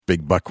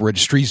Big Buck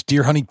Registry's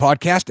Deer Hunting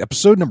Podcast,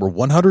 episode number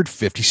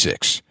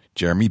 156.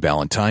 Jeremy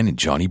Ballantyne and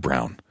Johnny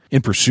Brown.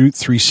 In Pursuit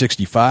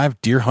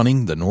 365, deer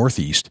hunting the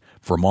Northeast,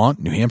 Vermont,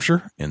 New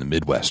Hampshire, and the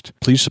Midwest.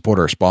 Please support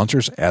our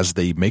sponsors as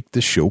they make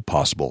this show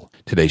possible.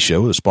 Today's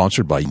show is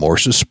sponsored by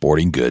Morse's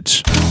Sporting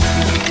Goods.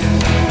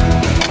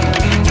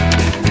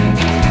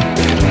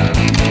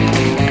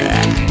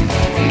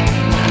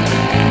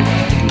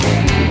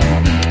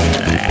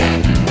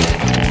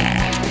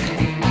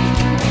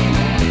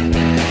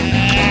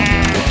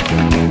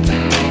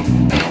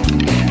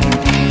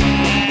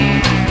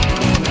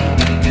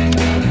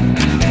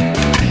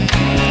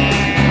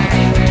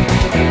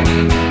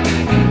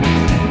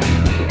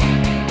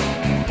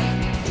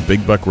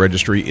 Big Buck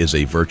Registry is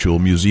a virtual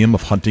museum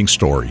of hunting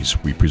stories.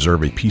 We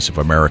preserve a piece of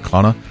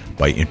Americana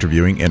by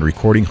interviewing and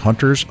recording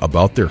hunters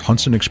about their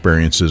hunts and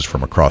experiences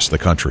from across the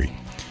country.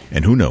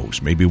 And who knows,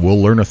 maybe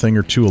we'll learn a thing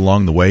or two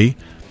along the way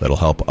that'll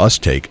help us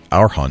take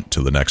our hunt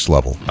to the next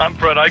level. I'm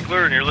Fred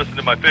Eichler, and you're listening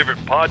to my favorite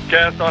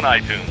podcast on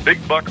iTunes,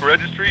 Big Buck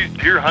Registry's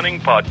Deer Hunting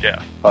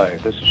Podcast. Hi,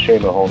 this is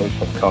Shane Mahoney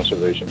from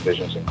Conservation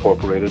Visions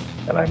Incorporated,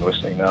 and I'm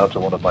listening now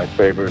to one of my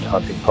favorite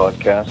hunting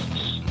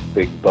podcasts,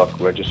 Big Buck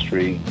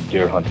Registry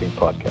Deer Hunting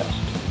Podcast.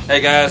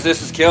 Hey guys,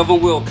 this is Kelvin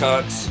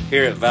Wilcox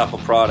here at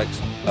Valpo Products,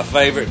 a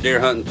favorite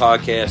deer hunting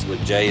podcast with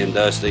Jay and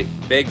Dusty.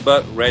 Big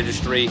Buck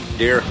Registry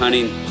Deer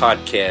Hunting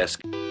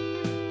Podcast.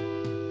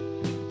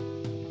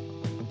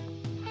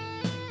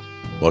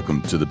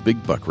 Welcome to the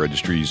Big Buck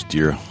Registry's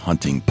Deer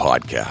Hunting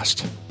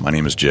Podcast. My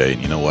name is Jay,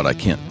 and you know what? I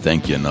can't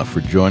thank you enough for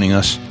joining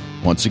us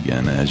once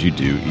again, as you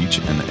do each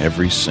and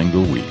every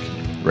single week.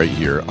 Right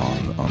here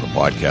on the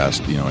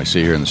podcast. You know, I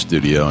sit here in the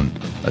studio and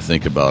I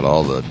think about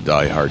all the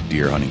diehard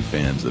deer hunting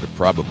fans that are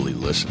probably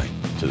listening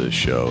to this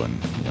show,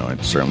 and you know,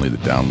 and certainly the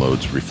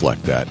downloads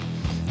reflect that.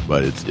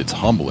 But it's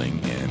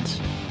humbling,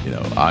 and you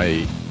know,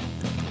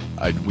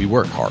 we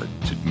work hard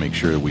to make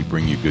sure that we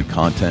bring you good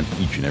content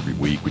each and every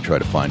week. We try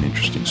to find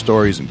interesting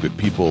stories and good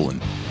people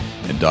and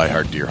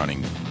diehard deer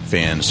hunting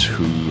fans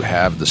who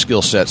have the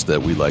skill sets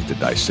that we like to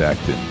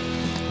dissect and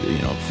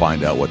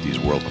find out what these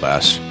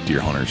world-class deer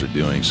hunters are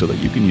doing so that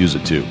you can use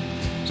it too.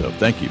 So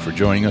thank you for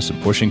joining us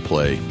and pushing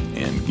play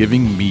and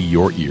giving me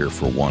your ear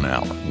for 1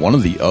 hour. One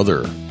of the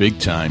other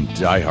big-time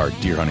diehard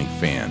deer hunting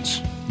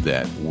fans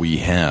that we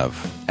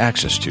have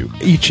access to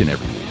each and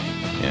every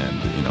week,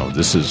 and you know,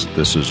 this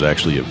is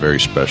actually a very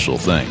special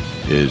thing,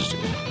 is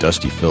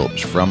Dusty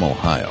Phillips from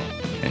Ohio,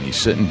 and he's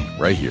sitting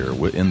right here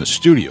in the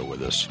studio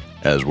with us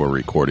as we're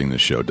recording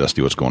this show.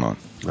 Dusty, what's going on?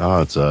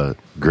 Oh, it's a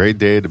great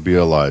day to be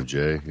alive,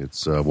 Jay.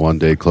 It's one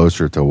day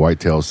closer to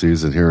whitetail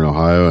season here in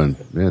Ohio, and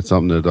it's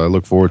something that I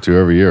look forward to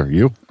every year.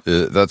 You?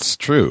 That's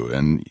true.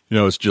 And, you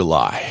know, it's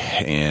July,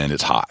 and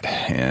it's hot,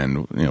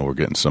 and, you know, we're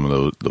getting some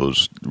of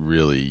those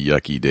really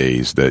yucky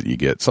days that you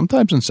get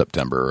sometimes in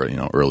September, you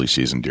know, early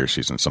season, deer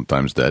season,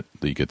 sometimes that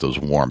you get those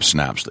warm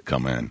snaps that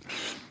come in.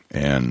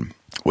 And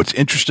what's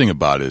interesting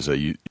about it is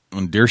that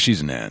when deer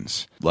season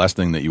ends, the last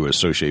thing that you would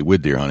associate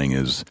with deer hunting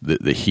is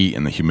the heat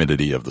and the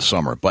humidity of the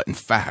summer. But in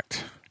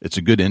fact, it's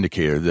a good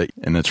indicator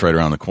and it's right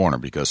around the corner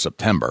because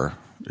September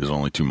is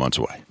only 2 months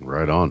away.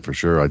 Right on, for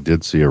sure. I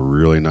did see a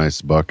really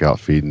nice buck out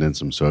feeding in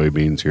some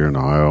soybeans here in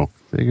Ohio.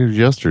 I think it was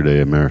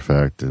yesterday, as a matter of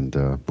fact. And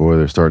boy,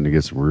 they're starting to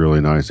get some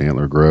really nice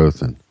antler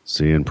growth and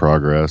seeing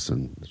progress.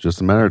 And it's just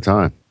a matter of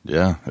time.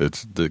 Yeah,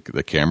 it's the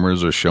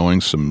cameras are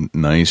showing some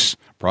nice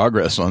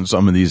progress on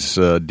some of these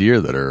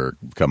deer that are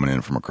coming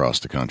in from across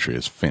the country.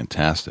 It's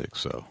fantastic.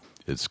 So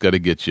it's got to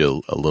get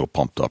you a little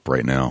pumped up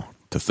right now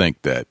to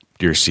think that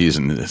deer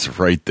season is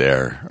right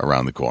there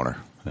around the corner.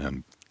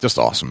 And just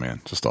awesome,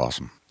 man. Just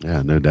awesome.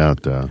 Yeah, no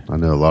doubt. I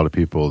know a lot of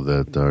people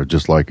that are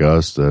just like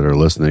us that are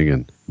listening,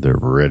 and they're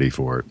ready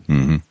for it.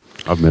 Mm-hmm.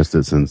 I've missed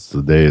it since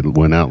the day it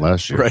went out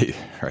last year.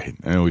 Right.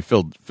 And we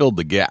filled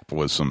the gap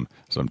with some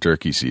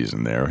turkey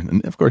season there.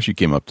 And, of course, you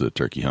came up to the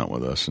turkey hunt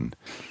with us, and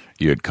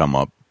you had come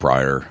up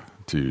prior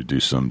to do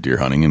some deer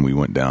hunting, and we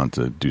went down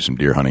to do some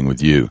deer hunting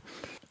with you.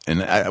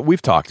 And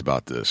we've talked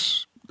about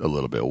this a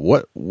little bit.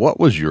 What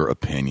was your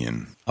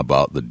opinion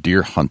about the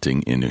deer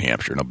hunting in New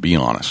Hampshire? Now, be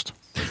honest.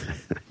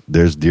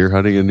 There's deer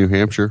hunting in New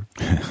Hampshire?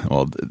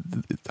 Well,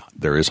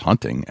 there is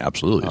hunting,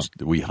 absolutely.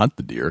 We hunt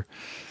the deer.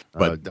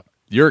 But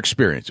your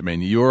experience, I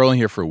mean, you were only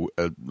here for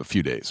a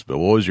few days, but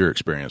what was your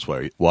experience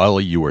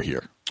while you were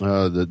here?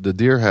 The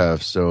deer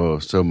have so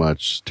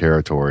much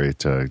territory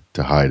to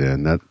hide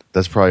in.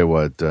 That's probably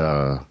what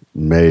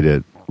made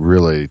it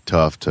really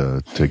tough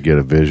to get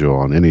a visual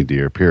on any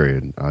deer,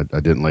 period. I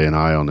didn't lay an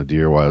eye on a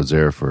deer while I was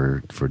there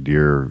for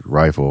deer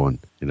rifle, and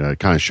you know, it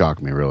kind of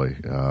shocked me, really.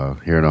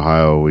 Here in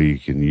Ohio, we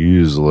can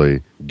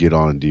usually get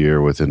on a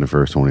deer within the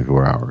first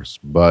 24 hours.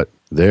 But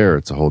there,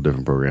 it's a whole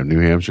different program.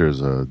 New Hampshire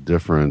is a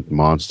different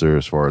monster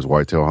as far as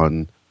whitetail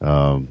hunting.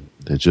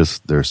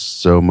 There's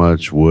so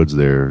much woods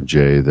there,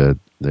 Jay, that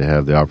they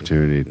have the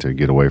opportunity to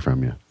get away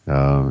from you.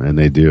 And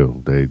they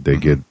do. They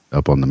get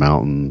up on the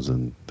mountains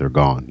and they're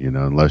gone, you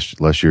know,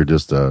 unless you're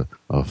just a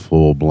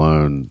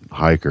full-blown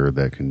hiker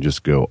that can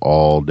just go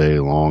all day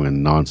long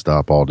and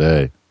nonstop all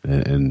day.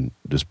 And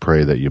just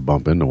pray that you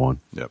bump into one.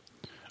 Yep.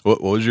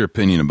 What was your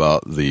opinion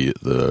about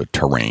the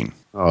terrain?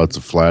 Oh, it's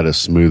the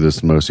flattest,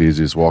 smoothest, most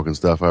easiest walking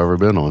stuff I've ever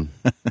been on.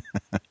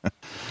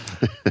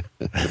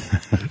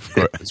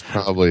 It's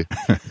probably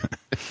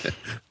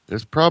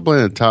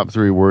in the top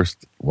 3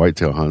 worst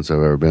whitetail hunts I've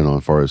ever been on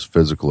as far as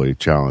physically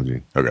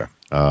challenging. Okay.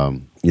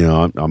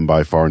 I'm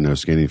by far no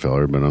skinny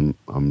feller, but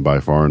I'm by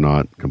far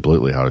not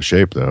completely out of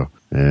shape though.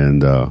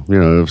 And it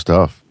was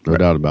tough, no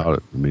doubt about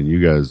it. I mean,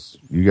 you guys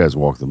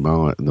walk the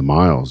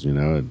miles,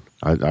 and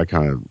I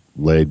kind of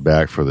laid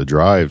back for the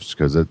drives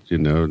because it,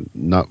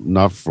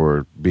 not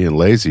for being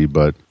lazy,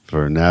 but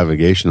for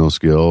navigational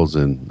skills.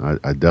 And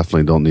I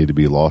definitely don't need to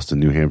be lost in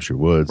New Hampshire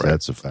woods. Right.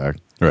 That's a fact.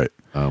 Right.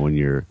 When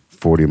you're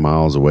 40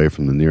 miles away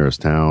from the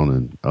nearest town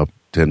and up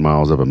 10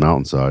 miles up a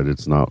mountainside,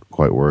 it's not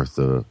quite worth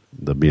the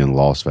being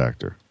lost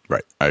factor.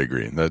 Right. I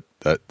agree.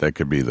 That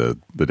could be the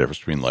difference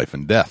between life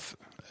and death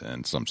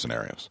in some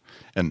scenarios.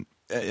 And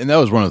that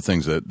was one of the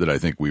things that I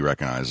think we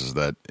recognize is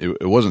that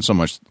it wasn't so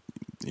much,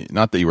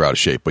 not that you were out of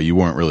shape, but you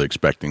weren't really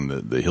expecting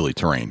the hilly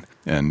terrain.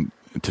 And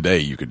today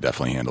you could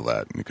definitely handle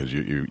that because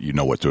you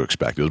know what to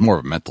expect. It was more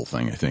of a mental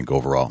thing, I think,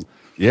 overall.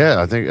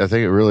 Yeah, I think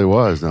it really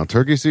was. Now,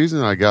 turkey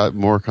season, I got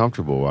more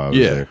comfortable while I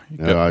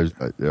was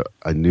there.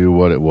 I knew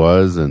what it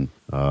was and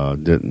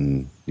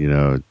didn't,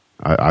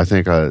 I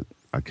think I'd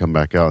come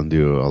back out and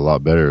do a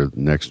lot better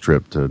next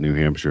trip to New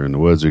Hampshire in the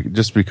woods,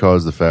 just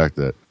because the fact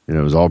that, it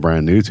was all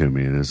brand new to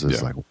me. And it's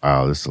just like,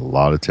 wow, this is a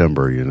lot of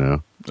timber,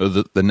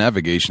 The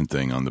navigation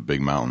thing on the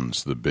big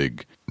mountains, the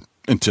big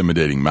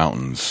intimidating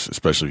mountains,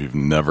 especially if you've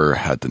never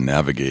had to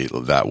navigate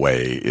that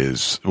way,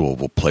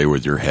 will play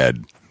with your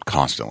head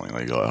constantly.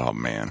 Like, oh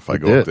man, if I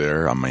go up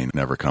there, I may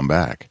never come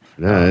back.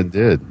 Yeah, it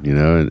did.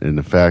 And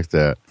the fact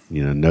that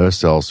no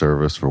cell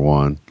service for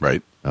one,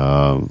 right?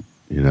 And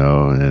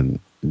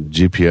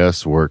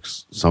GPS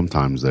works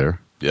sometimes there.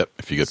 Yep,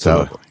 if you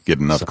get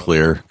enough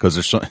clear, because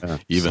there's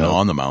even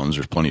on the mountains,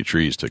 there's plenty of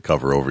trees to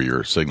cover over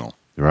your signal.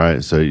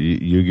 Right, so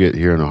you get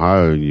here in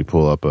Ohio and you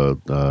pull up a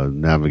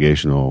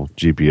navigational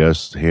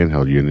GPS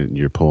handheld unit and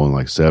you're pulling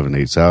like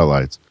 7-8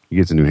 satellites. You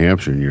get to New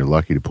Hampshire and you're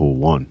lucky to pull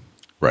one.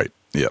 Right,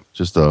 yep.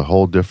 Just a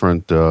whole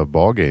different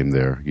ball game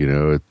there.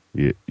 You're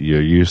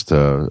used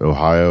to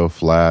Ohio,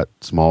 flat,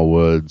 small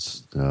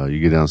woods. You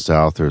get down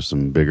south, there's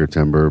some bigger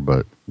timber,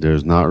 but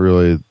there's not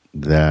really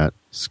that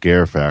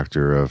scare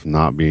factor of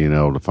not being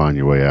able to find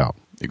your way out.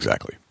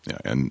 Exactly. Yeah,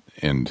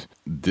 and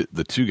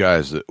the two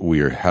guys that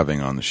we are having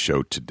on the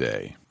show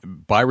today,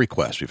 by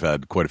request, we've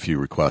had quite a few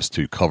requests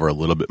to cover a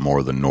little bit more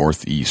of the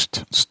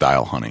Northeast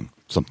style hunting,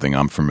 something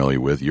I'm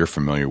familiar with. You're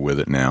familiar with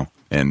it now,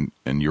 and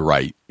you're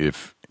right.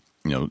 If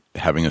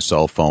having a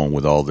cell phone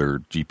with all their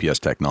GPS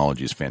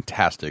technology is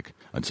fantastic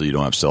until you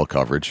don't have cell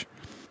coverage,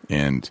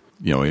 and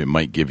it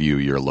might give you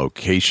your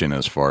location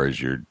as far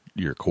as your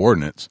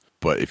coordinates.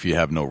 But if you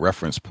have no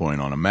reference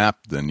point on a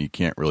map, then you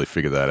can't really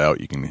figure that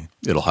out.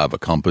 It'll have a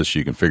compass.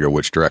 You can figure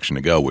which direction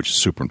to go, which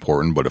is super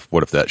important. But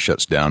what if that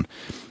shuts down?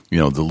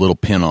 The little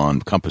pin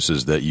on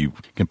compasses that you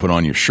can put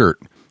on your shirt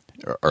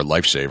are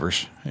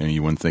lifesavers. And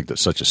you wouldn't think that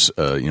such a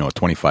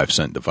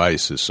 25-cent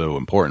device is so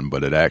important,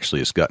 but it actually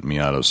has gotten me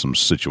out of some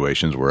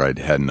situations where I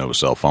had no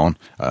cell phone.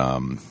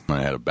 I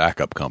had a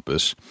backup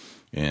compass,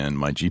 and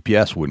my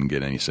GPS wouldn't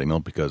get any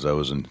signal because I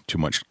was in too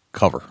much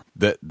cover.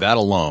 That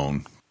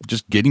alone,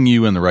 just getting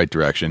you in the right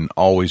direction,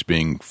 always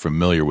being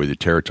familiar with your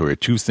territory, are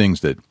two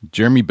things that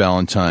Jeremy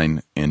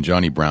Ballantyne and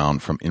Johnny Brown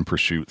from In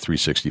Pursuit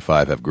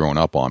 365 have grown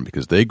up on,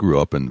 because they grew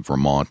up in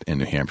Vermont and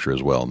New Hampshire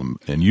as well.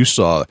 And you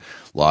saw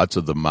lots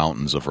of the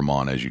mountains of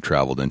Vermont as you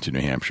traveled into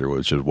New Hampshire,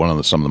 which is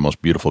some of the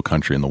most beautiful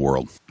country in the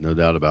world. No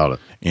doubt about it.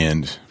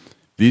 And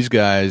these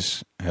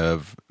guys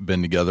have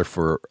been together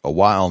for a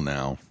while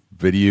now,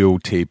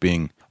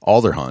 videotaping all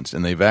their hunts,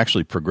 and they've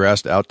actually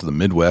progressed out to the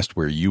Midwest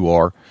where you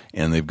are,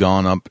 and they've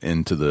gone up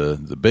into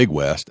the big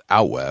West,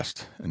 out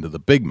west, into the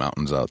big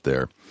mountains out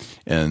there,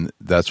 and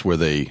that's where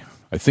they,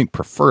 I think,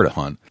 prefer to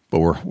hunt.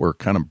 But we're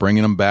kind of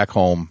bringing them back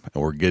home,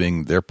 and we're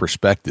getting their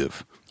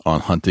perspective on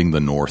hunting the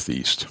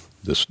Northeast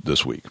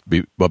this week.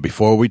 But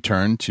before we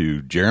turn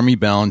to Jeremy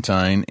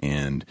Ballantyne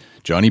and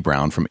Johnny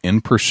Brown from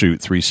In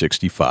Pursuit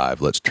 365,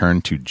 let's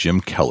turn to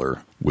Jim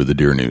Keller with the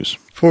Deer News.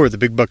 For the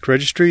Big Buck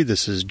Registry,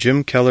 this is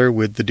Jim Keller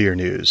with the Deer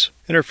News.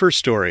 In our first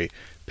story,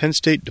 Penn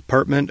State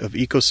Department of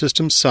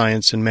Ecosystem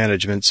Science and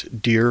Management's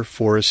Deer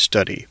Forest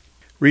Study.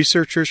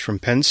 Researchers from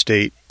Penn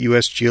State,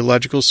 U.S.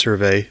 Geological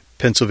Survey,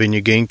 Pennsylvania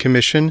Game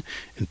Commission,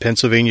 and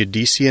Pennsylvania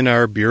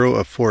DCNR Bureau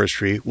of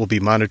Forestry will be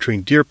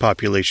monitoring deer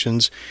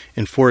populations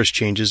and forest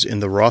changes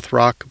in the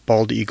Rothrock,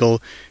 Bald Eagle,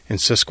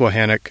 and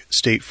Susquehannock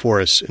state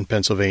forests in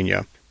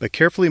Pennsylvania. By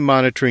carefully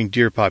monitoring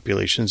deer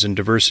populations and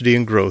diversity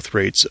and growth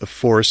rates of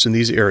forests in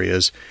these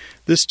areas,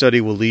 this study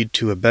will lead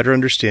to a better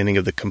understanding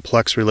of the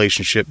complex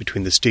relationship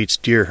between the state's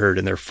deer herd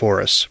and their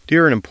forests.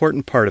 Deer are an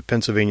important part of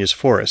Pennsylvania's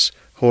forests.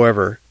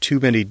 However, too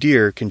many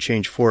deer can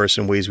change forests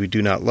in ways we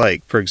do not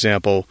like, for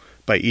example,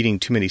 by eating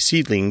too many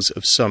seedlings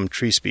of some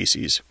tree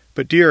species.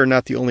 But deer are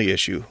not the only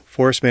issue.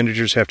 Forest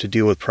managers have to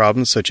deal with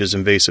problems such as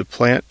invasive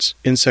plants,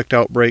 insect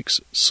outbreaks,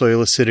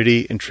 soil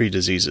acidity, and tree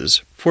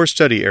diseases. 4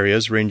 study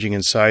areas ranging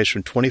in size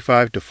from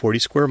 25 to 40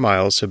 square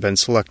miles have been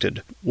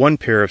selected. One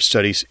pair of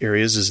study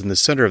areas is in the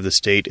center of the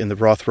state in the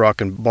Rothrock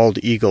and Bald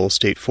Eagle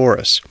State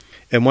Forests,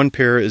 and one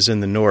pair is in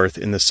the north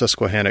in the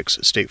Susquehannocks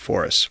State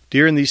Forest.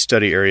 Deer in these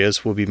study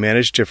areas will be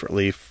managed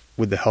differently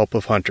with the help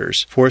of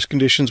hunters. Forest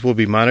conditions will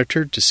be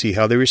monitored to see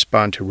how they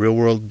respond to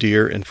real-world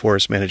deer and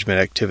forest management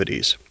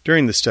activities.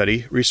 During the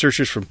study,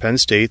 researchers from Penn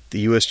State,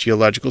 the U.S.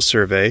 Geological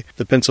Survey,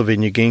 the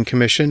Pennsylvania Game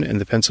Commission,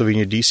 and the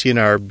Pennsylvania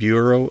DCNR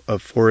Bureau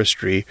of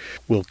Forestry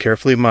will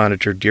carefully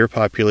monitor deer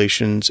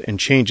populations and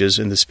changes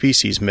in the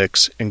species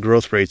mix and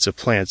growth rates of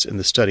plants in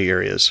the study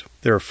areas.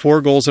 There are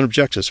 4 goals and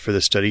objectives for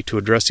this study to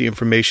address the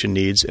information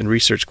needs and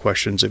research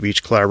questions of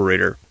each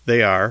collaborator.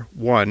 They are: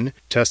 1.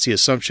 Test the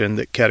assumption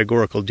that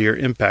categorical deer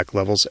impact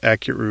levels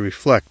accurately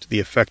reflect the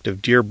effect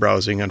of deer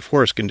browsing on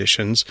forest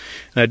conditions,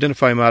 and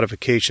identify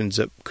modifications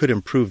that could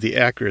improve the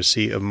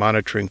accuracy of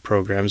monitoring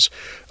programs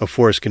of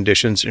forest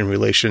conditions in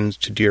relation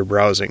to deer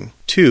browsing.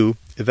 2.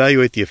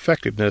 Evaluate the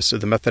effectiveness of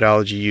the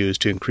methodology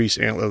used to increase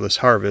antlerless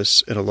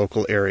harvests in a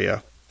local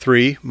area.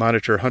 3.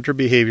 Monitor hunter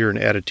behavior and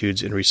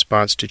attitudes in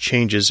response to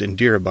changes in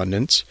deer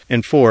abundance.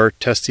 And 4.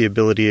 Test the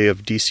ability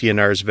of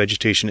DCNR's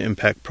Vegetation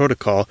Impact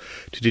Protocol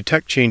to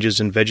detect changes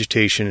in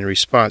vegetation in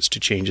response to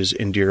changes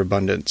in deer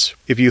abundance.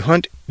 If you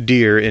hunt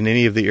deer in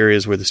any of the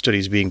areas where the study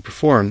is being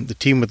performed, the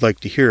team would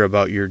like to hear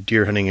about your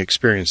deer hunting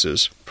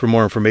experiences. For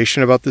more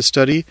information about this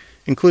study,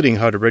 including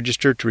how to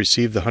register to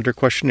receive the Hunter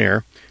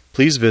Questionnaire,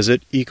 please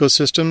visit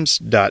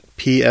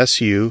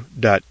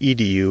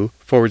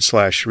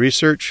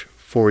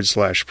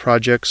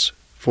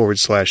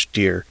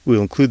ecosystems.psu.edu/research/projects/deer. We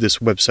will include this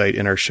website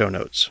in our show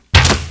notes.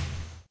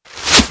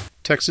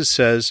 Texas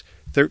says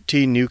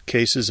 13 new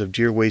cases of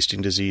deer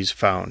wasting disease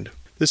found.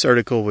 This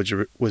article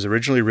was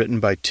originally written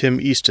by Tim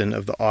Easton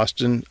of the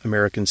Austin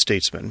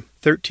American-Statesman.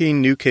 13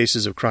 new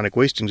cases of chronic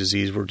wasting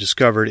disease were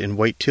discovered in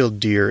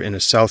white-tailed deer in a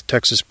South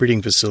Texas breeding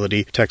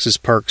facility, Texas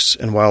Parks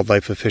and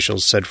Wildlife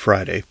officials said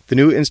Friday. The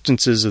new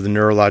instances of the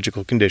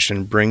neurological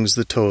condition brings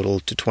the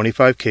total to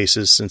 25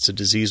 cases since the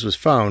disease was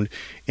found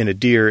in a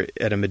deer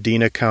at a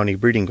Medina County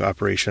breeding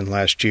operation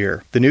last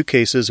year. The new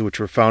cases, which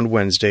were found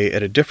Wednesday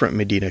at a different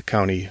Medina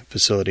County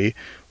facility,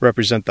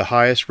 represent the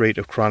highest rate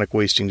of chronic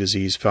wasting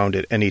disease found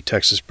at any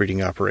Texas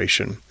breeding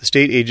operation. The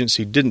state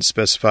agency didn't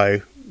specify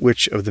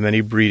which of the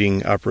many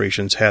breeding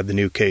operations had the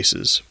new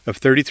cases. Of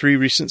 33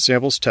 recent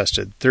samples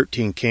tested,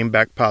 13 came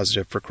back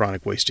positive for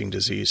chronic wasting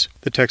disease.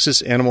 The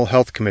Texas Animal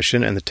Health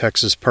Commission and the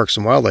Texas Parks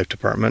and Wildlife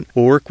Department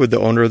will work with the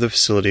owner of the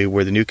facility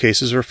where the new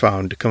cases were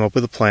found to come up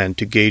with a plan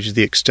to gauge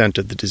the extent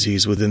of the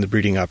disease within the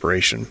breeding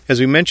operation. As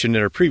we mentioned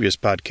in our previous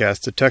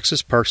podcast, the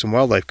Texas Parks and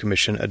Wildlife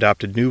Commission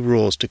adopted new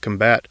rules to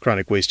combat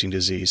chronic wasting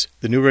disease.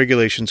 The new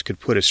regulations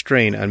could put a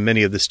strain on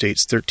many of the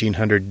state's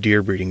 1,300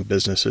 deer breeding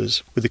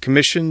businesses. With the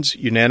Commission's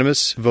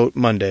unanimous vote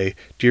Monday,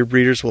 deer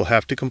breeders will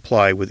have to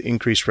comply with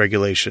increased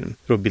regulation.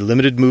 There will be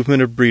limited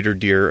movement of breeder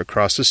deer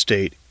across the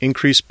state,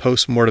 increased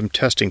post-mortem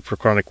testing for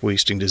chronic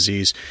wasting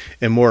disease,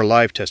 and more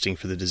live testing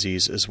for the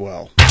disease as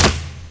well.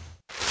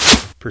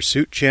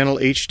 Pursuit Channel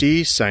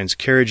HD signs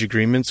carriage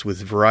agreements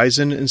with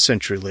Verizon and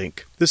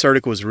CenturyLink. This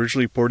article was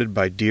originally reported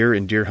by Deer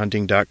and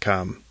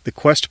DeerHunting.com. The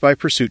quest by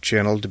Pursuit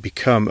Channel to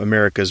become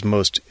America's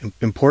most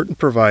important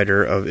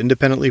provider of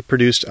independently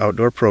produced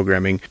outdoor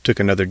programming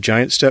took another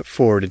giant step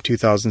forward in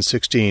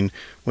 2016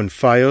 when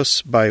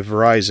Fios by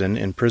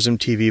Verizon and Prism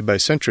TV by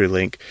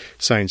CenturyLink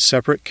signed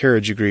separate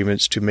carriage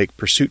agreements to make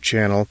Pursuit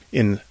Channel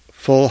in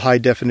full high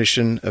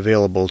definition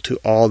available to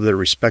all their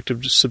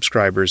respective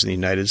subscribers in the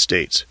United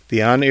States.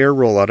 The on-air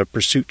rollout of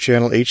Pursuit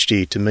Channel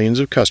HD to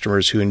millions of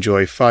customers who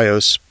enjoy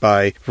Fios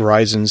by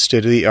Verizon's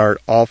state-of-the-art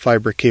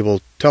all-fiber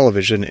cable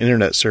television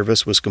internet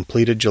service was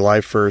completed July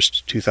 1,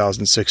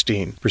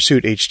 2016.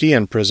 Pursuit HD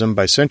on Prism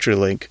by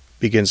CenturyLink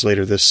begins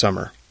later this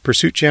summer.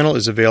 Pursuit Channel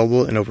is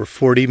available in over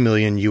 40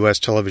 million U.S.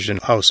 television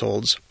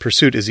households.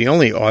 Pursuit is the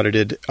only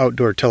audited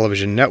outdoor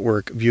television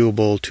network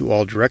viewable to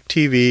all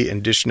DirecTV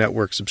and Dish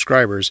Network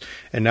subscribers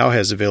and now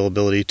has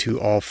availability to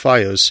all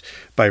Fios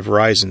by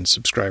Verizon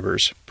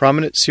subscribers.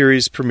 Prominent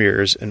series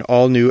premieres and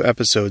all new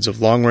episodes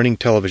of long-running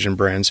television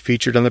brands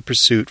featured on the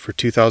Pursuit for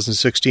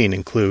 2016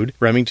 include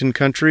Remington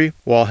Country,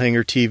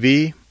 Wallhanger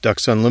TV,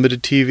 Ducks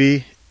Unlimited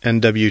TV,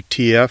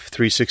 NWTF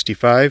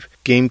 365,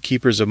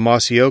 Gamekeepers of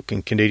Mossy Oak,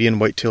 and Canadian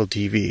Whitetail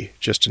TV,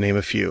 just to name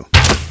a few.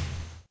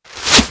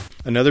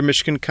 Another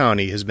Michigan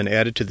county has been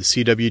added to the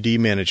CWD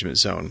management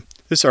zone.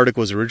 This article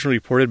was originally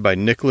reported by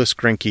Nicholas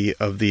Grenke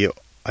of the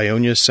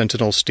Ionia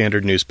Sentinel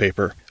Standard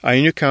newspaper.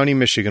 Ionia County,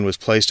 Michigan was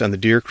placed on the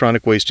Deer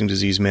Chronic Wasting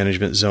Disease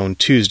Management Zone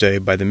Tuesday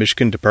by the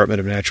Michigan Department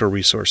of Natural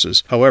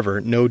Resources.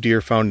 However, no deer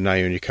found in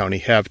Ionia County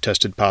have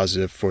tested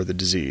positive for the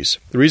disease.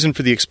 The reason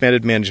for the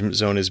expanded management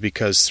zone is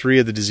because 3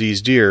 of the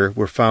diseased deer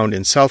were found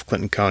in South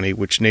Clinton County,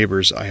 which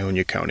neighbors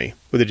Ionia County.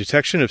 With the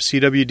detection of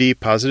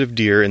CWD-positive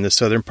deer in the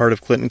southern part of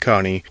Clinton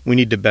County, we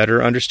need to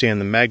better understand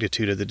the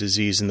magnitude of the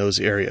disease in those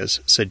areas,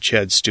 said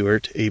Chad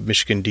Stewart, a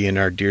Michigan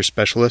DNR deer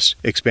specialist.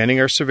 Expanding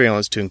our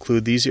surveillance to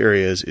include these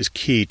areas is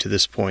key to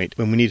this point,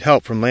 and we need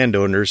help from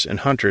landowners and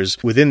hunters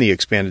within the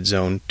expanded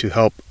zone to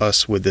help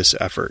us with this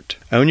effort.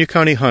 Ionia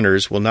County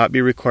hunters will not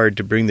be required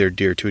to bring their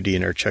deer to a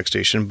DNR check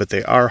station, but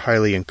they are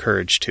highly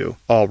encouraged to.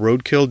 All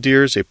roadkill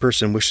deers a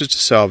person wishes to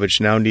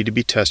salvage now need to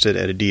be tested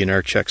at a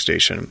DNR check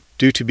station.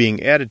 Due to being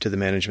added to the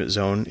management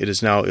zone, it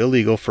is now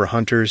illegal for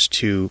hunters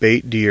to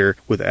bait deer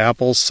with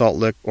apples, salt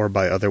lick, or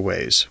by other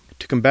ways.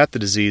 To combat the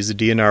disease, the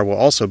DNR will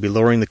also be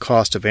lowering the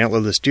cost of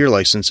antlerless deer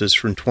licenses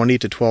from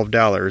 $20 to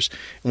 $12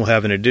 and will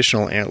have an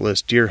additional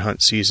antlerless deer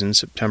hunt season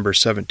September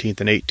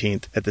 17th and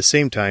 18th at the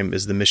same time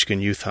as the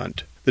Michigan Youth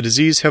Hunt. The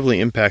disease heavily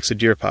impacts the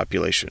deer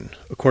population.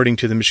 According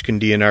to the Michigan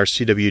DNR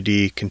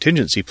CWD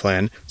contingency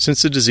plan,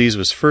 since the disease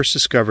was first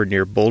discovered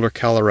near Boulder,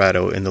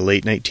 Colorado in the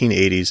late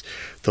 1980s,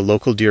 the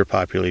local deer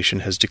population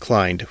has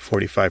declined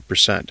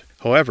 45%.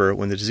 However,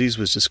 when the disease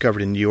was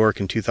discovered in New York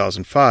in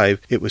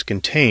 2005, it was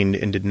contained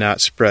and did not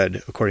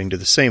spread, according to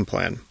the same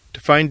plan. To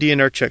find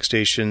DNR check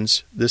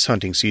stations this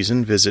hunting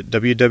season, visit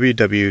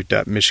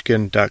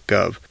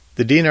www.michigan.gov.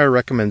 The DNR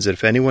recommends that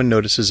if anyone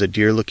notices a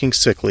deer looking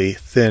sickly,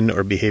 thin,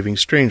 or behaving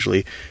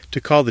strangely,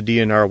 to call the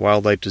DNR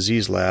Wildlife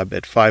Disease Lab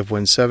at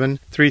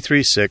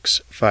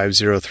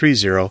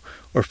 517-336-5030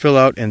 or fill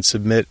out and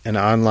submit an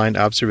online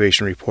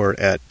observation report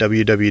at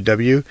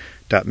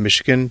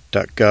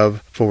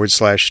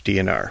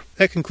www.michigan.gov/DNR.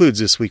 That concludes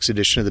this week's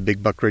edition of the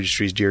Big Buck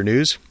Registry's Deer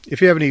News.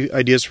 If you have any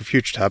ideas for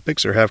future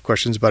topics or have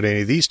questions about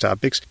any of these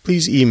topics,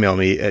 please email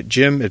me at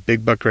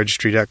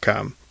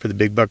jim@bigbuckregistry.com. For the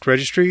Big Buck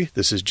Registry,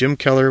 this is Jim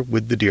Keller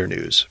with the Deer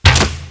News.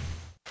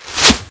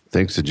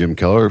 Thanks to Jim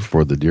Keller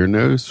for the Deer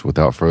News.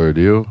 Without further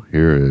ado,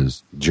 here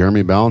is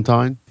Jeremy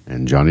Ballantyne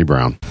and Johnny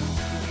Brown.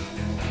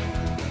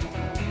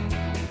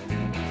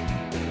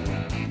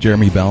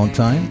 Jeremy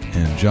Ballantyne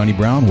and Johnny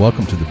Brown,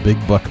 welcome to the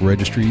Big Buck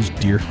Registry's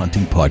Deer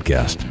Hunting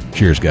Podcast.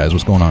 Cheers, guys.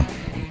 What's going on?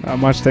 Not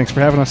much. Thanks for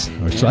having us.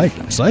 I'm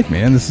psyched,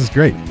 man. This is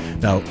great.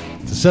 Now,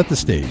 to set the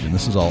stage, and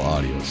this is all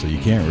audio, so you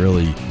can't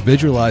really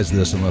visualize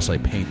this unless I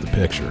paint the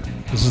picture.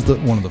 This is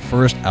one of the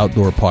first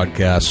outdoor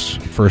podcast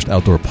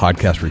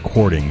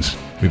recordings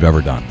we've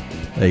ever done.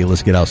 Hey,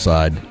 let's get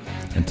outside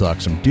and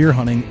talk some deer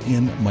hunting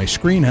in my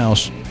screen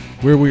house,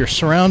 where we are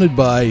surrounded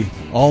by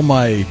all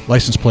my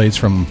license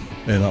plates and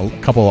a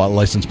couple of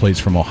license plates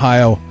from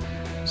Ohio,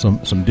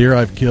 some deer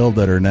I've killed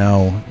that are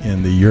now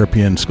in the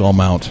European skull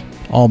mount,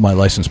 all my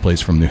license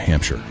plates from New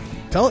Hampshire.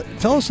 Tell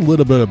us a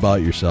little bit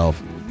about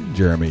yourself,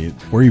 Jeremy.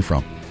 Where are you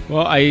from?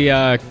 Well,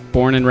 I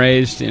born and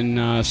raised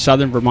in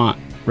southern Vermont,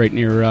 right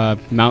near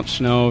Mount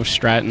Snow,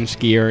 Stratton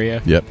ski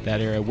area. Yep.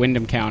 That area,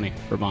 Windham County,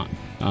 Vermont.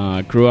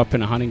 Grew up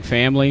in a hunting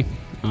family.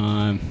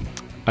 I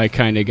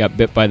kind of got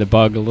bit by the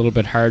bug a little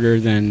bit harder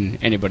than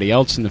anybody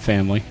else in the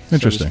family, so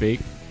to speak.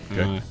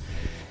 Okay.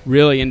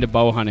 Really into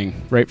bow hunting,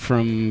 right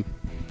from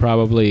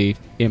probably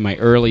in my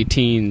early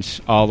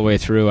teens all the way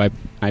through.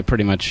 I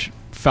pretty much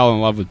fell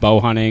in love with bow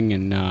hunting,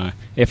 and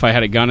if I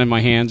had a gun in my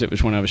hands, it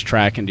was when I was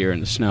tracking deer in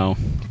the snow.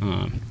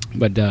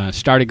 But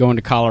started going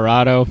to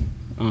Colorado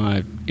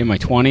in my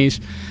 20s.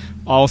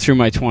 All through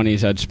my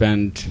 20s, I'd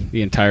spend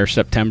the entire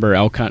September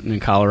elk hunting in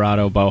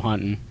Colorado, bow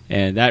hunting,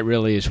 and that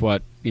really is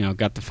what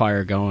got the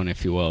fire going,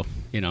 if you will.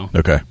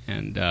 Okay.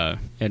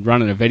 And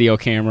running a video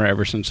camera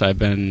ever since I've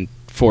been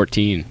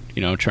 14,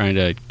 trying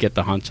to get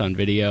the hunts on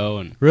video.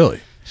 And really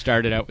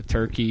started out with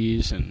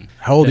turkeys. And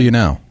how old are you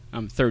now?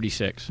 I'm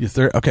 36.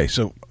 You're okay,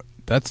 so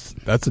that's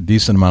a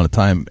decent amount of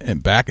time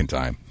and back in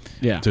time,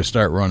 to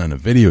start running a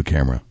video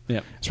camera.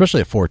 Yeah,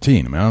 especially at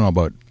 14. I mean, I don't know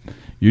about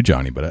you,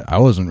 Johnny, but I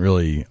wasn't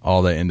really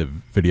all that into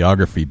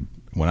videography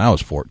when I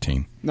was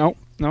 14. No,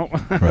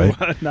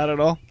 right? Not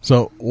at all.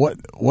 So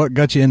what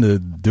got you into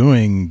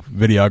doing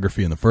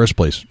videography in the first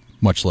place,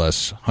 much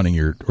less hunting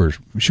or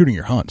shooting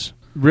your hunts?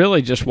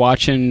 Really just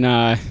watching,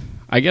 I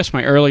guess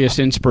my earliest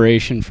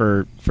inspiration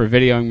for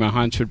videoing my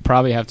hunts would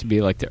probably have to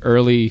be like the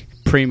early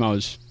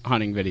Primo's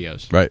hunting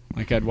videos. Right.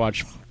 Like I'd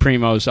watch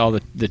Primo's, all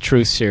the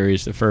Truth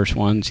series, the first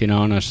ones, and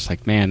I was just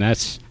like, man,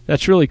 that's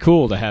really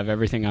cool to have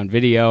everything on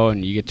video,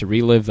 and you get to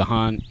relive the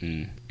hunt.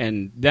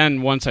 And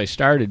then once I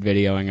started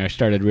videoing, I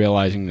started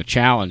realizing the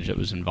challenge that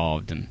was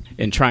involved in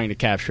trying to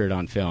capture it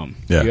on film.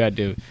 Yeah.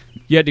 You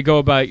had to go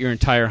about your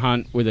entire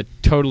hunt with a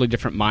totally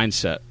different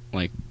mindset.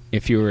 Like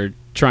if you were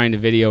trying to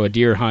video a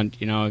deer hunt,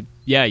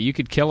 you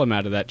could kill him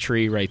out of that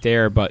tree right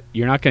there, but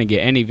you're not going to get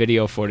any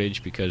video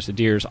footage because the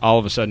deer's all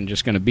of a sudden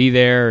just going to be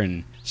there.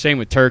 And same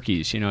with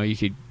turkeys.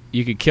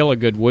 You could kill a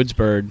good woods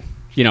bird,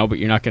 but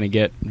you're not going to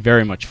get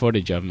very much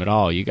footage of them at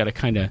all. You got to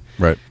kind of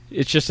right.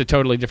 It's just a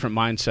totally different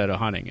mindset of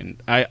hunting,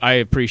 and I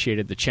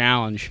appreciated the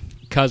challenge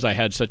because I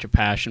had such a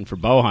passion for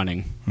bow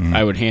hunting. Mm-hmm.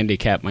 I would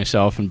handicap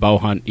myself and bow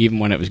hunt even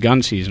when it was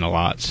gun season a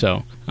lot.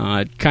 So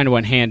it kind of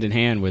went hand in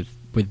hand with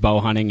bow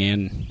hunting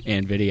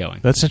and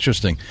videoing. That's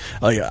interesting.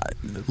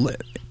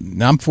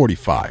 Now I'm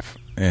 45,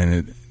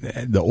 and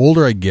the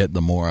older I get,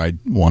 the more I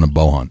want to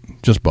bow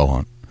hunt, just bow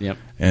hunt. Yep.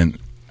 And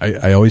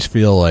I always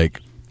feel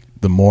like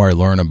the more I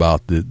learn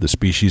about the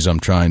species I'm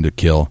trying to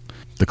kill,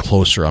 the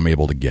closer I'm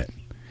able to get.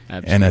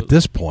 Absolutely. And at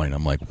this point,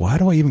 I'm like, why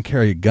do I even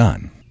carry a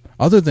gun?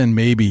 Other than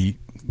maybe,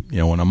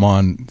 when I'm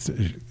on,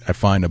 I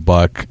find a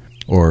buck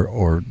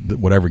or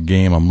whatever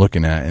game I'm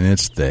looking at, and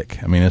it's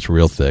thick. I mean, it's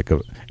real thick.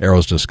 An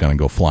arrow's just going to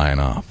go flying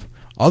off.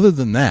 Other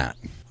than that,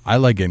 I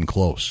like getting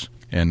close.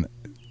 And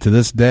to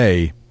this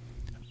day,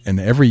 and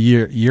every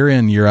year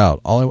in, year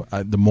out,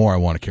 the more I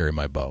want to carry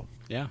my bow.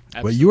 Yeah,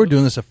 absolutely. But you were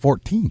doing this at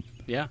 14.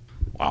 Yeah.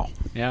 Wow.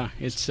 Yeah,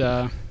 it's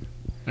I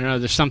don't know.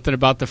 There's something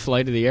about the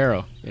flight of the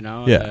arrow,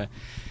 Yeah.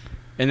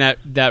 And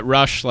that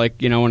rush,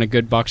 like when a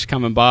good buck's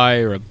coming by,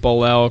 or a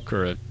bull elk,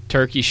 or a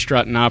turkey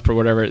strutting up, or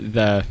whatever.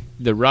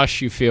 The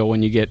rush you feel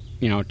when you get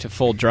to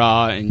full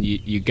draw, and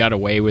you got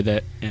away with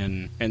it,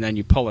 and then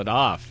you pull it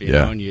off, you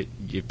know, and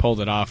you pulled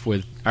it off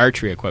with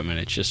archery equipment.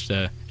 It's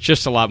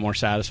just a lot more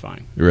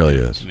satisfying. It really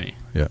is to me.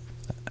 Yeah.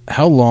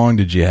 How long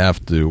did you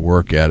have to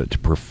work at it to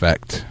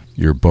perfect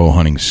your bow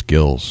hunting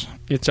skills?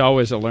 It's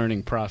always a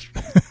learning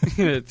process.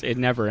 It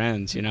never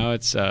ends,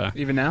 It's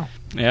even now.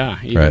 Yeah,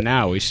 even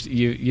now,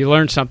 you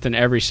learn something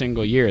every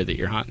single year that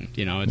you're hunting.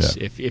 It's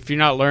if you're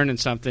not learning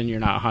something, you're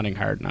not hunting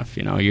hard enough.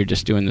 You're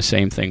just doing the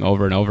same thing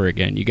over and over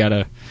again. You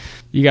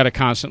gotta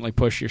constantly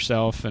push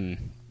yourself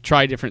and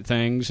try different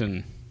things,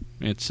 and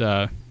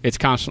it's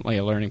constantly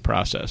a learning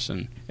process.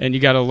 And you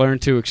got to learn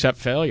to accept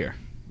failure,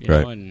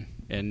 know,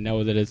 and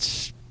know that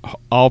it's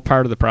all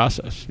part of the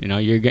process.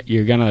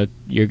 You're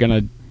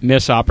gonna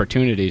miss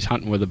opportunities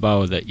hunting with a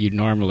bow that you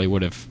normally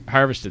would have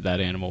harvested that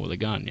animal with a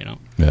gun.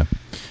 Yeah.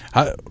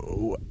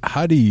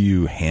 How do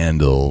you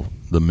handle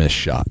the missed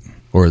shot,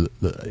 or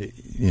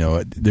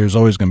there's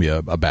always going to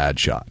be a bad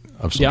shot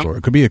of some sort.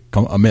 It could be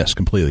a miss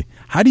completely.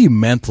 How do you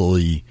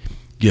mentally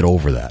get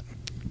over that?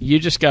 You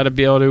just got to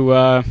be able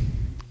to,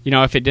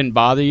 if it didn't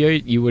bother you,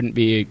 you wouldn't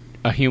be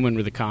a human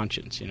with a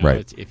conscience.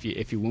 Right.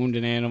 If you wound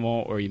an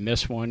animal or you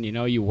miss one,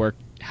 you work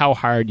how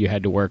hard you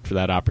had to work for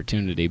that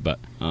opportunity. But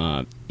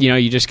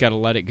you just got to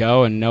let it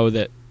go and know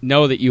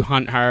that you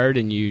hunt hard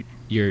and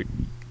you're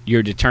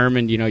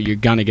determined. You're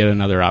gonna get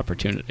another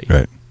opportunity.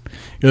 Right.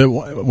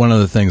 One of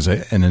the things,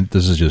 and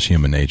this is just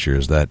human nature,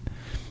 is that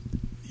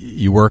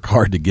you work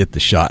hard to get the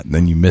shot, and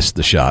then you miss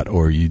the shot,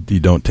 or you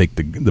don't take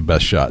the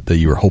best shot that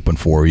you were hoping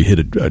for, or you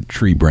hit a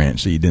tree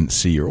branch that you didn't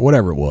see, or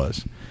whatever it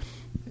was.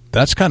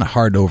 That's kind of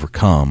hard to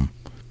overcome,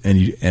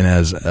 and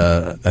as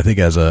I think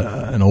as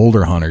an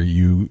older hunter,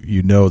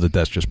 you know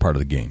that's just part of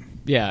the game.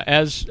 Yeah,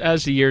 as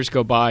the years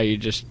go by, you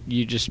just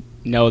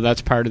know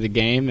that's part of the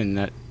game, and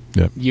that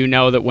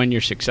that when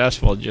you're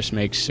successful, it just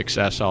makes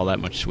success all that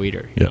much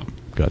sweeter. Yeah,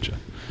 gotcha.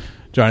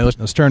 Johnny,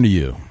 let's turn to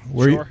you.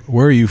 Where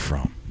are you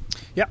from?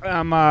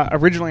 Yeah,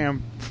 originally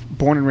I'm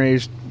born and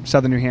raised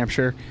southern New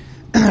Hampshire.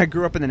 I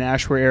grew up in the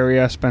Nashua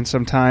area, spent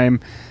some time,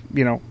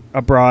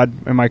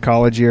 abroad in my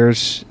college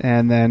years,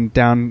 and then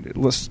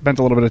spent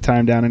a little bit of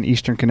time down in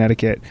eastern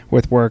Connecticut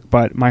with work.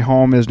 But my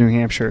home is New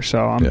Hampshire, so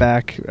I'm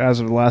back as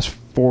of the last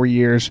 4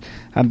 years.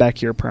 I'm back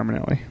here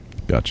permanently.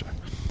 Gotcha.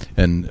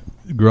 And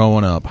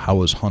growing up, how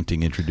was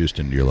hunting introduced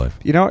into your life?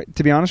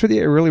 To be honest with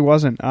you, it really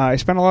wasn't. I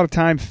spent a lot of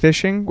time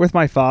fishing with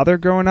my father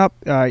growing up.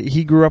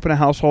 He grew up in a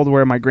household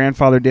where my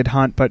grandfather did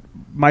hunt, but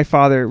my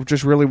father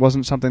just really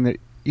wasn't something that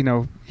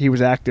he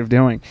was active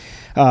doing.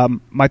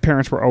 My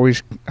parents were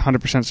always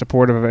 100%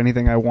 supportive of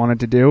anything I wanted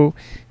to do,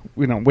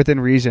 within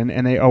reason,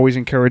 and they always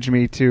encouraged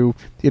me to,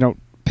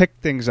 pick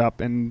things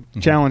up and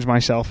challenge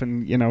myself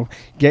and,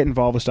 get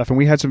involved with stuff. And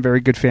we had some very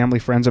good family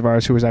friends of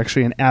ours who was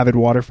actually an avid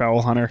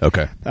waterfowl hunter.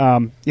 Okay.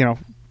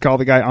 Call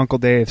the guy Uncle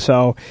Dave.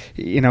 So,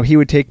 he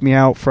would take me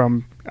out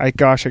from, I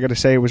got to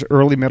say, it was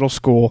early middle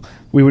school.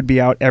 We would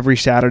be out every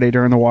Saturday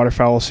during the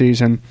waterfowl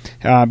season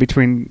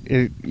between,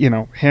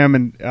 him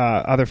and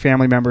other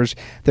family members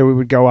that we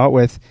would go out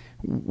with.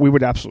 We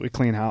would absolutely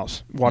clean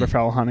house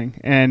waterfowl hunting.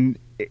 And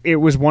it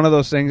was one of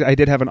those things. I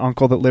did have an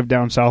uncle that lived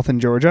down south in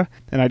Georgia,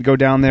 and I'd go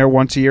down there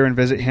once a year and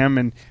visit him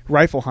and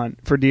rifle hunt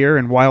for deer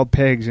and wild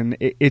pigs. And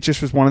it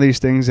just was one of these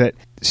things that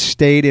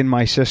stayed in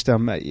my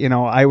system.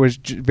 I was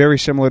very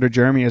similar to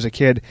Jeremy as a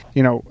kid,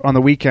 on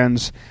the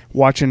weekends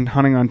watching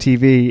hunting on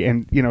TV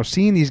and,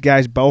 seeing these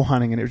guys bow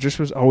hunting. And it just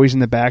was always in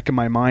the back of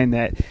my mind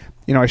that,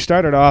 I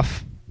started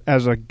off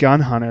as a gun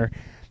hunter.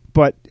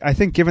 But I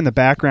think given the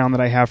background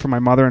that I have from my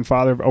mother and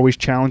father of always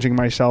challenging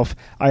myself,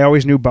 I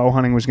always knew bow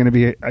hunting was going to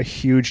be a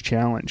huge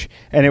challenge.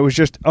 And it was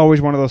just always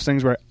one of those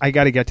things where I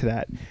got to get to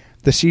that.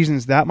 The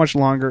season's that much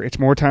longer. It's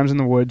more times in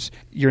the woods.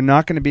 You're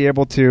not going to be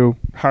able to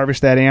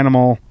harvest that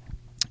animal,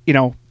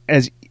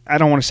 as I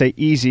don't want to say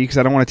easy because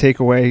I don't want to take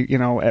away,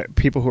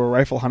 people who are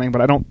rifle hunting,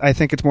 but I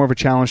think it's more of a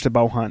challenge to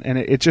bow hunt. And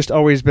it's just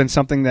always been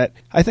something that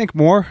I think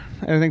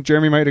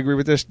Jeremy might agree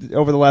with this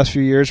over the last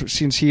few years,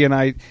 since he and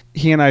I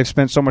have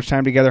spent so much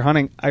time together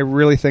hunting. I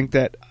really think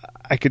that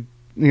I could,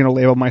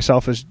 label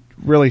myself as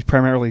really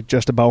primarily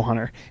just a bow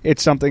hunter.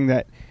 It's something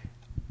that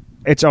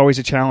it's always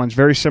a challenge,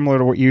 very similar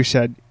to what you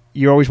said.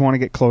 You always want to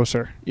get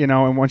closer,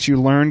 and once you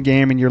learn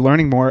game and you're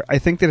learning more, I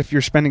think that if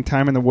you're spending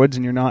time in the woods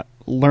and you're not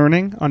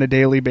learning on a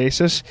daily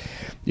basis,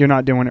 you're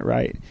not doing it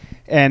right.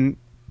 And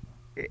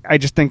I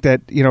just think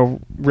that,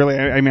 really,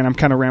 I mean, I'm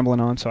kind of rambling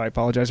on, so I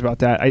apologize about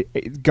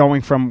that.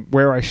 Going from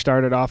where I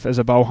started off as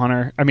a bow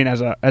hunter,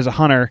 as a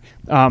hunter,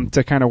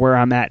 to kind of where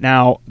I'm at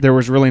now, there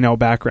was really no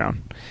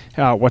background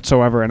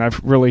whatsoever, and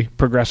I've really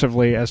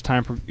progressively, as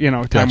time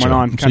went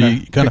on, kind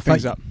of picked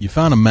things up. You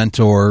found a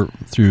mentor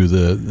through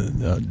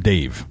the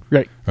Dave,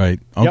 right?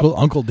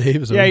 Uncle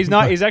Dave. He's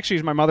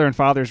my mother and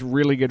father's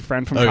really good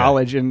friend from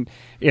college, and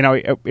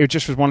it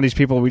just was one of these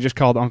people we just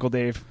called Uncle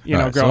Dave,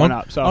 growing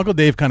up. So Uncle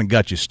Dave kind of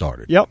got you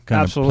started. Yep,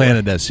 kind absolutely. of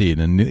planted that seed,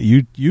 and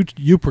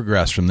you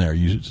progressed from there.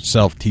 You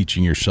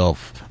self-teaching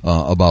yourself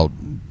about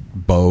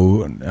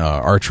bow,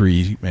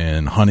 archery,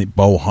 and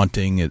bow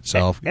hunting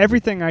itself.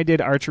 Everything I did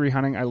archery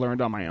hunting, I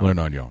learned on my own.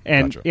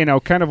 And gotcha.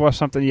 Kind of was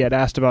something you had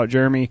asked about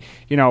Jeremy.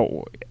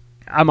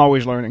 I'm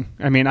always learning.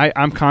 I mean,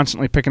 I'm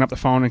constantly picking up the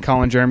phone and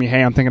calling Jeremy,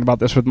 hey, I'm thinking about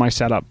this with my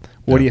setup.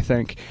 What do you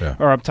think? Yeah.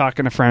 Or I'm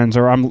talking to friends,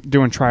 or I'm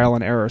doing trial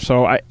and error.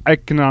 So I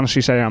can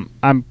honestly say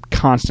I'm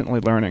constantly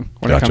learning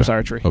when it comes to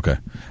archery. Okay.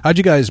 How'd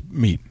you guys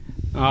meet?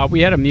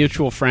 We had a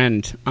mutual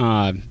friend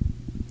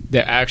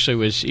that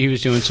actually he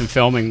was doing some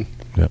filming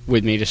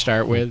with me to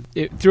start with.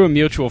 Through a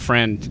mutual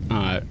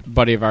friend,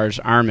 buddy of ours,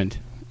 Armand.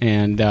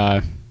 And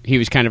he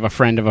was kind of a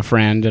friend of a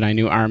friend, and I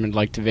knew Armand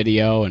liked to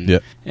video,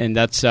 and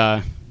that's...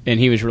 and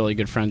he was really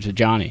good friends with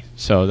Johnny,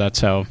 so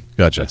that's how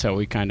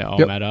we kind of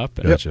all met up.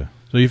 Gotcha.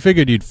 So you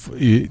figured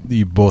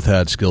you both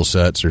had skill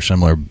sets or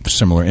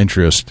similar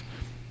interest,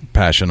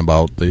 passion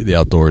about the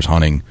outdoors,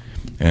 hunting,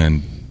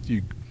 and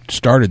you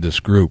started this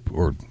group,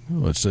 or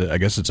I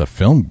guess it's a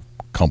film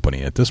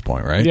company at this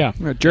point, right? Yeah.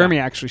 Jeremy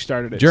actually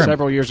started it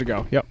several years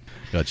ago. Yep.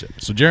 Gotcha.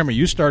 So Jeremy,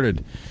 you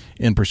started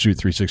in Pursuit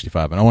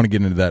 365, and I want to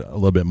get into that a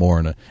little bit more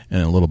in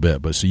a little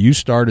bit. But so you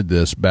started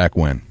this back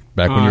when?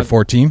 Back when you were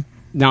 14?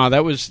 No,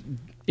 that was.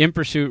 In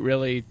Pursuit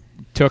really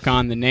took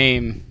on the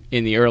name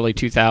in the early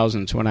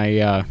 2000s when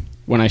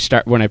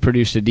I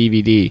produced a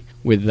DVD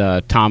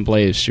with Tom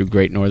Blaze through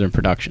Great Northern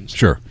Productions.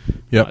 Sure.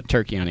 Yep.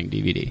 Turkey hunting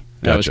DVD.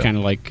 That was kind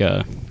of like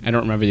I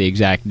don't remember the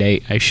exact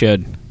date. I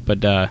should,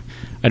 but I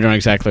don't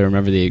exactly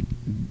remember the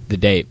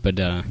date. But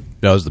that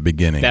was the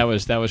beginning. That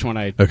was when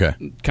I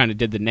kind of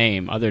did the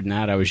name. Other than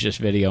that, I was just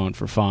videoing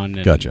for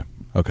fun. Gotcha.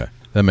 Okay,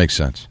 that makes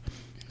sense.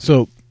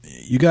 So.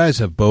 You guys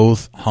have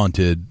both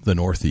hunted the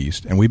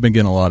Northeast, and we've been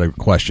getting a lot of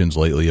questions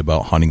lately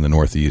about hunting the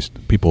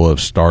Northeast. People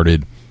have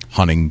started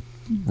hunting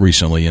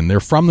recently, and they're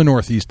from the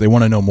Northeast. They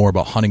want to know more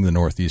about hunting the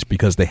Northeast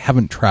because they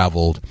haven't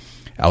traveled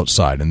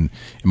outside, and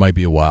it might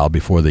be a while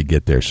before they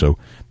get there. So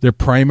their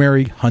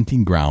primary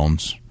hunting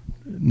grounds,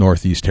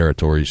 Northeast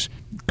territories,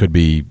 could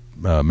be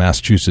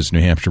Massachusetts,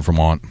 New Hampshire,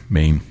 Vermont,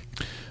 Maine.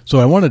 So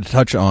I wanted to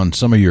touch on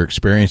some of your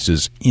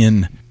experiences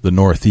in the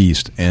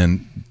Northeast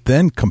and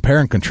then compare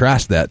and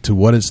contrast that to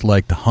what it's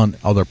like to hunt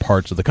other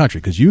parts of the country,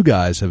 because you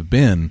guys have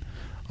been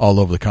all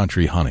over the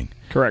country hunting.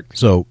 Correct.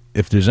 So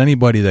if there's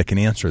anybody that can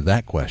answer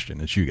that question,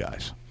 it's you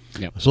guys.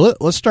 Yep. So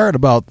let's start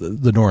about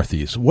the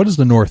Northeast. What does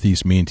the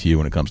Northeast mean to you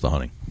when it comes to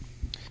hunting?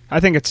 I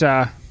think it's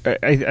I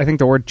think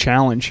the word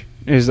challenge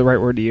is the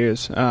right word to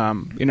use.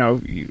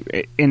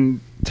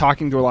 In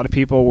talking to a lot of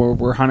people,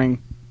 we're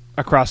hunting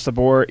across the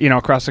board,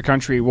 across the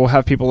country, we'll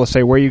have people to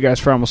say, where are you guys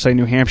from? We'll say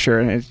New Hampshire,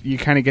 and you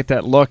kind of get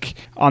that look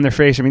on their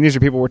face. I mean, these are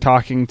people we're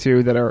talking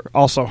to that are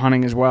also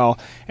hunting as well,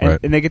 and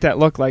they get that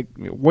look like,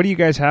 what do you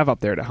guys have up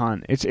there to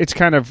hunt?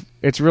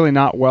 It's really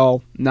not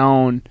well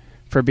known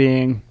for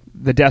being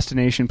the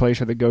destination place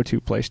or the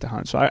go-to place to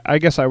hunt. So I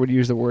guess I would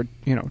use the word,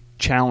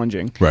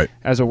 challenging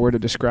as a word to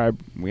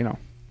describe,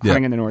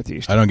 hunting in the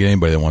Northeast. I don't get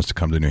anybody that wants to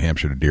come to New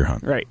Hampshire to deer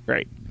hunt.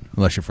 Right.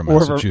 Unless you're from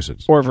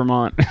Massachusetts or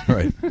Vermont,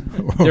 right?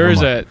 There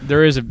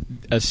is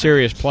a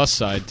serious plus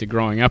side to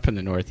growing up in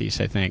the Northeast.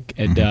 I think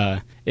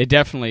it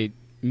definitely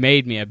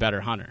made me a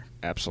better hunter.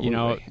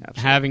 Absolutely.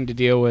 Having to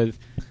deal with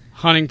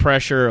hunting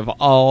pressure of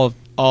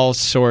all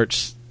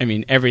sorts. I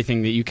mean,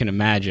 everything that you can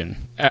imagine.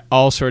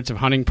 All sorts of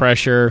hunting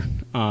pressure.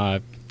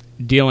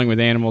 Dealing with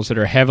animals that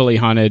are heavily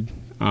hunted.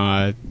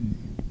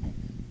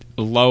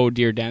 Low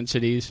deer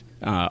densities,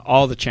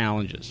 all the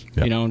challenges.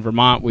 Yep. In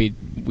Vermont,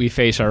 we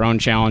face our own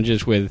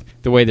challenges with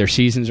the way their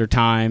seasons are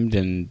timed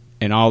and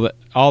all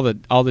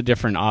the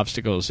different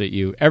obstacles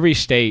that every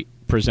state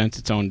presents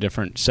its own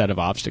different set of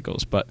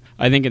obstacles. But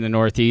I think in the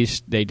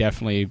Northeast, they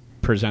definitely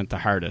present the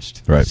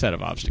hardest set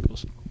of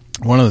obstacles.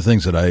 One of the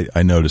things that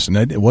I noticed,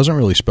 and it wasn't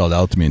really spelled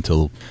out to me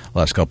until the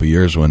last couple of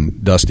years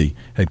when Dusty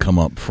had come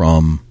up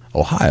from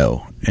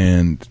Ohio,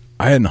 and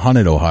I hadn't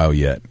hunted Ohio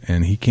yet,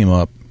 and he came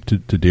up to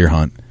deer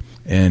hunt.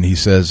 And he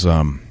says,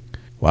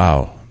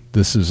 "Wow,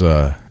 this is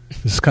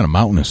kind of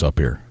mountainous up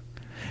here,"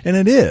 and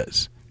it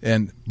is.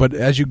 But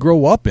as you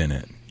grow up in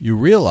it, you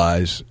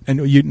realize,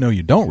 and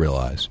you don't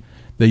realize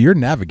that your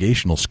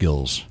navigational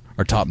skills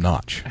are top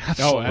notch.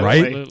 Absolutely.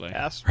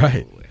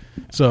 Right.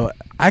 So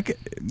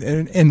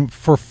and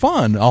for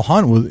fun, I'll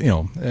hunt with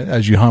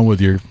as you hunt with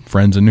your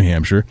friends in New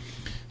Hampshire.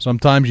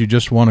 Sometimes you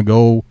just want to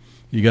go.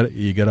 You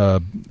got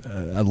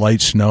a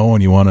light snow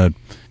and you want to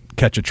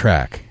catch a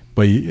track.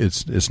 But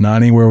it's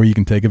not anywhere where you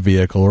can take a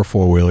vehicle or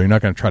four-wheeler. You're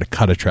not going to try to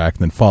cut a track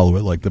and then follow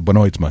it like the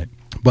Benoits might.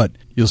 But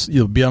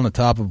you'll be on the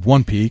top of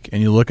one peak,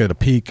 and you look at a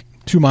peak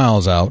 2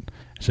 miles out.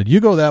 I said, you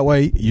go that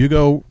way, you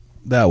go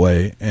that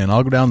way, and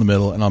I'll go down the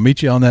middle, and I'll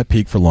meet you on that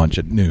peak for lunch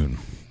at noon.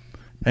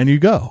 And you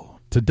go.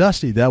 To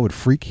Dusty, that would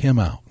freak him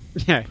out.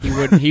 Yeah,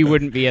 he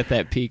wouldn't be at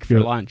that peak for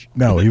lunch.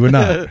 No, he would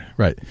not.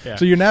 Right. Yeah.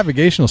 So your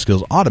navigational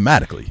skills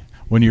automatically,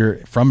 when you're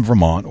from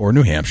Vermont or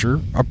New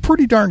Hampshire, are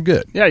pretty darn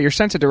good. Yeah, your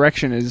sense of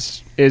direction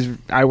is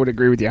I would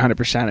agree with you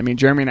 100%. I mean,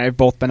 Jeremy and I have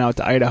both been out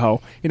to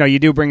Idaho. You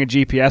do bring a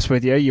GPS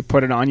with you. You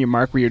put it on, you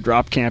mark where your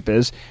drop camp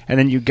is, and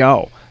then you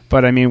go.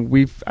 But I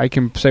mean, I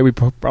can say we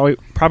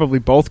probably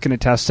both can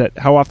attest that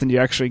how often do you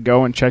actually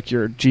go and check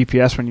your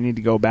GPS when you need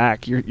to go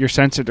back? Your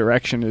sense of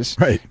direction is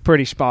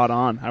pretty spot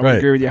on. I would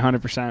agree with you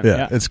 100%.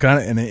 Yeah, it's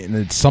kind of and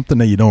it's something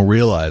that you don't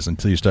realize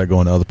until you start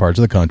going to other parts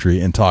of the country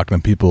and talking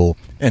to people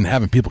and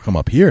having people come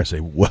up here and say,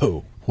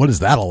 "Whoa, what is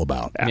that all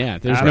about?" Yeah,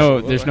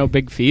 there's no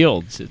big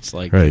fields. It's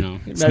like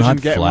it's not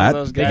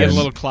flat. They get a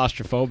little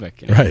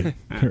claustrophobic. Right,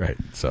 right.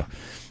 So,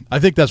 I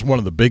think that's one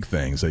of the big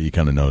things that you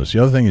kind of notice. The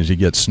other thing is you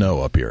get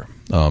snow up here.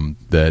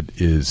 That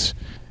is,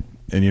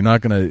 and you're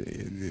not going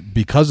to,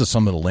 because of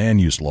some of the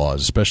land use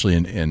laws, especially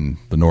in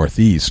the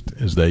Northeast,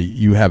 is that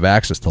you have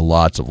access to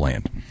lots of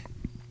land,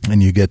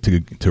 and you get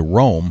to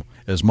roam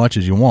as much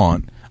as you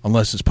want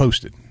unless it's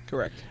posted.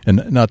 Correct.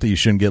 And not that you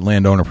shouldn't get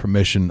landowner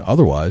permission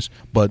otherwise,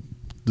 but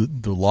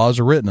the laws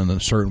are written in a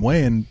certain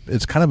way, and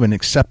it's kind of an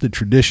accepted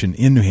tradition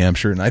in New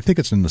Hampshire, and I think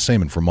it's in the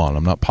same in Vermont.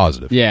 I'm not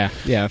positive. Yeah.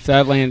 If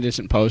that land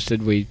isn't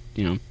posted,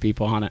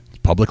 people hunt it. It's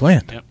public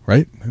land, yep.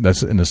 Right? And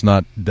it's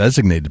not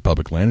designated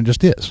public land; it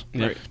just is,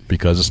 right.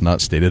 Because it's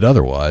not stated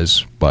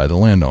otherwise by the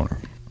landowner.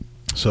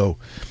 So,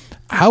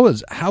 how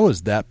is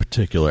that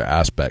particular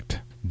aspect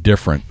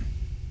different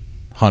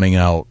hunting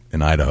out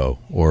in Idaho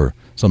or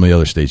some of the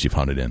other states you've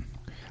hunted in?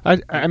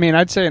 I mean,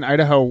 I'd say in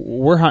Idaho,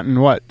 we're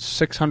hunting,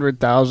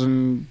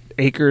 600,000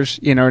 acres,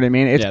 you know what I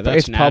mean?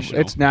 That's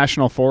national. It's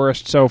national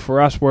forest, so for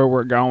us, where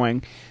we're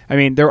going, I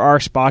mean, there are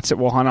spots that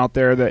we'll hunt out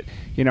there that,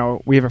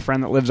 we have a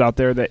friend that lives out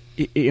there that,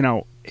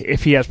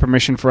 if he has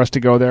permission for us to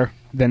go there,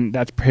 then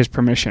that's his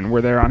permission.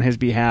 We're there on his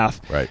behalf.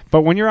 Right.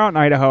 But when you're out in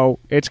Idaho,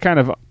 it's kind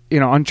of,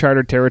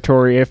 uncharted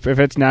territory. If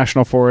it's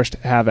national forest,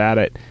 have at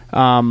it.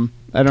 I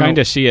don't kind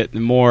of see it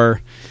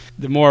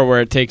the more where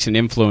it takes an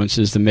influence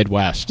is the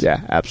Midwest. Yeah,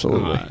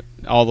 absolutely.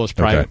 All those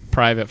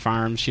private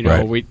farms.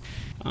 Right.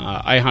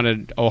 I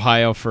hunted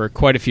Ohio for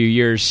quite a few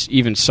years,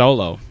 even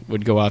solo.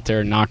 Would go out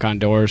there and knock on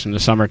doors in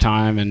the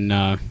summertime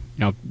and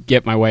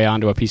get my way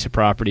onto a piece of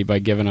property by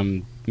giving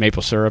them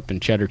maple syrup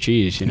and cheddar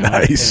cheese.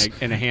 Nice.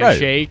 in a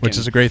handshake, right. Which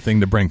is a great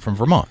thing to bring from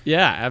Vermont.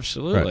 Yeah,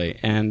 absolutely.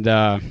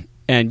 Right.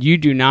 And you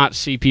do not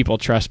see people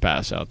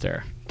trespass out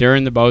there.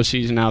 During the bow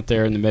season out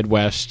there in the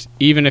Midwest,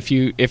 even if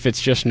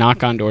it's just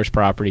knock on doors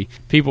property,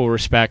 people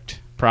respect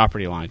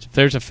property lines. If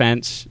there's a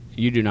fence,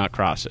 you do not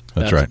cross it.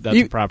 That's right. That's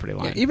a property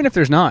line. Even if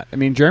there's not. I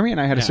mean, Jeremy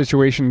and I had a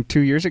situation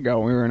 2 years ago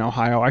when we were in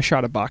Ohio. I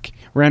shot a buck,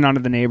 ran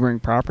onto the neighboring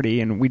property,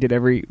 and we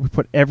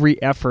put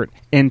every effort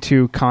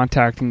into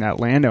contacting that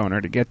landowner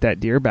to get that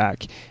deer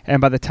back.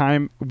 And by the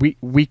time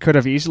we could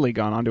have easily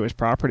gone onto his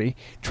property,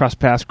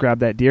 trespass,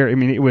 grabbed that deer. I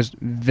mean, it was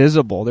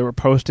visible. There were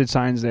posted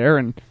signs there,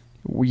 and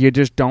you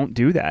just don't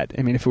do that.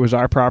 I mean, if it was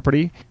our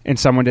property and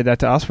someone did that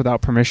to us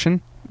without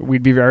permission,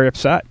 we'd be very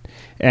upset.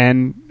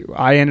 And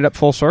I ended up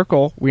full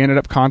circle. We ended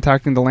up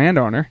contacting the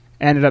landowner,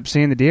 ended up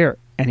seeing the deer,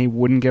 and he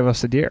wouldn't give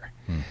us the deer.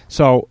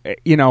 So,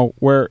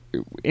 we're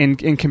in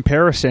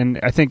comparison,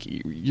 I think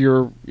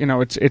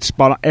it's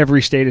spot on.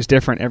 Every state is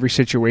different, every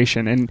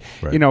situation. And,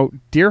 right.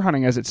 Deer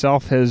hunting as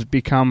itself has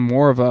become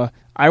more of a,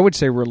 I would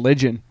say,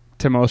 religion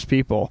to most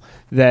people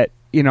that,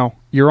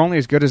 you're only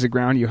as good as the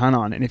ground you hunt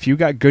on. And if you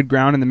got good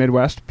ground in the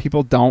Midwest,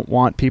 people don't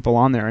want people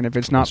on there. And if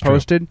it's not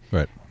posted,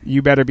 right.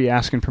 You better be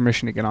asking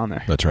permission to get on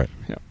there. That's right.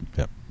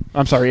 Yep.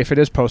 I'm sorry, if it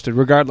is posted,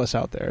 regardless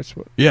out there.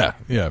 Yeah.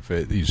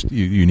 If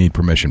you need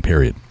permission,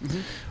 period.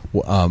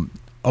 Mm-hmm.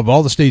 Of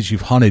all the states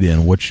you've hunted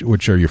in,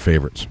 which are your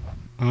favorites?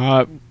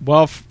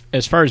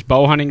 As far as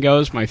bow hunting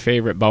goes, my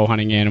favorite bow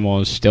hunting animal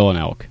is still an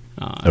elk.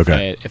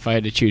 If I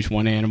had to choose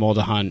one animal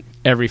to hunt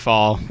every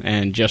fall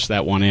and just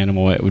that one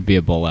animal, it would be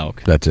a bull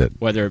elk. That's it.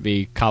 Whether it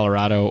be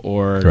Colorado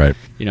or, right.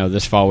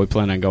 This fall we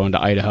plan on going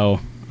to Idaho.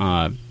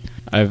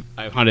 I've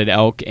hunted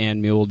elk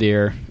and mule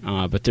deer,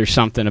 but there's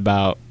something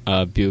about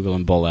bugle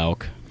and bull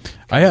elk.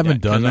 I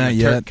haven't done that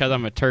yet because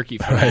I'm a turkey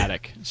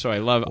fanatic. Right. So I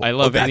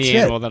love any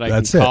animal that I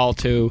can call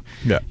to,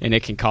 and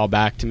it can call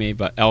back to me.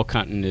 But elk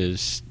hunting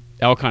is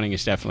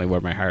definitely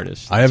where my heart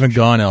is. I haven't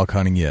gone elk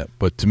hunting yet,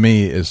 but to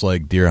me, it's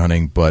like deer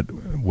hunting, but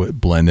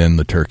blend in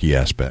the turkey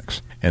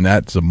aspects, and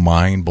that's a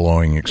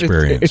mind-blowing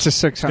experience. It's a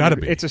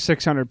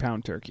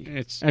 600-pound turkey.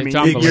 It's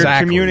you're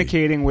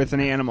communicating with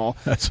an animal.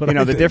 That's what I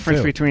think, the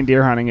difference between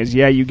deer hunting is,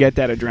 you get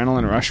that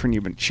adrenaline rush when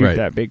you shoot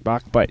that big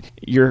buck, but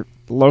you're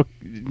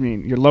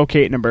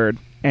locating a bird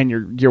and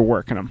you're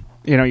working them.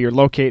 You're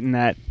locating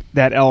that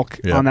that elk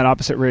Yeah. on that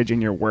opposite ridge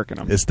and you're working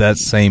them. It's that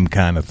same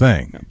kind of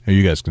thing.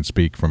 You guys can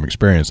speak from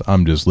experience.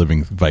 I'm just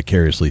living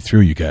vicariously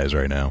through you guys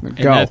right now.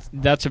 And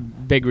that's a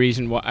big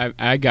reason why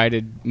I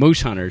guided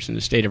moose hunters in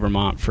the state of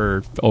Vermont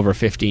for over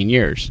 15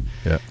 years.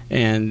 Yeah.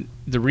 And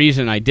the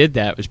reason I did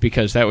that was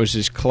because that was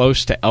as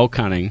close to elk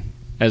hunting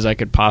as I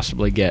could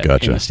possibly get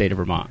in the state of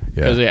Vermont.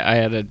 Because I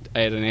had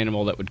an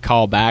animal that would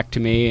call back to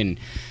me, and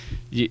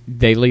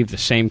they leave the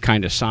same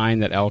kind of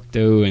sign that elk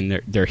do,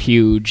 and they're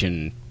huge,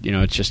 and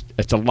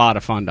it's a lot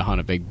of fun to hunt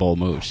a big bull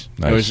moose.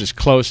 Nice. It was as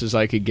close as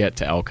I could get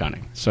to elk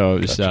hunting. So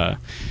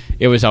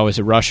it was always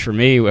a rush for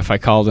me if I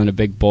called in a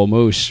big bull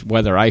moose,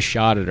 whether I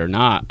shot it or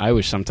not. I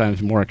was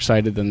sometimes more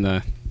excited than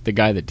the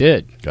guy that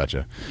did.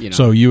 Gotcha.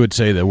 So you would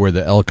say that where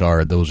the elk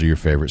are, those are your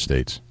favorite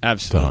states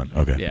Absolutely. to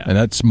hunt. Okay. Yeah. And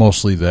that's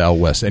mostly the out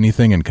west.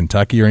 Anything in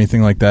Kentucky or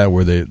anything like that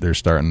where they're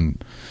starting?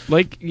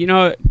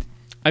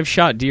 I've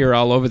shot deer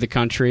all over the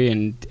country,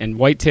 and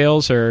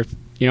whitetails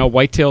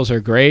are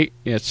great.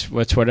 It's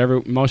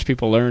whatever most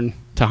people learn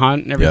to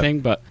hunt and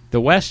everything, but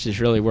the west is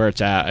really where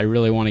it's at. I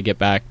really want to get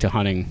back to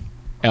hunting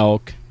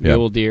elk,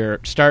 mule deer,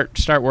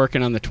 start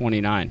working on the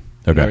 29.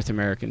 Okay. North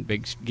American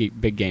big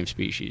game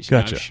species.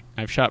 Gotcha.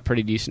 I've shot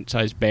pretty decent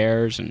sized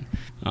bears and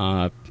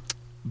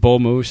bull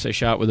moose. I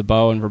shot with a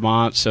bow in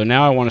Vermont. So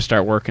now I want to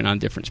start working on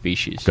different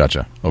species.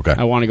 Gotcha. Okay.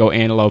 I want to go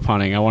antelope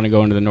hunting. I want to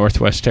go into the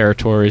Northwest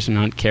Territories and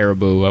hunt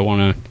caribou. I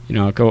want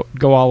to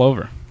go all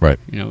over. Right.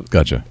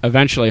 Gotcha.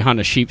 Eventually hunt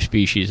a sheep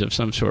species of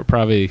some sort.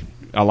 Probably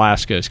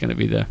Alaska is going to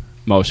be the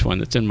most one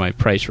that's in my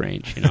price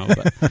range.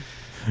 But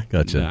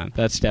Gotcha.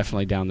 That's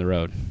definitely down the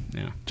road.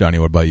 Yeah. Johnny,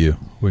 what about you?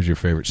 Where's your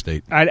favorite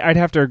state? I'd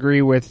have to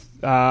agree with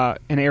an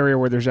area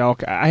where there's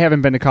elk. I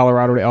haven't been to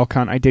Colorado to elk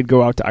hunt. I did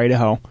go out to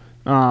Idaho.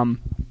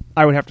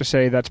 I would have to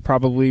say that's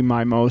probably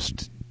my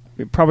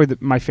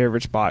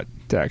favorite spot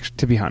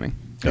to be hunting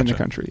in the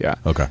country. Yeah.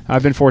 Okay.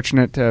 I've been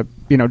fortunate to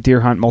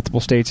deer hunt multiple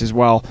states as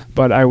well,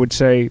 but I would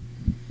say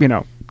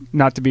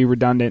not to be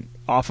redundant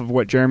off of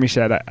what Jeremy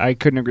said, I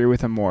couldn't agree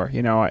with him more.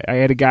 I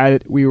had a guy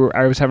that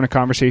I was having a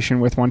conversation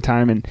with one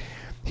time, and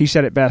he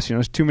said it best.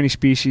 There's too many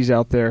species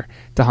out there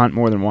to hunt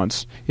more than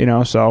once.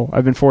 So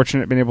I've been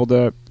fortunate, been able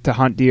to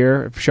hunt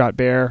deer, I've shot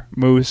bear,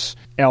 moose,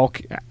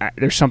 elk.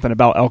 There's something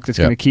about elk that's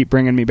going to keep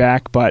bringing me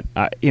back. But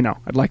I'd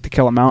like to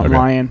kill a mountain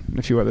lion and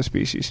a few other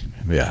species.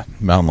 Yeah,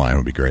 mountain lion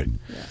would be great.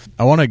 Yeah.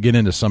 I want to get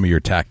into some of your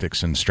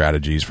tactics and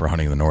strategies for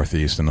hunting the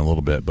Northeast in a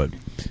little bit, but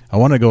I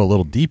want to go a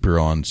little deeper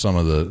on some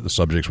of the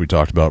subjects we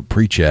talked about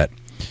pre-chat.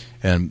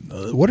 And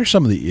what are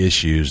some of the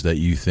issues that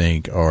you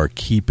think are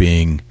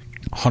keeping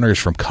hunters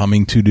from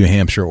coming to New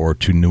Hampshire or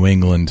to New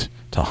England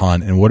to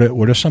hunt? And what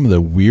are some of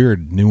the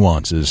weird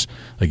nuances,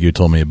 like you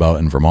told me about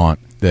in Vermont,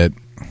 that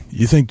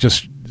you think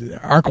just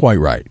aren't quite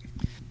right?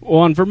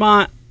 Well, in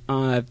Vermont,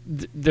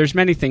 there's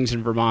many things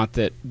in Vermont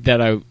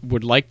that I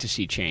would like to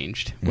see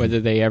changed, whether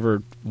they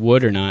ever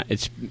would or not.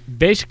 It's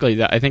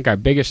basically I think our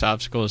biggest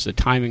obstacle is the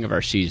timing of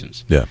our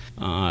seasons. Yeah.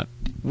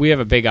 We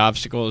have a big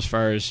obstacle as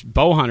far as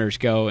bow hunters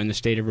go in the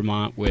state of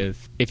Vermont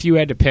with, if you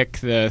had to pick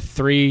the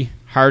 3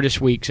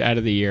 hardest weeks out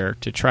of the year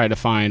to try to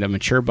find a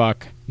mature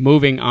buck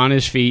moving on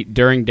his feet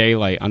during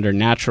daylight under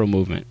natural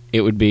movement,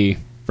 it would be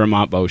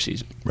Vermont bow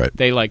season. Right.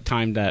 They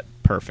timed that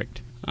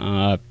perfect.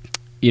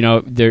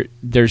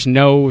 There's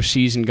no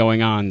season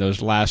going on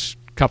those last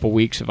couple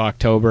weeks of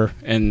October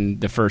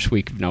and the first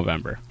week of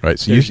November. Right.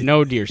 So there's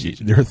no deer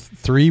season. There are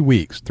 3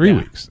 weeks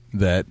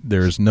that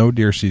there's no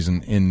deer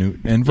season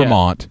in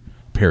Vermont.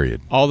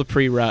 Period. All the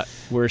pre-rut,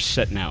 we're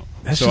sitting out.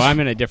 I'm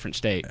in a different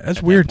state.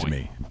 That's weird to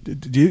me.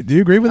 Do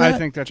you agree with that? I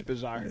think that's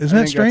bizarre. Isn't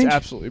that strange? That's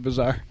absolutely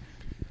bizarre.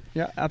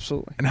 Yeah,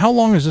 absolutely. And how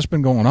long has this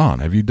been going on?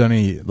 Have you done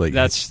any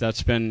That's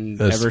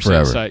been ever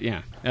forever.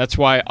 since. That's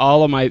why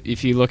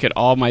if you look at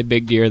all my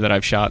big deer that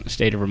I've shot in the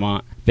state of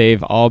Vermont,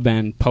 they've all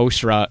been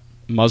post-rut,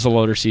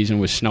 muzzleloader season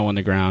with snow on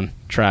the ground,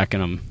 tracking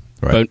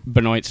them,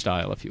 Benoit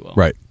style, if you will.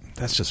 Right.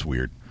 That's just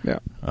weird. Yeah.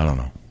 I don't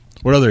know.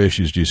 What other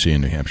issues do you see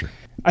in New Hampshire?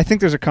 I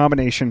think there's a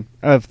combination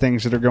of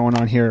things that are going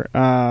on here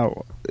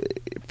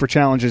for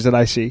challenges that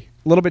I see.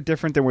 A little bit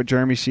different than what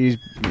Jeremy sees,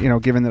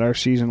 given that our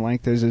season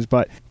length is,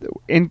 but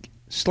in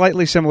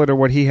slightly similar to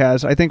what he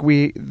has. I think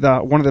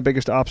one of the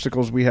biggest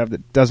obstacles we have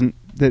that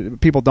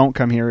people don't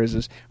come here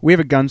is we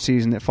have a gun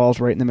season that falls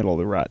right in the middle of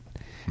the rut.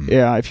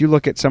 Yeah, if you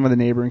look at some of the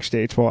neighboring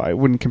states, well, I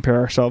wouldn't compare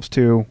ourselves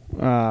to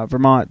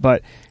Vermont,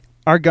 but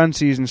our gun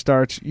season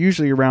starts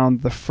usually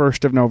around the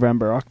 1st of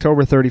November,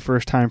 October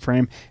 31st time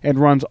frame, and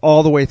runs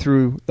all the way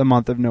through the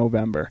month of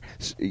November.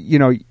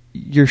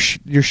 You're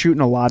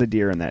shooting a lot of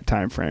deer in that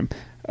time frame.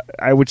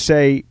 I would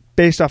say,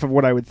 based off of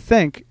what I would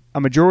think,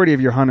 a majority of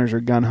your hunters are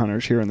gun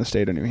hunters here in the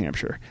state of New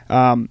Hampshire.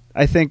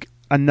 I think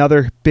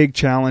another big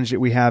challenge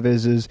that we have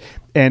is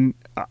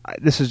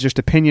this is just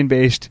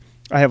opinion-based.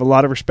 I have a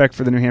lot of respect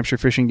for the New Hampshire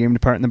Fish and Game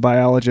Department and the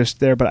biologists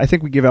there, but I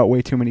think we give out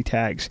way too many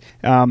tags.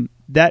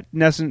 That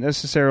doesn't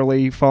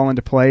necessarily fall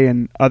into play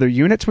in other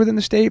units within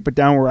the state, but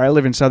down where I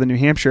live in southern New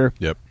Hampshire,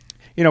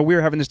 we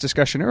were having this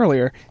discussion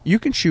earlier. You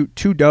can shoot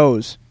 2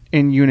 does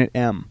in Unit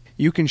M.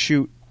 You can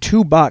shoot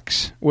 2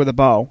 bucks with a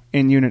bow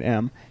in Unit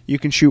M. You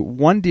can shoot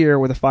 1 deer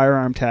with a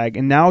firearm tag,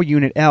 and now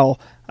Unit L,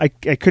 I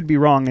could be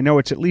wrong. I know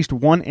it's at least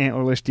 1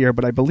 antlerless deer,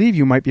 but I believe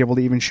you might be able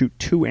to even shoot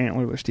 2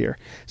 antlerless deer.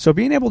 So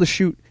being able to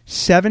shoot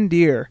 7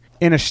 deer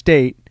in a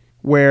state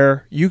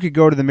where you could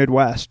go to the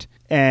Midwest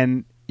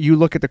and you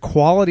look at the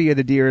quality of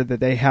the deer that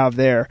they have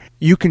there,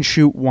 you can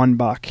shoot 1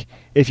 buck.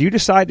 If you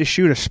decide to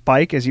shoot a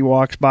spike as he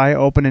walks by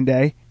opening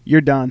day,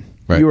 you're done.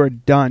 Right. You are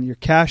done. You're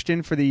cashed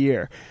in for the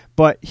year.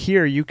 But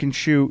here you can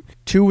shoot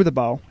 2 with a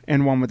bow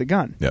and 1 with a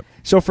gun. Yep.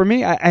 So for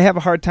me, I have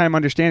a hard time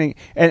understanding.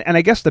 And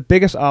I guess the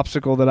biggest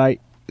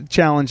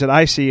challenge that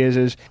I see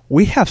is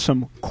we have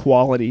some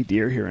quality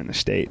deer here in the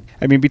state.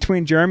 I mean,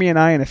 between Jeremy and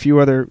I and a few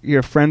other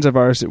friends of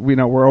ours that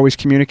we're always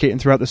communicating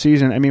throughout the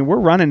season, I mean, we're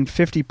running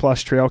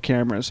 50-plus trail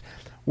cameras.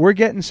 We're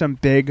getting some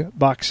big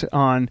bucks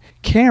on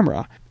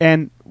camera,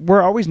 and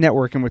we're always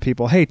networking with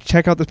people. Hey,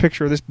 check out this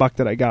picture of this buck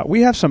that I got.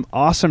 We have some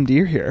awesome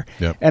deer here.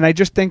 Yep. And I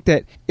just think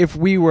that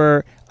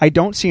I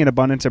don't see an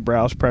abundance of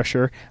browse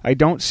pressure. I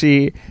don't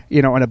see,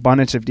 an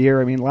abundance of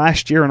deer. I mean,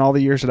 last year and all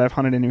the years that I've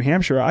hunted in New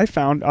Hampshire, I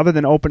found, other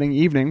than opening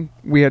evening,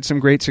 we had some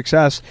great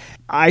success.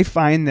 I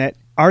find that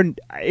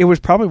it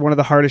was probably one of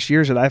the hardest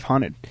years that I've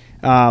hunted.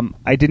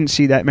 I didn't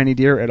see that many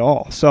deer at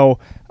all. So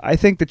I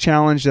think the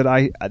challenge that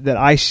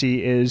I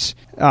see is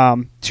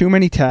too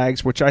many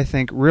tags, which I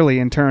think really,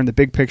 in turn, the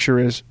big picture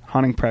is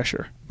hunting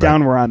pressure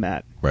down where I'm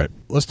at. Right.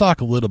 Let's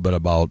talk a little bit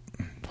about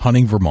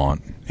hunting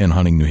Vermont and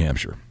hunting New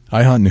Hampshire.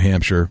 I hunt New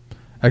Hampshire.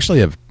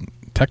 Actually, I've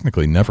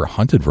technically never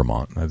hunted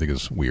Vermont. I think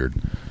it's weird.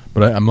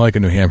 But I'm like a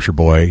New Hampshire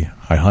boy.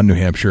 I hunt New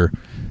Hampshire.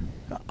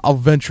 I'll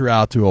venture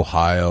out to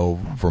Ohio,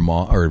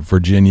 Vermont, or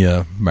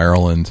Virginia,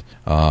 Maryland.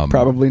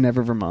 Probably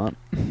never Vermont.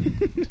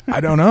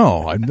 I don't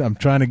know. I'm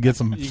trying to get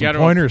some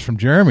pointers from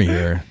Jeremy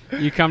here.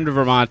 You come to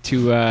Vermont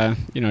to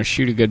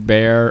shoot a good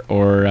bear,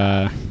 or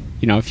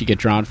if you get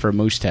drawn for a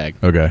moose tag.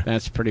 Okay,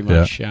 that's pretty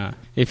much.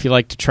 If you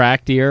like to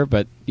track deer,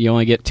 but you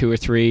only get 2 or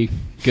 3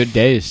 good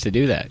days to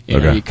do that.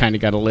 You kind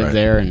of got to live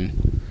there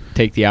and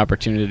take the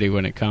opportunity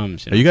when it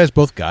comes. Are you guys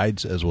both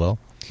guides as well?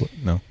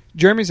 No.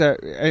 Jeremy's not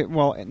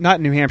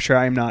in New Hampshire.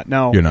 I am not.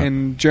 No, you're not.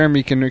 And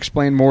Jeremy can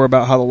explain more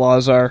about how the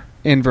laws are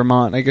in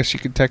Vermont. I guess you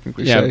could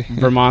technically say.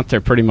 Vermont. They're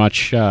pretty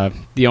much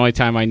the only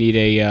time I need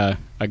a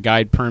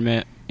guide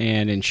permit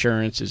and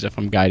insurance is if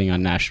I'm guiding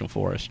on national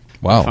forest.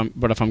 Wow.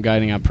 If I'm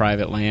guiding on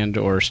private land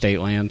or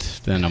state land,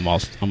 then I'm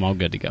all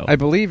good to go. I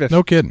believe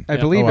no kidding. I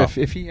believe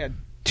if he had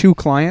 2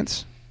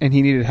 clients and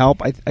he needed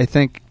help, I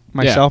think.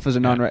 Myself as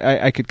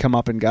a I could come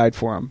up and guide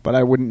for him, but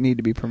I wouldn't need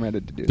to be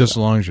permitted to do that. Just as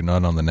long as you're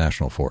not on the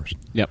national forest.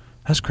 Yep.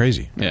 That's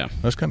crazy. Yeah.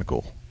 That's kind of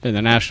cool. And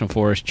the national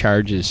forest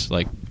charges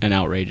like an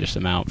outrageous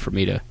amount for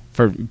me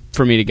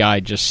to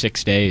guide just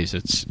 6 days.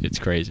 It's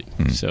crazy.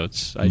 So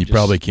you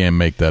probably can't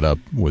make that up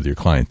with your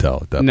clientele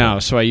at that point. No,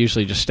 so I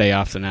usually just stay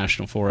off the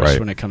national forest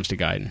when it comes to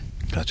guiding.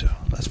 Gotcha.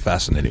 That's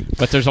fascinating.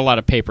 But there's a lot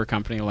of paper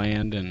company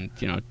land and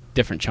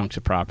different chunks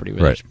of property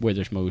where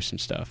there's moose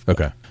and stuff.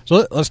 Okay.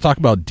 So let's talk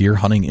about deer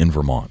hunting in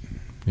Vermont.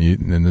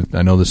 And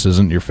I know this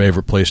isn't your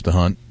favorite place to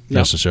hunt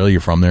necessarily.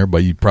 You're from there,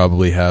 but you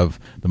probably have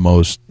the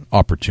most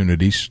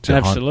opportunities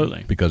to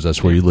hunt because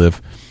that's where you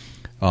live.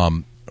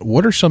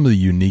 What are some of the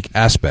unique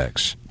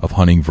aspects of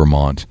hunting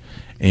Vermont,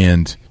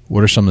 and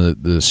what are some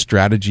of the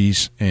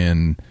strategies,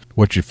 and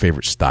what's your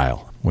favorite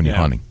style when you're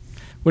hunting?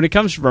 When it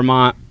comes to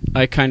Vermont,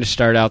 I kind of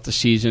start out the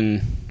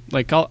season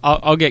like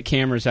I'll get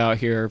cameras out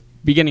here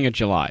beginning of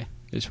July.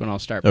 Is when I'll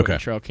start putting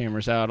trail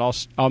cameras out.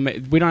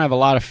 We don't have a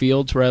lot of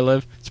fields where I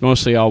live. It's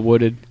mostly all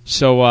wooded.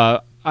 So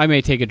I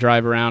may take a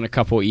drive around a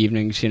couple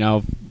evenings, 2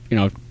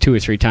 or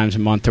 3 times a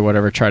month or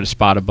whatever, try to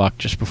spot a buck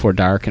just before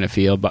dark in a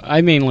field. But I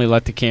mainly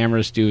let the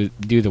cameras do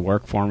the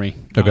work for me.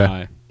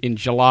 Okay. In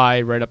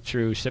July, right up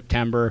through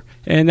September.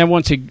 And then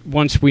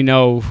once we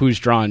know who's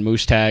drawing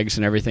moose tags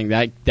and everything,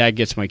 that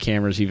gets my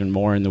cameras even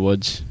more in the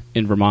woods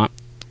in Vermont.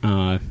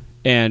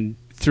 And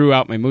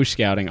throughout my moose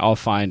scouting, I'll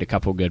find a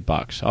couple good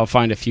bucks. I'll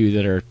find a few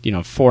that are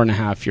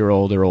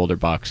 4.5-year-old or older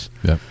bucks.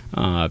 Yeah.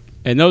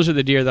 And those are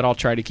the deer that I'll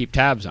try to keep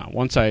tabs on.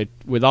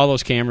 With all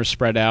those cameras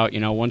spread out,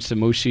 once the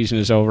moose season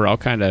is over, I'll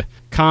kind of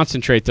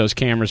concentrate those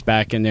cameras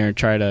back in there and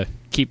try to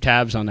keep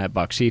tabs on that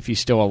buck, see if he's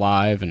still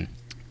alive, and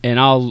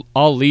I'll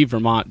leave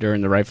Vermont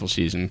during the rifle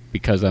season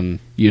because I'm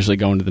usually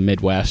going to the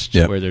Midwest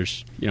where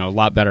there's a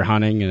lot better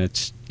hunting, and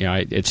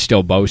it's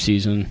still bow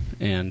season,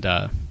 and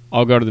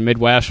I'll go to the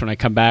Midwest. When I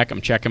come back,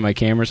 I'm checking my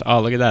cameras.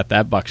 Oh, look at that.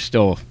 That buck's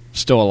still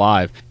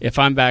alive. If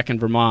I'm back in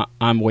Vermont,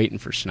 I'm waiting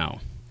for snow.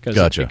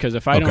 Gotcha. Because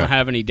if I don't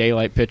have any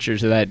daylight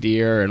pictures of that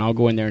deer, and I'll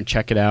go in there and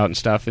check it out and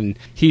stuff, and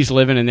he's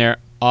living in there,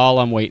 all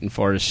I'm waiting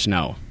for is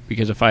snow.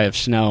 Because if I have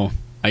snow,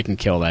 I can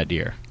kill that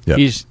deer. Yep.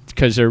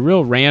 Because they're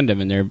real random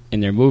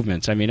in their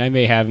movements. I mean, I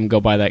may have him go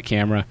by that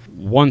camera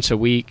once a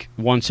week,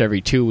 once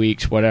every 2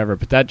 weeks, whatever,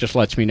 but that just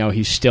lets me know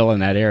he's still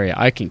in that area.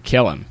 I can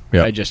kill him.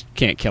 Yep. I just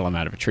can't kill him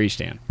out of a tree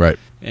stand. Right.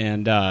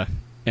 And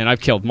I've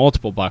killed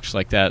multiple bucks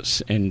like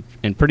that, and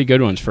pretty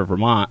good ones for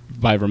Vermont,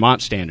 by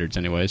Vermont standards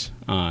anyways.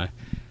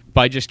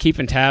 by just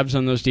keeping tabs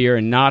on those deer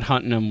and not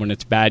hunting them when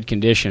it's bad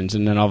conditions,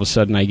 and then all of a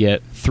sudden I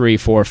get 3,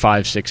 4,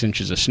 5, 6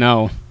 inches of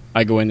snow,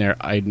 I go in there,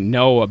 I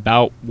know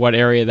about what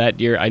area that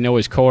deer, I know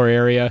his core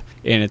area,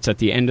 and it's at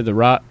the end of the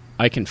rut,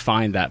 I can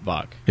find that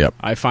buck. Yep.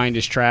 I find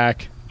his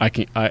track, I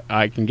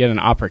can get an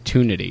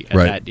opportunity at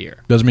that deer.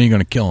 Doesn't mean you're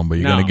going to kill him, but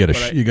you're going to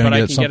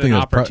get something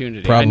that's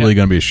probably going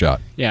to be a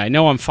shot. Yeah, I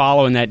know I'm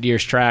following that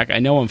deer's track. I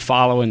know I'm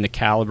following the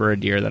caliber of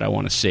deer that I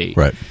want to see.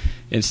 Right.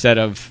 Instead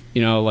of,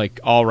 like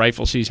all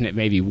rifle season, it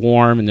may be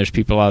warm and there's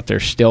people out there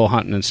still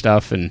hunting and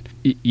stuff, and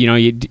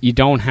you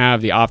don't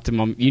have the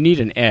optimum. You need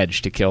an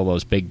edge to kill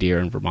those big deer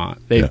in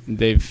Vermont.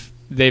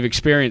 They've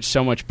experienced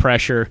so much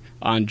pressure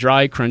on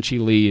dry, crunchy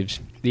leaves.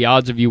 The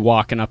odds of you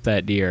walking up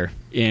that deer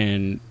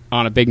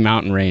on a big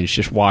mountain range,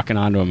 just walking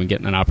onto him and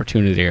getting an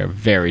opportunity are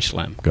very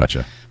slim.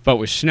 Gotcha. But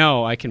with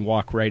snow, I can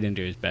walk right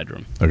into his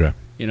bedroom. Okay.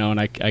 And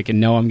I can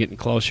know I'm getting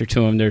closer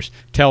to him. There's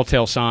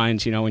telltale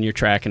signs, when you're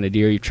tracking a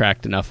deer, you've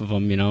tracked enough of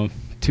them,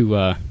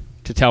 to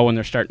tell when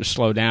they're starting to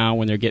slow down,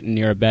 when they're getting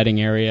near a bedding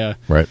area.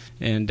 Right.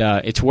 And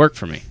it's worked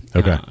for me.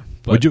 Okay.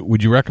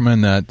 Would you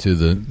recommend that to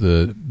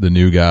the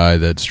new guy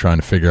that's trying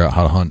to figure out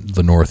how to hunt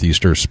the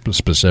Northeast or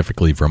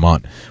specifically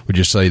Vermont? Would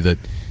you say that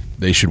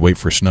they should wait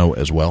for snow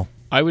as well?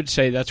 I would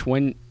say that's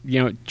when,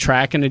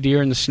 tracking a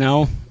deer in the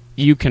snow,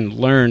 you can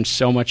learn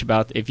so much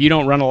about. If you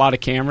don't run a lot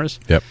of cameras,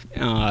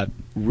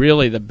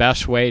 really the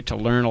best way to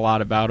learn a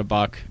lot about a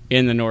buck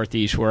in the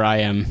Northeast where I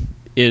am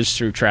is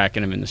through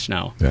tracking him in the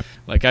snow. Yep.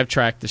 Like I've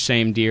tracked the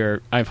same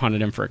deer. I've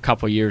hunted him for a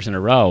couple years in a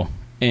row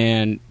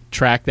and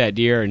tracked that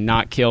deer and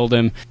not killed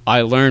him.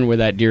 I learned where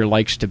that deer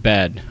likes to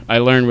bed. I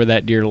learned where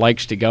that deer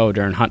likes to go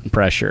during hunting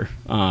pressure.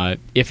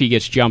 If he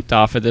gets jumped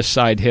off of this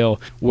side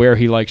hill, where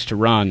he likes to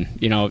run.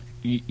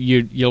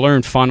 You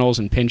learn funnels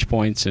and pinch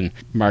points and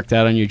mark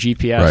that on your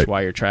GPS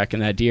while you're tracking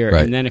that deer.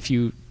 Right. And then if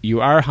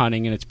you are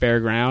hunting and it's bare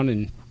ground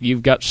and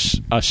you've got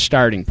a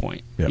starting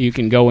point, you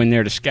can go in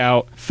there to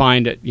scout,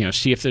 find it,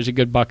 see if there's a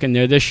good buck in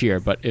there this year.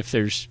 But if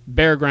there's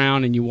bare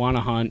ground and you want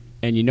to hunt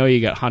and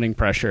you got hunting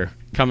pressure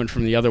coming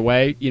from the other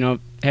way,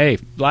 hey,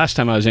 last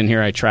time I was in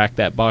here I tracked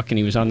that buck and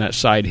he was on that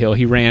side hill.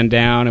 He ran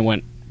down and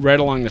went right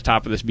along the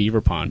top of this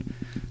beaver pond.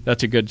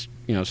 That's a good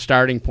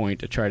starting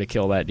point to try to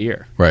kill that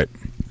deer. Right.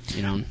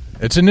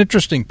 It's an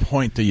interesting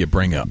point that you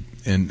bring up.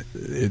 And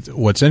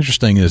what's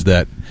interesting is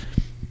that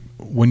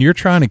when you're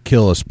trying to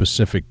kill a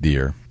specific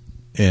deer,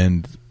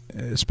 and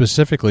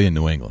specifically in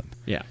New England,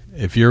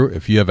 if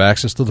you have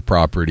access to the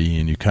property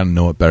and you kind of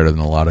know it better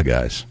than a lot of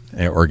guys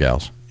or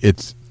gals,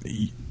 it's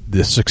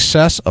the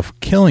success of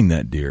killing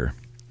that deer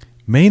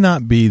may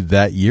not be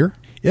that year.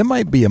 It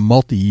might be a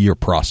multi-year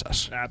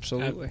process.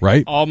 Absolutely.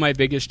 Right? All my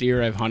biggest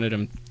deer, I've hunted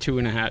them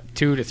 2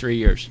 to 3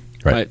 years.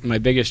 Right. My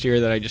biggest deer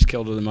that I just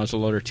killed with a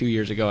muzzleloader 2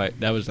 years ago,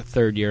 that was the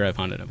 3rd year I've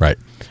hunted them. Right.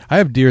 I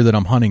have deer that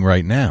I'm hunting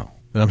right now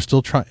that I'm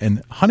still trying.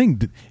 And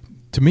hunting,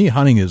 to me,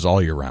 hunting is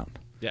all year round.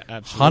 Yeah,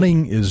 absolutely.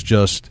 Hunting is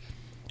just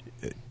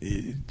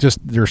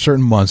there are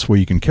certain months where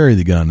you can carry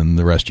the gun and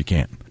the rest you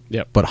can't.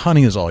 Yep. But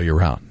hunting is all year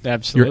round.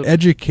 Absolutely. You're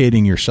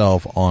educating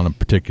yourself on a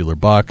particular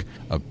buck,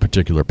 a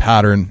particular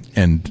pattern,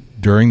 and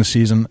during the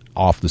season,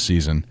 off the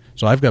season.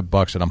 So I've got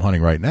bucks that I'm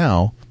hunting right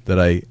now that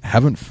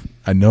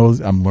I know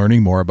I'm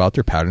learning more about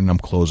their pattern and I'm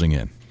closing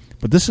in.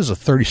 But this is a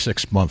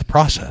 36-month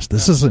process.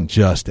 This isn't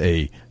just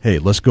hey,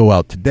 let's go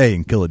out today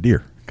and kill a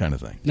deer kind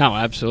of thing. No,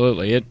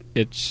 absolutely.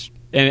 It's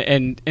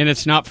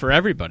it's not for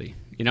everybody.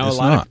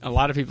 A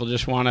lot of people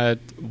just want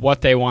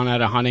what they want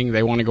out of hunting.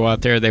 They want to go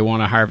out there, they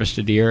want to harvest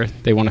a deer,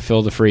 they want to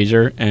fill the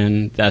freezer,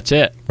 and that's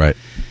it. Right.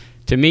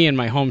 To me, in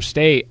my home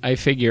state, I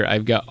figure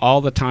I've got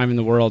all the time in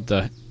the world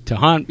to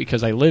hunt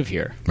because I live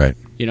here. Right.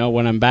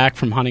 When I'm back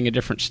from hunting a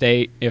different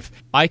state, if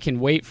I can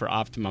wait for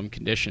optimum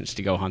conditions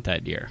to go hunt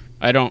that deer.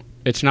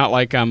 It's not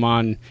like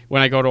when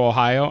I go to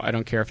Ohio, I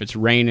don't care if it's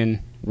raining,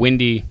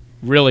 windy,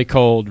 really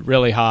cold,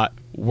 really hot,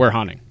 we're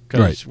hunting.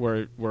 Because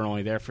we're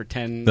only there for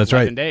 10,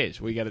 11 days.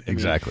 We got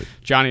exactly.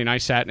 Johnny and I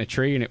sat in a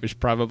tree, and it was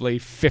probably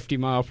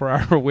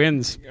 50-mile-per-hour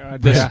winds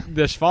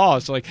this fall.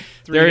 It's like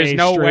there is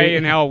no way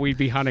in hell we'd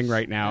be hunting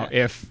right now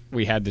if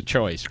we had the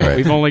choice. But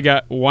we've only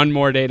got one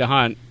more day to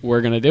hunt.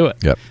 We're going to do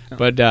it. Yep.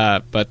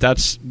 But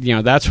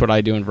that's what I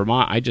do in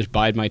Vermont. I just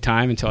bide my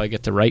time until I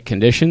get the right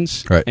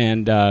conditions. Right.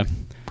 And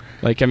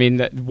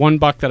that one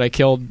buck that I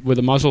killed with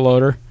a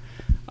muzzleloader,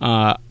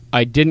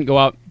 I didn't go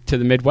out to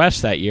the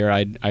Midwest that year.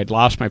 I'd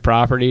lost my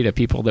property to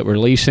people that were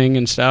leasing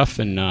and stuff,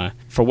 and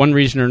for one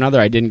reason or another,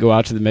 I didn't go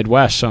out to the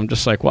Midwest. So I'm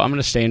just like, well, I'm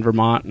going to stay in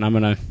Vermont, and I'm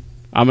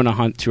going to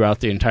hunt throughout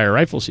the entire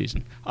rifle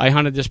season. I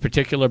hunted this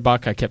particular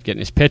buck. I kept getting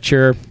his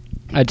picture.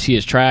 I'd see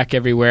his track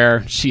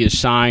everywhere, see his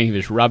sign. He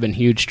was rubbing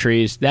huge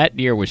trees. That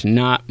deer was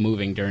not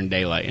moving during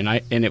daylight,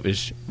 and it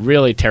was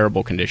really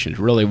terrible conditions,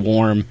 really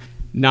warm,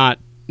 not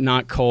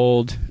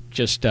cold,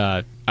 just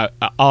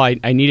I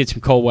needed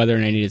some cold weather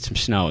and I needed some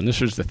snow, and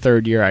this was the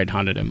 3rd year I'd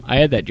hunted him. I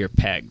had that deer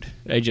pegged.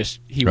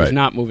 He was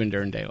not moving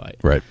during daylight.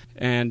 Right.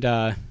 And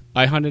I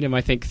hunted him,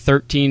 I think,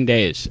 13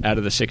 days out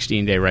of the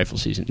 16-day rifle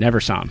season. Never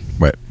saw him.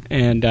 Right.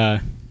 And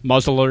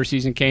muzzleloader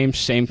season came,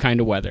 same kind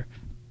of weather.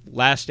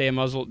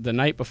 The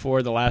night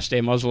before the last day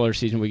of muzzleloader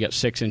season, we got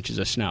 6 inches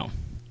of snow.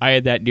 I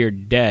had that deer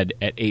dead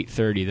at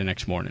 8:30 the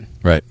next morning.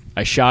 Right.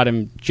 I shot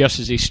him just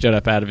as he stood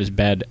up out of his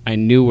bed. I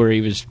knew where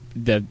he was,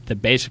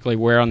 basically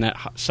where on that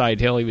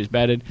side hill he was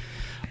bedded.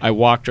 I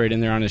walked right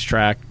in there on his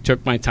track,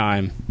 took my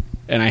time,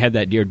 and I had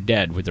that deer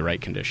dead with the right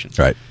conditions.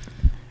 Right.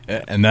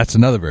 And that's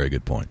another very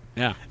good point.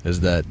 Yeah. Is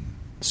that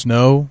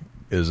snow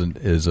is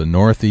a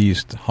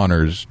Northeast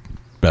hunter's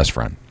best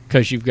friend.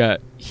 Because you've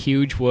got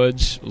huge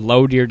woods,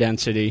 low deer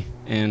density,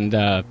 and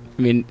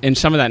in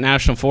some of that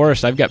national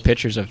forest, I've got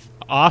pictures of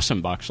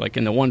awesome bucks, like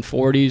in the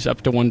 140s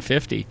up to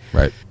 150.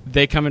 Right.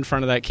 They come in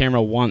front of that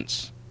camera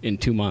once in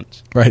 2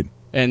 months. Right.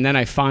 And then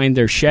I find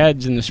their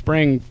sheds in the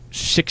spring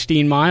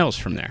 16 miles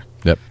from there.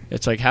 Yep.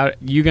 It's like, how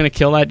you going to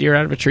kill that deer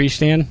out of a tree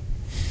stand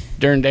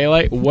during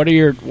daylight? What are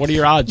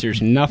your odds?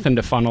 There's nothing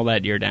to funnel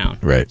that deer down.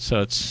 Right.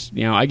 So it's,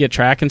 I get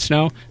track and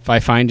snow. If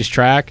I find his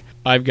track,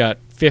 I've got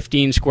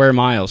 15 square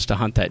miles to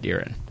hunt that deer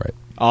in. Right.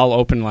 All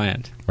open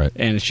land. Right.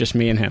 And it's just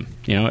me and him.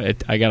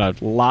 I got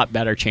a lot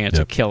better chance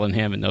of killing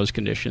him in those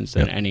conditions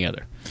than any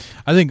other.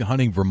 I think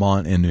hunting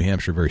Vermont and New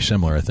Hampshire are very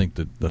similar. I think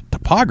that the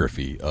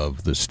topography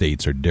of the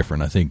states are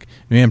different. I think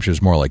New Hampshire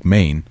is more like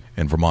Maine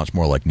and Vermont's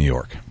more like New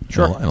York.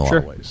 Sure. In a lot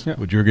of ways. Yeah.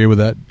 Would you agree with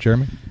that,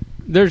 Jeremy?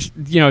 There's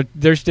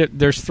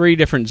 3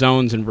 different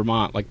zones in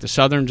Vermont. Like the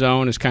southern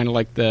zone is kind of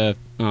like the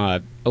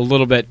a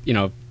little bit,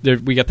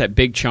 we got that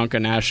big chunk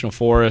of national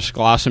forest,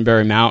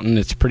 Glossenberry Mountain.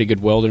 It's a pretty good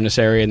wilderness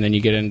area, and then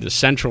you get into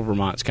central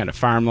Vermont. It's kind of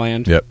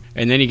farmland. Yep.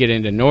 And then you get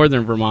into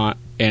northern Vermont,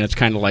 and it's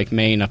kind of like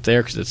Maine up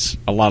there because it's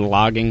a lot of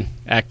logging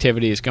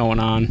activity is going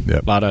on.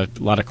 Yep. A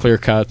lot of clear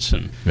cuts,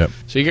 and yep.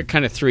 So you get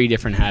kind of 3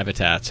 different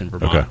habitats in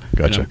Vermont. Okay,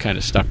 gotcha. And I'm kind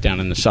of stuck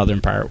down in the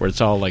southern part where it's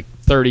all like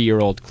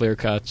 30-year-old clear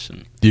cuts.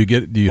 And Do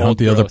you hunt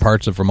the other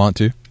parts of Vermont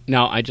too?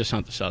 No, I just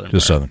hunt the southern.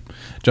 Just part. southern.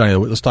 Johnny,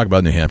 let's talk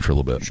about New Hampshire a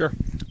little bit. Sure.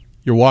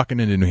 You're walking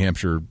into New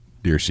Hampshire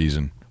deer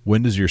season.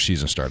 When does your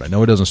season start? I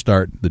know it doesn't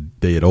start the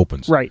day it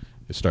opens. Right.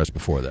 It starts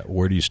before that.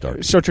 Where do you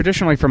start? So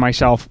traditionally for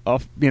myself,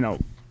 in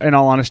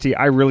all honesty,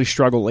 I really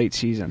struggle late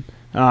season.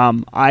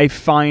 I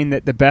find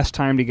that the best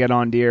time to get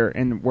on deer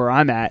and where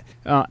I'm at,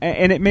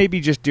 and it may be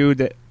just due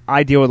that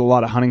I deal with a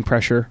lot of hunting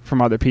pressure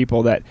from other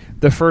people, that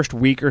the first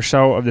week or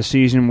so of the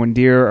season when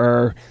deer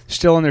are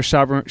still in their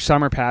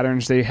summer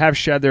patterns, they have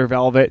shed their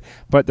velvet,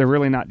 but they're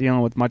really not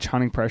dealing with much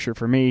hunting pressure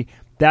for me.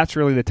 That's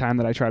really the time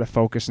that I try to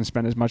focus and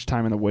spend as much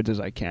time in the woods as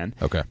I can.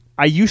 Okay.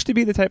 I used to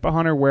be the type of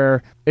hunter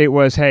where it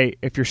was, hey,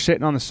 if you're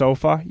sitting on the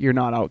sofa, you're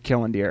not out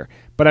killing deer.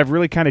 But I've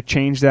really kind of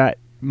changed that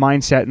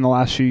mindset in the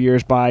last few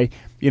years by,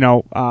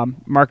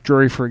 Mark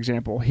Drury, for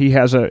example. He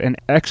has an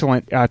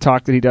excellent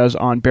talk that he does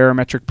on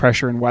barometric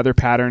pressure and weather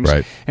patterns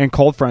and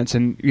cold fronts.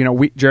 And,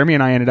 Jeremy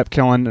and I ended up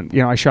killing,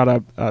 I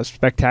shot a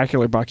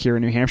spectacular buck here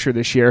in New Hampshire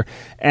this year.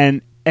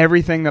 And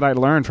everything that I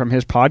learned from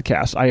his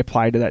podcast, I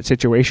applied to that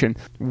situation.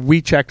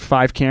 We checked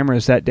 5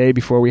 cameras that day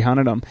before we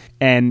hunted them,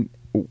 and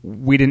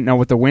we didn't know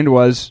what the wind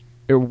was,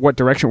 or what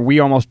direction. We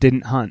almost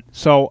didn't hunt.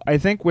 So I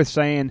think with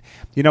saying,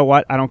 you know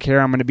what, I don't care,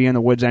 I'm going to be in the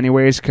woods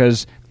anyways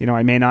because,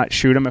 I may not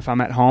shoot them if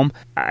I'm at home,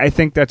 I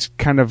think that's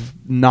kind of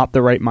not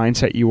the right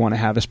mindset you want to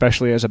have,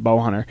 especially as a bow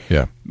hunter.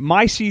 Yeah.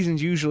 My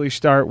seasons usually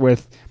start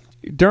with,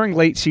 during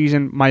late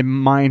season, my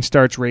mind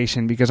starts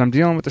racing because I'm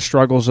dealing with the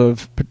struggles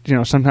of,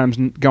 sometimes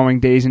going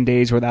days and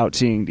days without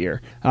seeing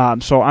deer.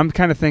 So I'm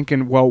kind of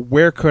thinking, well,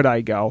 where could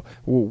I go?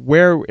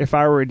 If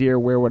I were a deer,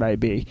 where would I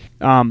be?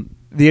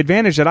 The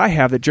advantage that I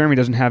have that Jeremy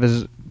doesn't have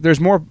is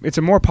it's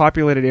a more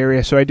populated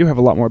area, so I do have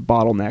a lot more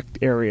bottlenecked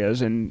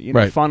areas and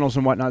funnels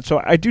and whatnot.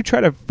 So I do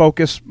try to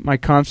focus my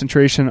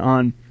concentration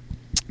on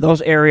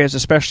those areas,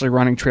 especially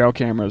running trail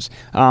cameras.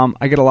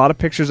 I get a lot of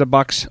pictures of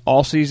bucks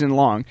all season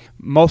long,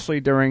 mostly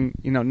during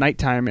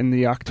nighttime in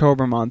the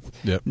October month.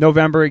 Yep.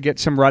 November, I get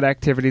some rut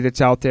activity that's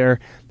out there.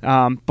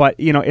 But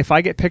if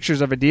I get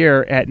pictures of a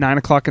deer at 9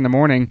 o'clock in the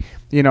morning,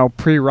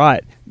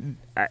 pre-rut,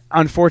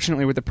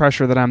 unfortunately with the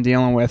pressure that I'm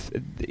dealing with,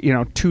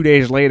 2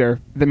 days later,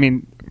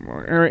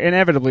 or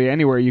inevitably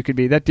anywhere you could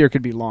be, that deer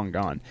could be long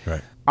gone.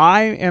 Right.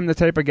 I am the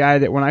type of guy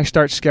that when I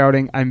start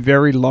scouting, I'm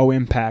very low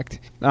impact.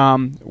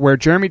 Where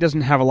Jeremy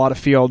doesn't have a lot of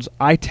fields,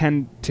 I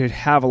tend to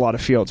have a lot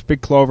of fields,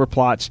 big clover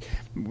plots.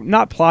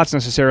 Not plots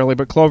necessarily,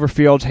 but clover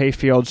fields, hay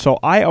fields. So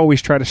I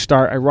always try to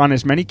I run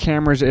as many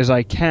cameras as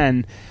I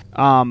can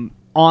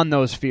on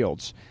those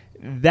fields.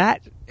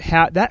 That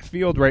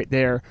field right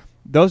there,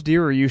 those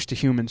deer are used to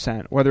human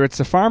scent. Whether it's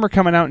the farmer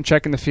coming out and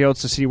checking the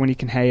fields to see when he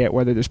can hay it,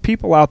 whether there's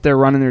people out there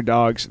running their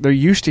dogs, they're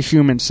used to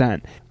human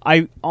scent.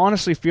 I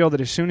honestly feel that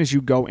as soon as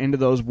you go into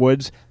those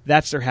woods,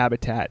 that's their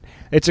habitat.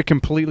 It's a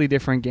completely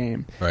different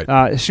game. Right.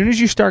 As soon as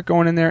you start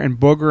going in there and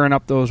boogering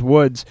up those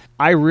woods,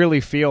 I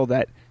really feel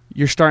that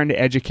you're starting to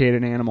educate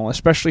an animal,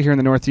 especially here in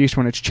the Northeast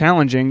when it's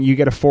challenging. You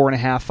get a 4.5,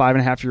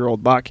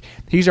 5.5-year-old buck,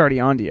 he's already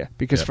onto you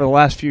because for the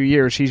last few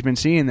years he's been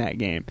seeing that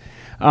game.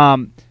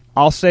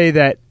 I'll say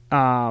that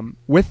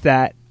with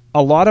that,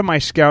 a lot of my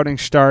scouting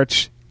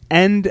starts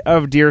end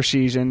of deer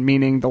season,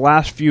 meaning the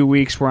last few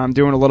weeks where I'm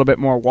doing a little bit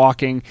more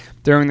walking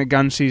during the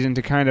gun season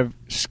to kind of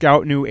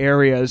scout new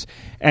areas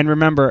and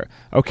remember,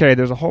 okay,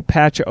 there's a whole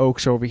patch of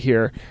oaks over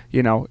here.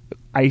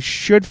 I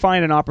should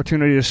find an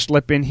opportunity to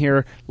slip in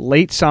here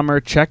late summer,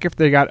 check if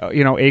they got,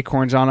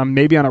 acorns on them,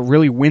 maybe on a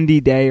really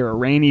windy day or a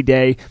rainy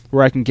day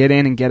where I can get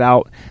in and get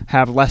out,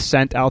 have less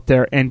scent out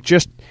there. And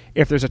just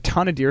if there's a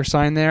ton of deer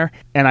sign there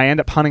and I end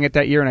up hunting it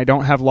that year and I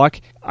don't have luck,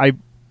 I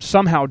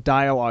somehow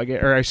dialogue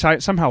it, or I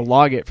somehow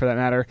log it for that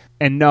matter,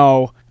 and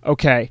know,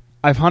 okay,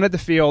 I've hunted the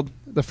field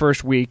the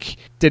first week,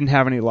 didn't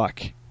have any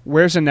luck.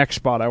 Where's the next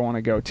spot I want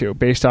to go to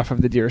based off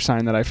of the deer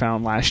sign that I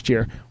found last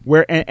year?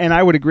 And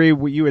I would agree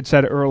with what you had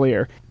said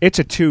earlier. It's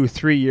a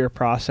 2-3 year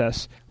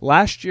process.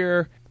 Last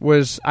year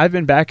I've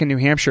been back in New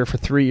Hampshire for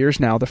 3 years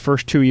now. The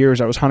first 2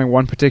 years I was hunting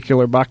one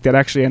particular buck that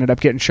actually ended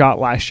up getting shot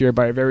last year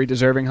by a very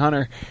deserving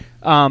hunter.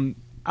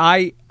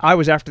 I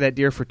was after that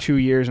deer for 2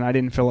 years and I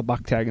didn't fill a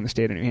buck tag in the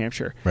state of New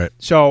Hampshire. Right.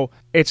 So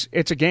it's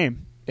a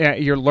game.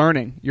 You're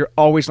learning. You're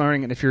always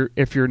learning. And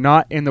if you're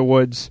not in the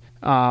woods,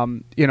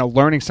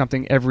 learning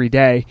something every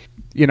day,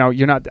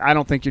 you're not. I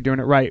don't think you're doing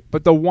it right.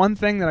 But the one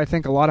thing that I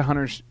think a lot of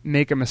hunters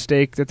make a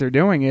mistake that they're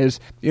doing is,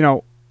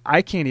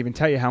 I can't even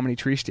tell you how many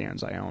tree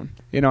stands I own.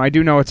 I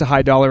do know it's a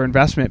high dollar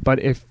investment, but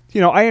if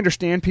I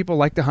understand people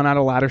like to hunt out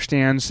of ladder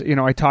stands.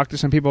 I talk to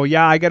some people.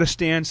 Yeah, I got a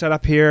stand set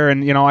up here,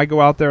 and I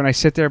go out there and I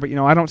sit there, but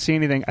I don't see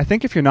anything. I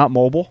think if you're not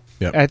mobile,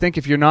 yep. I think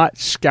if you're not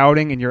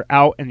scouting and you're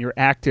out and you're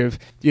active,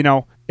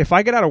 if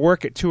I get out of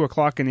work at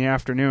 2:00 in the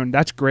afternoon,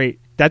 that's great.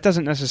 That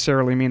doesn't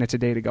necessarily mean it's a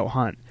day to go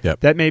hunt. Yep.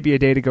 That may be a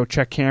day to go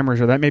check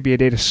cameras, or that may be a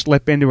day to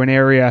slip into an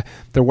area.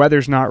 The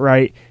weather's not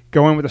right.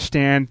 Go in with a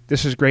stand.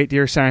 This is great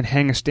deer sign.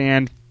 Hang a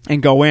stand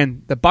and go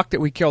in. The buck that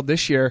we killed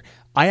this year,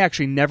 I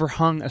actually never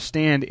hung a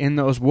stand in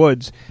those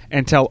woods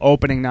until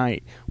opening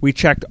night. We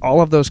checked all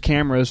of those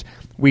cameras.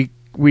 We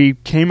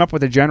came up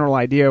with a general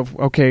idea of,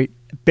 okay,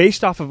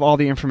 based off of all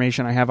the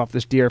information I have off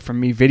this deer, from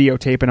me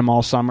videotaping him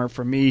all summer,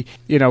 from me,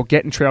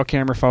 getting trail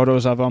camera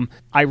photos of him,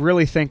 I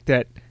really think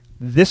that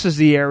this is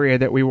the area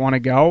that we want to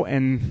go.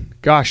 And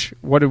gosh,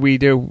 what did we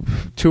do?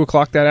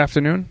 2:00 that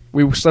afternoon,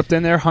 we slipped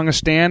in there, hung a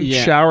stand,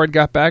 showered,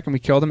 got back, and we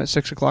killed him at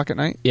 6:00 at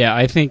night. Yeah,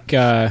 I think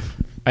a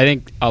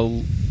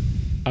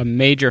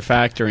major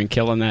factor in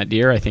killing that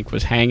deer, I think,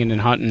 was hanging and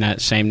hunting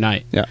that same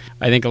night. Yeah,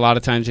 I think a lot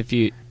of times if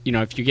you're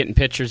getting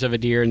pictures of a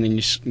deer and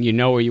then you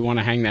know where you want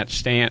to hang that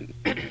stand,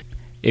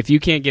 if you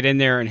can't get in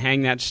there and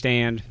hang that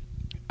stand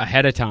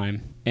ahead of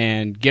time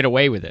and get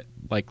away with it,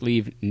 like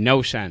leave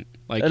no scent,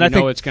 like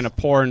it's going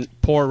to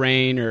pour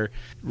rain, or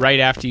right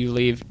after you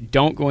leave,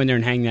 don't go in there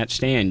and hang that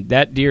stand.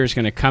 That deer is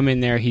going to come in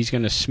there. He's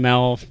going to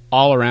smell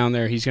all around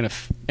there. He's going to,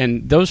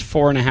 and those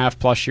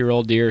 4.5+ year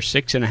old deer,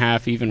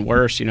 6.5, even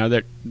worse,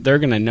 they're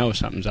going to know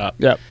something's up.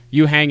 Yep.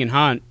 You hang and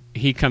hunt.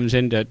 He comes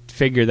in to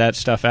figure that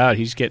stuff out.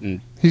 He's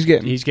getting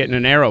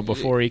an arrow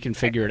before he can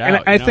figure it out.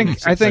 And I think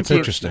that's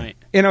interesting.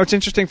 It's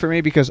interesting for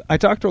me because I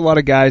talk to a lot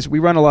of guys. We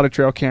run a lot of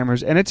trail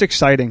cameras, and it's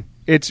exciting.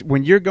 It's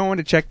when you're going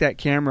to check that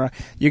camera,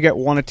 you get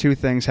one of two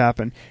things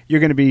happen. You're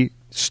going to be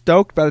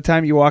stoked by the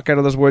time you walk out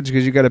of those woods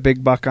because you got a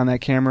big buck on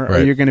that camera,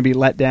 right, or you're going to be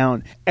let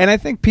down. And I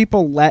think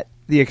people let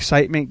the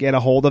excitement get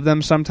a hold of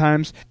them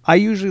sometimes. I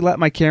usually let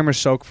my camera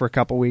soak for a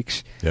couple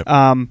weeks. Yep.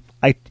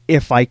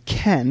 If I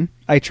can,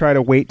 I try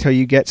to wait till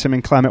you get some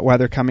inclement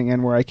weather coming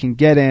in where I can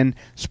get in,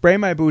 spray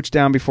my boots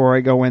down before I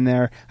go in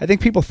there. I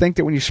think people think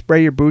that when you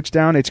spray your boots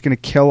down, it's going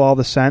to kill all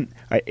the scent.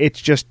 It's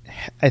just,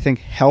 I think,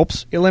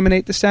 helps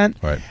eliminate the scent.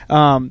 Right.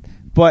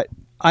 But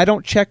I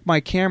don't check my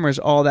cameras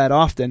all that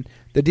often.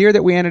 The deer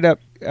that we ended up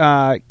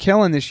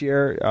killing this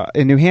year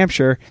in New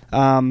Hampshire,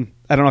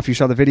 I don't know if you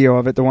saw the video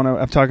of it, the one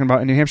I'm talking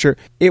about in New Hampshire.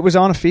 It was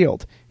on a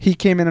field. He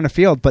came in on a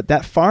field, but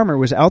that farmer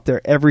was out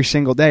there every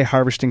single day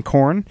harvesting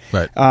corn.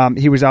 Right.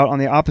 He was out on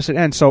the opposite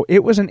end. So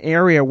it was an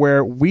area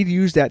where we'd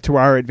use that to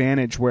our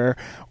advantage, where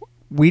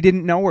we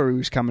didn't know where he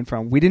was coming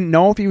from. We didn't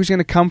know if he was going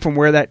to come from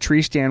where that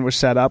tree stand was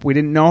set up. We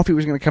didn't know if he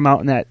was going to come out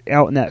in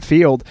that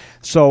field.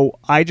 So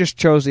I just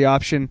chose the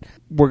option,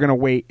 we're going to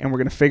wait and we're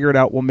going to figure it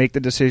out. We'll make the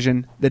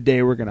decision the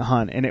day we're going to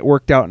hunt. And it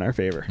worked out in our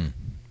favor.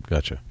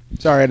 Gotcha.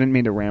 Sorry, I didn't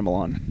mean to ramble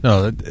on.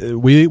 No,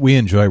 we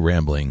enjoy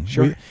rambling.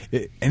 Sure.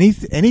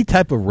 Any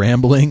type of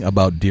rambling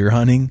about deer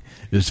hunting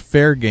is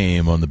fair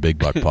game on the Big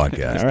Buck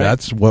Podcast. Right.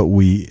 That's what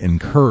we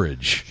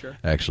encourage, sure,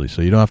 actually.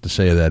 So you don't have to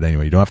say that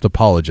anyway. You don't have to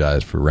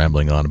apologize for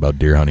rambling on about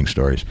deer hunting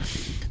stories.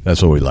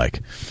 That's what we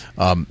like.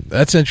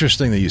 That's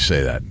interesting that you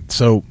say that.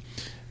 So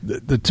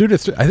the 2 to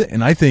 3,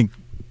 I think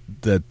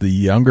that the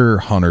younger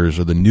hunters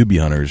or the newbie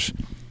hunters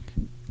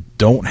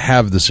don't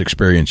have this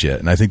experience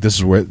yet, and I think this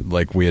is where,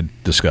 like we had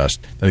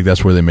discussed, I think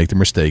that's where they make the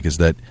mistake, is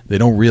that they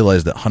don't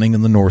realize that hunting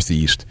in the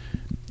Northeast,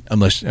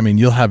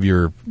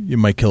 you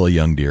might kill a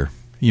young deer,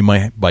 you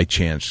might by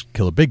chance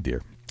kill a big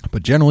deer,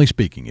 but generally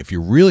speaking, if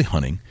you're really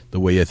hunting the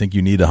way I think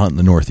you need to hunt in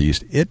the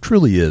Northeast, it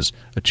truly is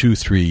a 2,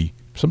 3,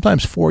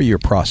 sometimes 4-year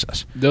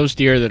process. Those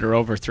deer that are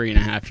over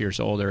 3.5 years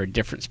old are a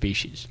different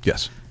species.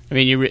 Yes. I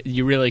mean,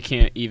 you really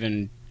can't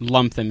even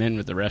lump them in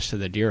with the rest of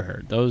the deer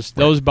herd. Those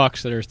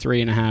bucks that are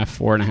 3.5,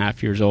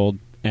 4.5 years old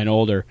and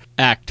older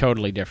act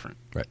totally different.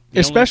 Right.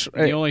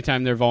 The only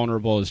time they're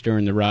vulnerable is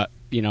during the rut,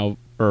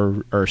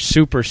 or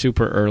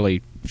super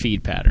early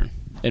feed pattern,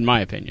 in my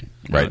opinion.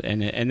 Right.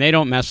 And they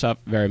don't mess up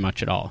very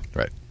much at all.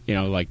 Right.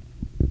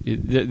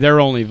 They're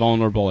only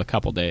vulnerable a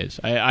couple days.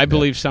 I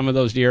believe some of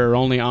those deer are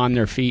only on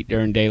their feet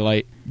during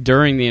daylight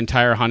during the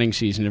entire hunting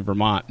season in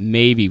Vermont,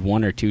 maybe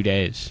 1 or 2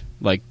 days.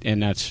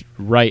 And that's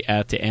right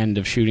at the end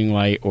of shooting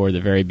light or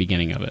the very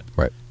beginning of it.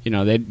 Right.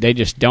 They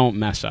just don't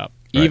mess up.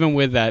 Right. Even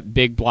with that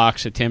big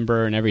blocks of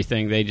timber and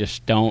everything, they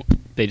just don't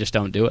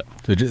do it.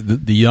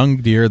 The young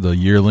deer, the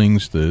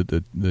yearlings, the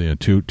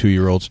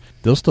 2-year-olds,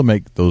 they'll still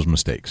make those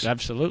mistakes.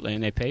 Absolutely,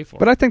 and they pay for it.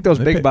 But I think those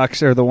big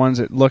bucks are the ones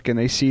that look and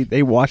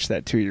they watch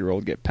that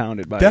 2-year-old get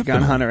pounded by a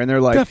gun hunter, and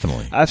they're like,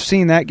 definitely. I've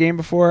seen that game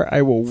before.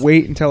 I will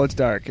wait until it's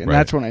dark, and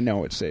that's when I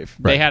know it's safe.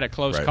 They had a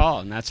close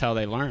call, and that's how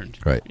they learned.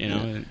 Right.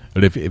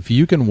 But if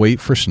you can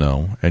wait for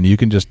snow and you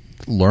can just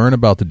learn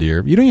about the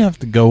deer, you don't even have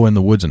to go in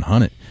the woods and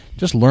hunt it.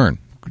 Just learn.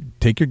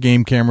 Take your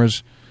game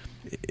cameras.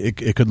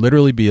 It could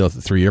literally be a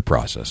 3-year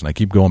process, and I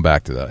keep going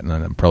back to that, and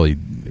I'm probably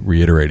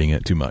reiterating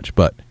it too much.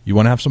 But you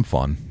want to have some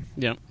fun.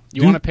 Yeah,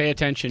 you want to pay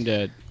attention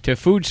to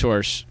food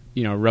source,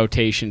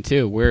 rotation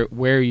too.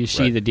 Where you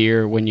see the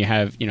deer when you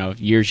have,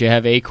 years you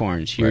have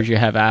acorns, years you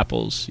have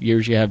apples,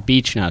 years you have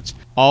beech nuts.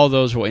 All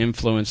those will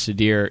influence the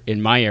deer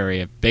in my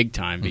area big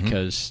time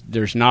because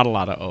there's not a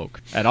lot of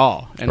oak at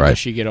all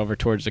unless you get over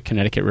towards the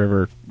Connecticut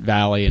River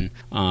Valley,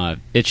 and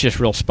it's just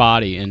real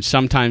spotty. And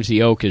sometimes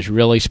the oak is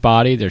really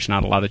spotty. There's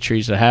not a lot of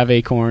trees that have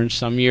acorns.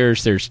 Some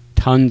years there's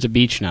tons of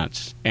beech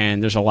nuts,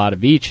 and there's a lot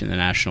of beech in the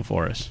national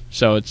forest.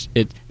 So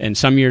and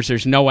some years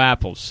there's no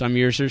apples. Some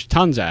years there's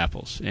tons of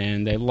apples,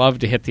 and they love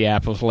to hit the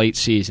apples late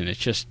season. It's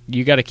just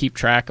you got to keep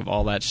track of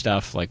all that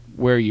stuff, like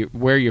where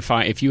you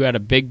find. If you had a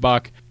big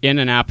buck in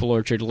an apple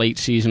orchard late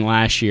season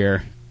last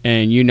year,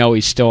 and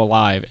he's still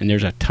alive, and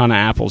there's a ton of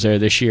apples there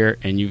this year,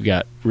 and you've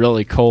got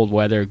really cold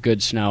weather,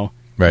 good snow,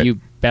 you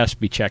best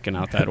be checking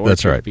out that orchard.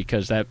 That's right.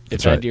 Because if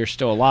that deer's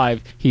still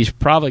alive, he's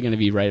probably going to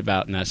be right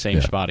about in that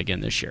same spot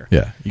again this year.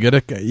 Yeah, you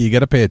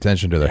gotta pay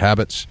attention to their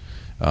habits,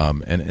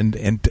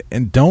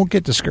 and don't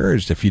get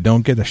discouraged if you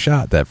don't get a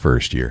shot that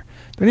first year.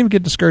 Don't even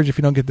get discouraged if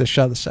you don't get the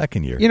shot the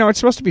second year. It's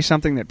supposed to be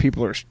something that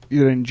people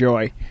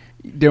enjoy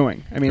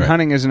doing. I mean,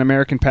 hunting is an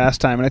American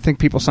pastime, and I think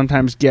people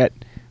sometimes get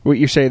what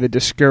you say, the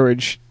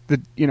discouraged.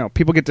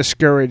 People get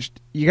discouraged.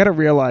 You got to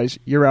realize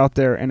you're out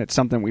there, and it's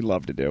something we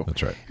love to do.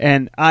 That's right.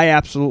 And I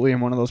absolutely am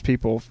one of those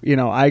people.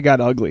 I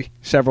got ugly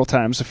several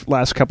times the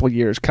last couple of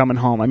years coming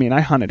home. I mean,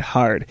 I hunted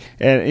hard.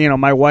 And,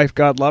 my wife,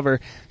 God love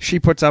her, she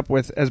puts up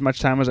with as much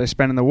time as I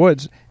spend in the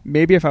woods.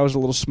 Maybe if I was a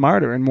little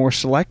smarter and more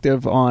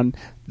selective on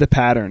the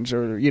patterns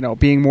or,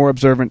 being more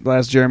observant,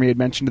 as Jeremy had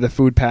mentioned, to the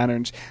food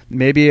patterns,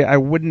 maybe I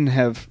wouldn't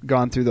have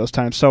gone through those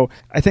times. So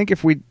I think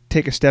if we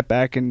take a step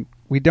back and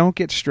we don't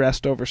get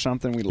stressed over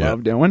something we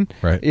love doing,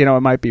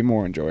 it might be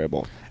more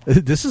enjoyable.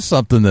 This is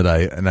something that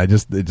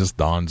it just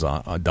dawned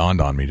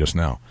on me just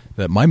now,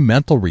 that my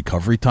mental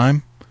recovery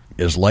time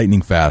is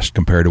lightning fast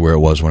compared to where it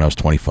was when I was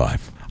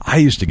 25. I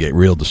used to get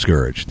real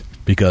discouraged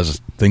because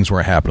things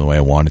weren't happening the way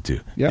I wanted to.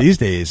 Yep. These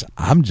days,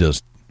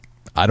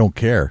 I don't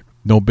care.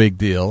 No big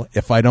deal.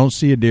 If I don't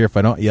see a deer,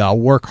 I'll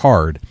work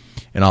hard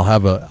and I'll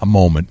have a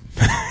moment,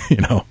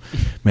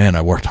 man,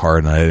 I worked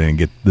hard and I didn't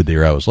get the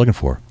deer I was looking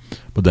for.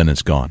 But then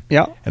it's gone.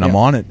 Yeah. And I'm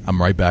on it.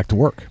 I'm right back to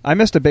work. I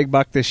missed a big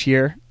buck this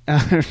year.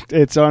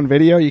 It's on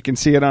video. You can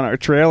see it on our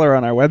trailer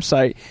on our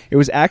website. It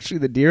was actually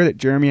the deer that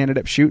Jeremy ended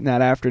up shooting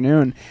that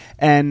afternoon.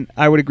 And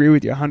I would agree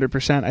with you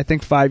 100%. I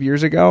think 5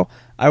 years ago,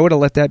 I would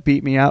have let that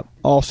beat me up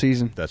all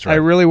season. That's right. I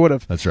really would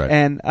have. That's right.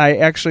 And I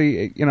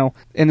actually,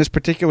 in this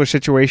particular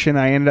situation,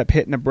 I ended up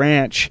hitting a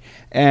branch.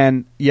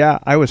 And,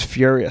 I was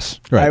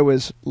furious. Right. I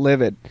was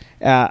livid.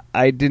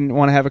 I didn't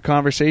want to have a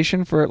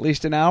conversation for at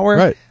least an hour.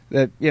 Right.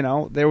 That,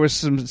 there was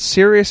some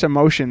serious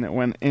emotion that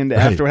went into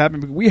after what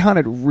happened. We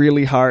hunted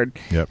really hard.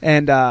 Yep.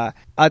 And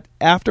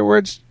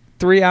afterwards,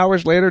 3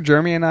 hours later,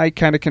 Jeremy and I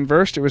kind of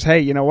conversed. It was, hey,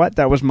 you know what?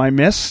 That was my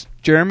miss.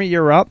 Jeremy,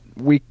 you're up.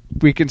 We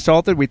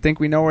consulted. We think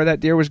we know where that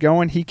deer was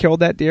going. He killed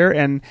that deer.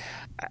 And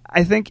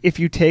I think if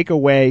you take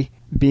away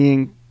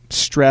being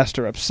stressed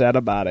or upset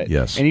about it,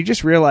 yes, and you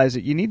just realize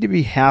that you need to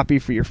be happy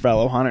for your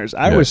fellow hunters.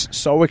 I was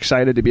so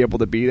excited to be able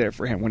to be there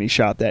for him when he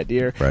shot that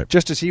deer,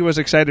 just as he was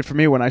excited for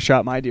me when I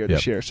shot my deer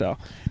this year. So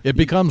it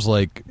becomes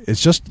like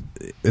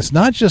it's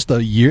not just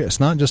a year, it's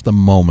not just a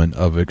moment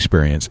of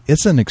experience.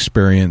 It's an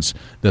experience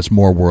that's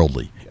more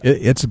worldly.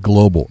 It's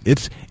global.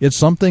 It's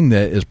something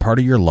that is part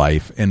of your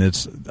life, and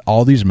it's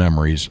all these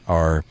memories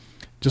are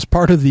just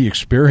part of the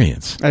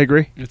experience. I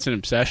agree. It's an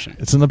obsession.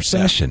 It's an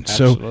obsession. Yeah,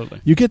 absolutely.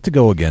 So you get to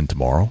go again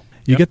tomorrow.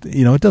 You get,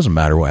 it doesn't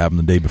matter what happened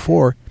the day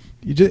before.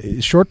 You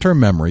just short-term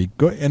memory,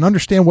 go and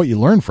understand what you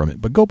learned from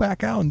it, but go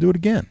back out and do it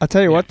again. I'll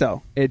tell you what,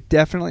 though, it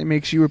definitely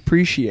makes you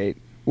appreciate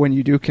when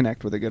you do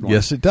connect with a good one.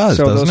 Yes, it does.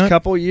 So doesn't those it?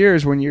 couple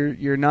years when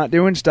you're not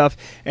doing stuff,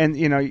 and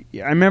I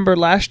remember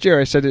last year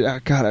I said, oh,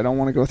 God, I don't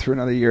want to go through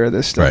another year of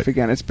this stuff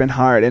again. It's been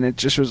hard, and it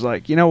just was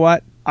like, you know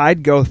what?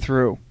 I'd go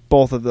through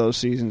both of those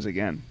seasons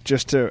again,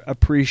 just to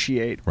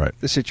appreciate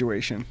the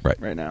situation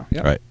right now.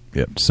 Yep. Right.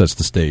 Yep. Sets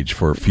the stage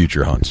for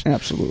future hunts.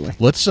 Absolutely.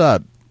 Let's.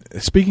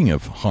 Speaking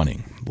of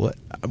hunting,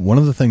 one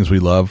of the things we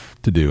love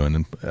to do,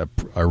 and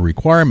a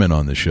requirement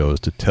on the show, is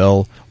to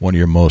tell one of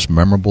your most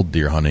memorable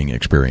deer hunting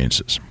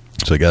experiences.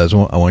 So, guys,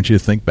 I want you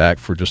to think back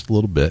for just a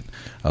little bit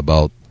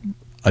about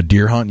a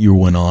deer hunt you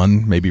went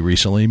on, maybe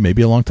recently,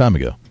 maybe a long time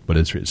ago, but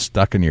it's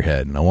stuck in your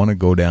head. And I want to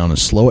go down and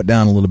slow it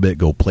down a little bit,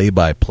 go play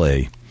by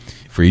play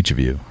for each of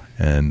you,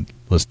 and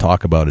let's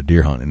talk about a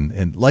deer hunt.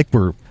 And like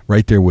we're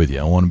right there with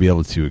you, I want to be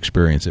able to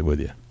experience it with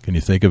you. Can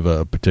you think of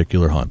a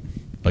particular hunt?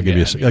 I'll give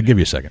you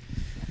a second.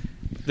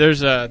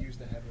 There's a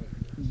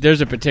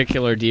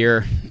particular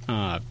deer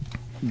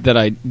that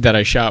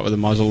I shot with a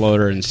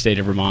muzzleloader in the state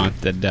of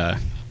Vermont that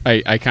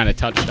I kind of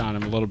touched on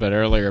him a little bit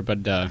earlier,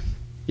 but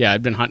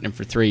I've been hunting him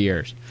for 3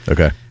 years.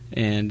 Okay.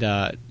 And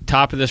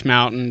top of this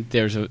mountain,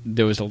 there was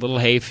a little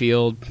hay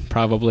field,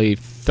 probably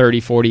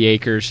 30, 40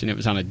 acres, and it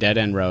was on a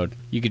dead-end road.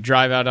 You could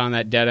drive out on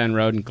that dead-end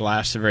road and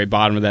glass the very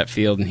bottom of that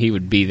field, and he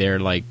would be there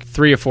like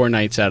 3 or 4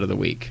 nights out of the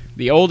week.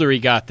 The older he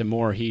got, the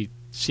more he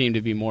seemed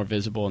to be more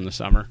visible in the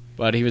summer.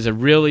 But he was a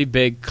really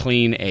big,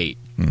 clean 8.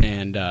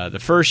 And the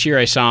first year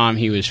I saw him,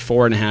 he was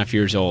 4.5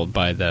 years old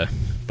by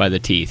the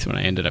teeth when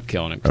I ended up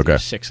killing him. Okay. He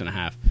was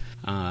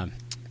 6.5.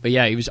 But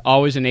yeah, he was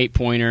always an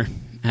 8-pointer,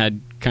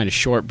 had kind of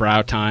short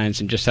brow tines,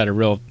 and just had a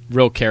real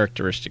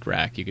characteristic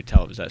rack. You could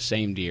tell it was that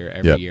same deer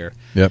every year.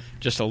 Yep.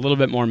 Just a little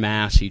bit more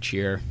mass each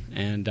year.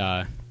 And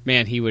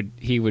man, he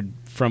would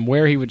from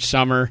where he would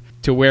summer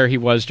to where he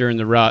was during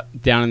the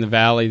rut down in the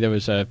valley, there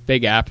was a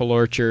big apple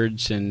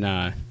orchards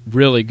and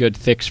really good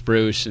thick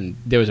spruce, and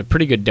there was a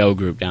pretty good doe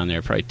group down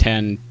there, probably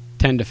 10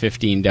 to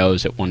 15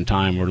 does at one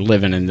time were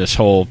living in this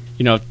whole,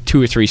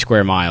 2 or 3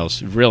 square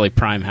miles, really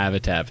prime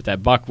habitat. But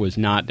that buck was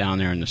not down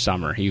there in the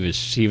summer. He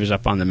was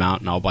up on the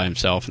mountain all by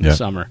himself in the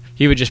summer.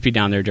 He would just be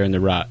down there during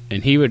the rut,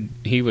 and he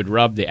would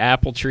rub the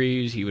apple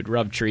trees. He would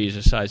rub trees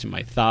the size of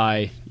my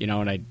thigh,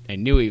 and I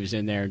knew he was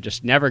in there, and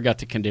just never got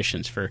the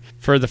conditions for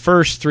the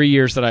first 3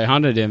 years that I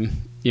hunted him.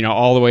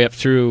 All the way up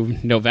through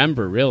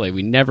November, really.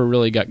 We never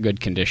really got good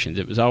conditions.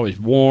 It was always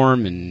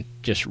warm and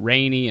just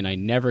rainy, and I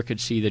never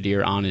could see the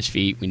deer on his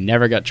feet. We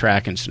never got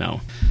tracking snow.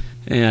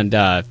 And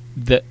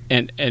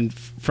and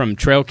from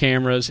trail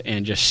cameras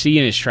and just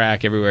seeing his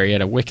track everywhere, he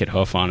had a wicked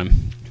hoof on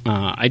him.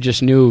 I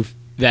just knew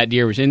that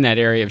deer was in that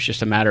area. It was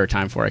just a matter of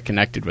time before I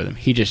connected with him.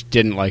 He just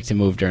didn't like to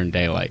move during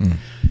daylight.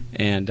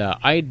 And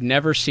I'd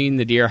never seen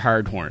the deer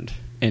hard-horned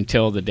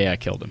until the day I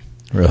killed him.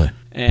 Really?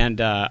 And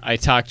I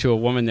talked to a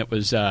woman that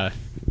was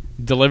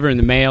delivering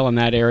the mail in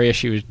that area.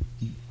 She was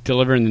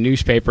delivering the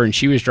newspaper, and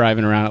she was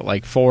driving around at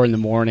like 4 in the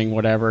morning,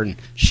 whatever, and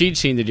she'd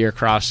seen the deer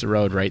cross the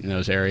road right in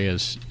those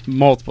areas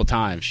multiple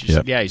times. She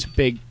said, yeah, he's a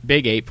big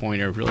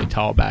 8-pointer, really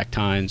tall back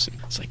tines.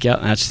 It's like, yeah,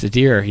 that's the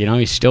deer.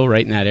 He's still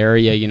right in that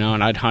area,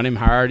 and I'd hunt him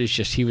hard. It's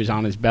just he was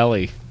on his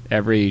belly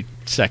every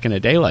second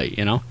of daylight,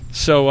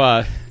 So,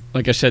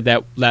 like I said,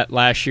 that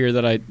last year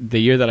the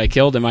year that I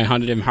killed him, I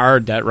hunted him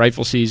hard that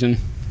rifle season,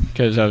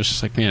 because I was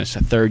just like, man, it's the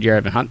 3rd year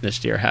I've been hunting this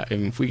deer.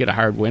 If we get a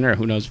hard winter,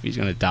 who knows if he's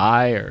going to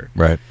die or...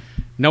 Right.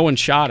 No one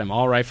shot him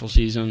all rifle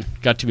season.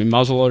 Got to be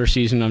muzzleloader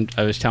season.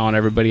 I was telling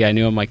everybody I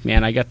knew, I'm like,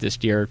 man, I got this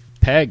deer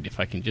pegged if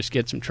I can just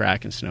get some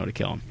track and snow to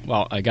kill him.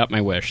 Well, I got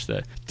my wish.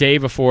 The day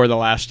before the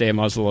last day of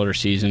muzzleloader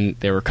season,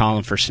 they were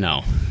calling for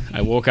snow.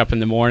 I woke up in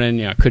the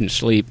morning, I couldn't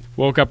sleep.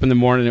 Woke up in the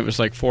morning, it was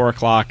like 4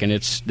 o'clock, and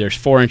there's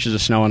 4 inches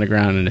of snow on the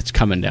ground, and it's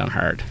coming down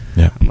hard.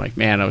 Yeah. I'm like,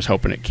 man, I was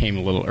hoping it came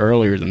a little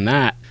earlier than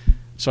that.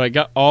 So I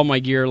got all my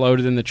gear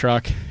loaded in the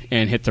truck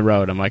and hit the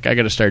road. I'm like, I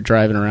got to start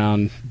driving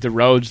around the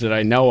roads that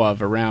I know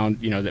of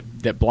around,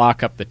 that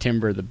block up the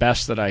timber the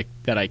best that I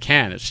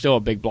can. It's still a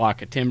big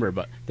block of timber,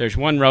 but there's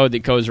one road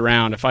that goes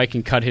around. If I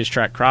can cut his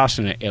track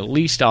crossing it, at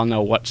least I'll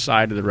know what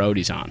side of the road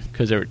he's on,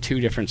 because there were 2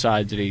 different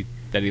sides that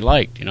he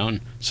liked,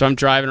 And so I'm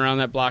driving around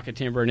that block of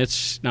timber, and it's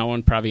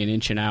snowing probably an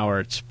inch an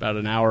hour. It's about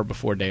an hour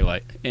before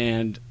daylight,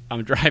 and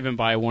I'm driving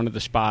by one of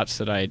the spots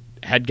that I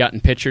had gotten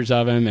pictures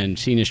of him and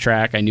seen his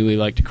track. I knew he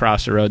liked to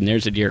cross the road, and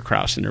there's a deer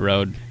crossing the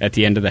road at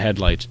the end of the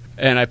headlights.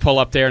 And I pull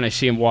up there, and I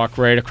see him walk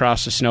right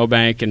across the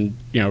snowbank, and,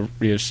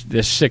 there's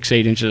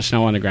 6-8 inches of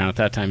snow on the ground at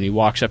that time, and he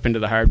walks up into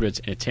the hardwoods,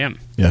 and it's him.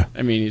 Yeah.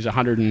 I mean, he's a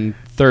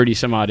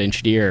 130-some-odd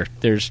inch deer.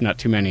 There's not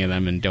too many of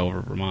them in Dover,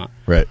 Vermont.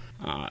 Right.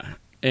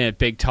 And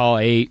big, tall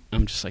 8.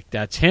 I'm just like,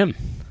 that's him.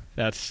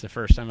 That's the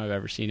first time I've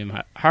ever seen him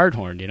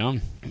hard-horned,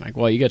 I'm like,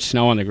 well, you got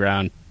snow on the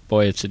ground.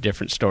 Boy, it's a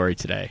different story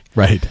today.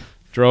 Right.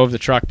 Drove the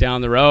truck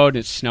down the road.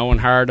 It's snowing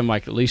hard. I'm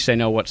like, at least I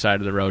know what side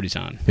of the road he's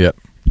on. Yep.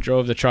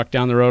 Drove the truck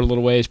down the road a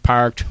little ways,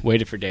 parked,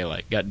 waited for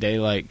daylight.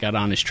 Got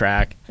on his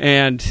track.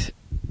 And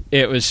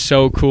it was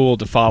so cool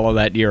to follow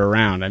that deer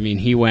around. I mean,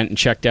 he went and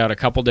checked out a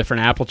couple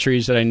different apple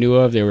trees that I knew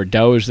of. There were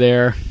does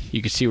there.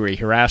 You could see where he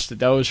harassed the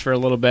does for a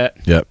little bit.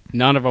 Yep.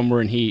 None of them were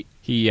in heat.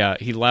 He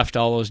left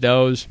all those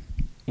does,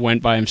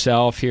 went by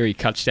himself. Here he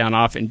cuts down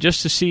off. And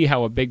just to see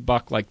how a big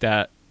buck like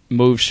that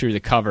moves through the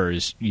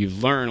covers, you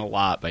learn a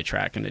lot by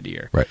tracking the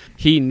deer. Right.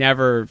 He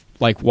never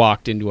like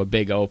walked into a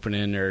big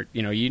opening, or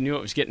you knew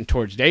it was getting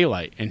towards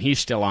daylight, and he's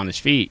still on his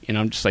feet. And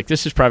I'm just like,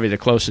 this is probably the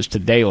closest to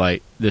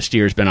daylight this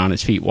deer's been on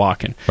his feet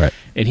walking. Right.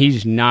 And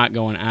he's not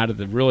going out of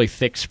the really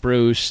thick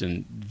spruce,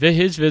 and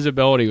his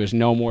visibility was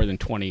no more than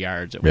 20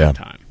 yards at one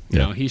time.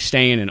 He's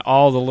staying in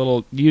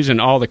using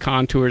all the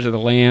contours of the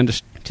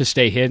land to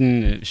stay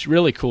hidden. It's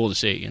really cool to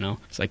see,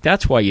 It's like,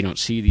 that's why you don't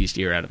see these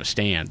deer out of a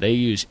stand. They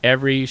use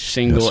every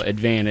single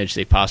advantage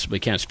they possibly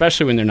can,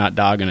 especially when they're not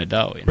dogging a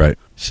doe. Right.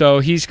 So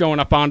he's going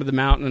up onto the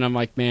mountain, and I'm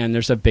like, man,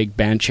 there's a big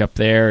bench up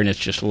there, and it's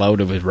just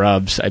loaded with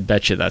rubs. I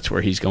bet you that's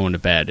where he's going to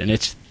bed. And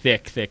it's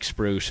thick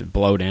spruce and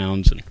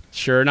blowdowns. And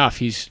sure enough,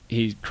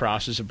 he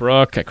crosses a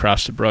brook. I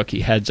cross the brook.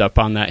 He heads up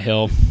on that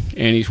hill,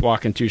 and he's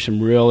walking through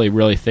some really,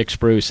 really thick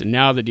spruce. And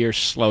now the deer's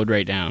slowed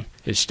right down.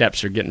 His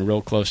steps are getting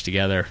real close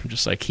together.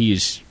 Just like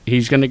he's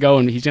going to go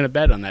and he's going to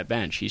bed on that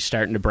bench. He's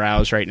starting to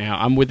browse right now.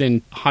 I'm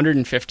within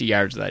 150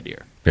 yards of that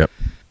deer. Yep.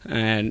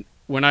 And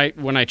when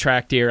I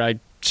track deer, I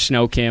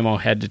snow camo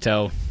head to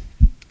toe,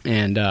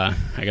 and I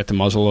got the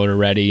muzzleloader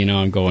ready.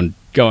 I'm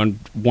going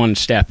one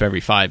step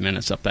every 5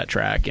 minutes up that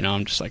track.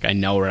 I'm just like, I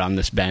know we're on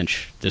this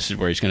bench. This is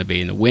where he's going to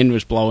be. And the wind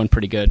was blowing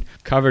pretty good,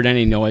 covered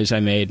any noise I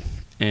made,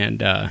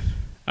 and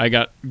I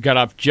got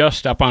up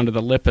just up onto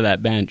the lip of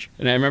that bench,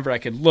 and I remember I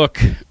could look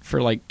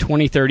for like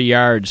 20, 30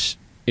 yards.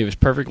 It was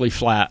perfectly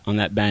flat on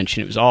that bench,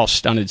 and it was all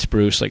stunted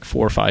spruce, like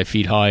 4 or 5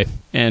 feet high.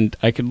 And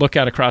I could look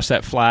out across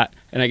that flat,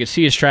 and I could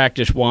see his track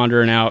just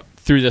wandering out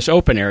through this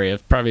open area,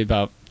 probably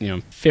about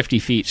 50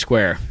 feet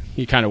square.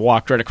 He kind of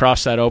walked right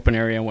across that open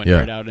area and went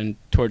right out and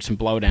towards some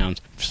blowdowns.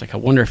 Just like, I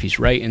wonder if he's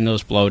right in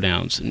those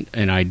blowdowns.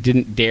 And I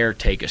didn't dare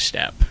take a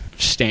step,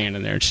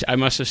 standing there. I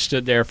must have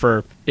stood there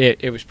for,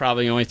 it was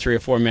probably only 3 or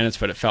 4 minutes,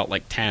 but it felt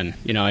like 10.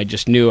 I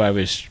just knew I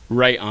was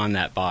right on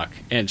that buck.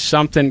 And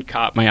something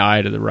caught my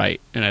eye to the right.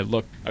 And I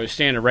looked, I was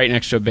standing right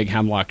next to a big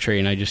hemlock tree,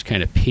 and I just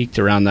kind of peeked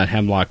around that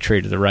hemlock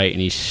tree to the right,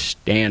 and he's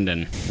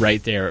standing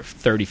right there at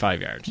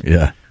 35 yards.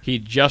 Yeah. He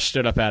just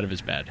stood up out of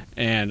his bed,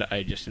 and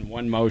I just, in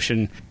one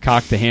motion,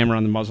 cocked the hammer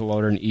on the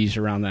muzzleloader and eased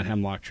around that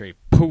hemlock tree.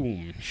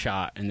 Boom,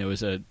 shot. And there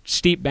was a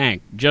steep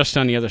bank just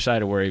on the other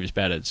side of where he was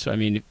bedded. So,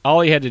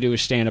 all he had to do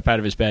was stand up out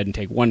of his bed and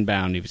take one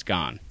bound, and he was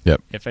gone.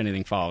 Yep. If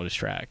anything followed his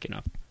track,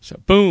 So,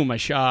 boom, I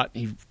shot.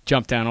 He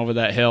jumped down over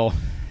that hill,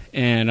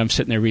 and I'm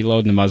sitting there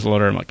reloading the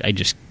muzzleloader. I'm like, I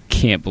just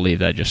can't believe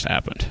that just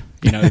happened.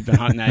 I've been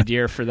hunting that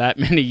deer for that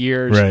many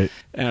years, right?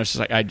 And I was just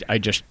like,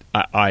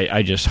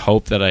 I just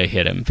hope that I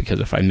hit him, because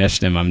if I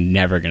missed him, I'm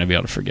never going to be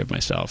able to forgive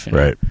myself,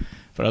 right?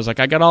 But I was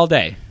like, I got all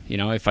day.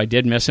 If I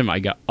did miss him, I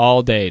got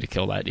all day to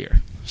kill that deer.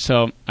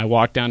 So I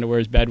walked down to where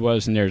his bed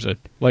was, and there's a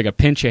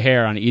pinch of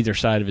hair on either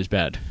side of his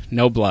bed.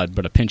 No blood,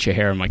 but a pinch of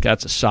hair. I'm like,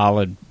 that's a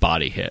solid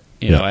body hit.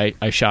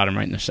 I shot him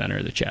right in the center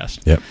of the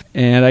chest. Yep.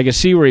 And I could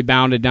see where he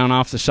bounded down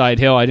off the side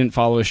hill. I didn't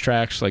follow his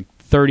tracks like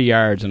 30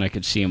 yards, and I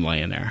could see him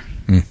laying there.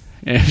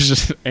 And it was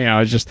just,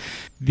 it's just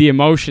the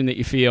emotion that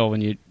you feel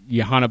when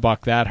you hunt a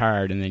buck that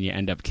hard, and then you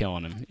end up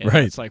killing him.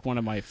 Right. It's like one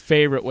of my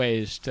favorite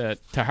ways to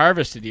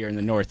harvest a deer in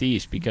the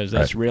Northeast, because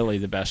that's really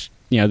the best,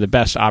 the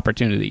best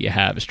opportunity you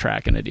have is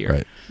tracking a deer.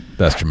 Right.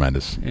 That's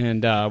tremendous.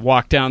 And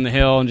walked down the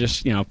hill and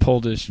just,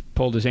 pulled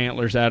his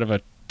antlers out of a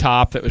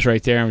top that was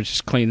right there and was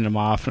just cleaning them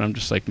off. And I'm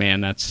just like,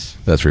 man,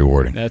 that's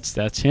rewarding.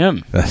 That's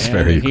him. That's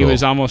very cool. He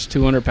was almost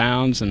 200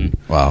 pounds, and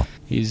wow.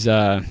 He's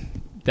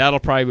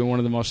that'll probably be one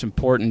of the most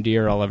important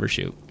deer I'll ever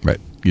shoot. Right.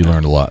 You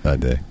learned a lot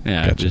that day.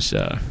 Yeah,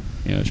 gotcha.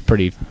 It was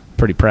pretty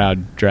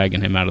proud dragging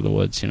him out of the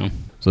woods.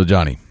 So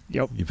Johnny,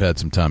 Yep. You've had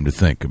some time to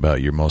think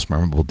about your most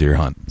memorable deer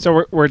hunt.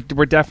 So we're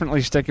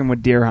definitely sticking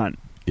with deer hunt.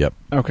 Yep.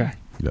 Okay.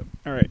 Yep.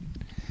 All right.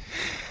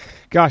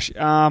 Gosh.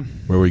 Where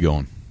are we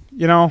going?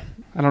 I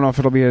don't know if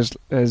it'll be as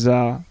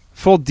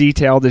full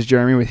detailed as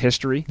Jeremy with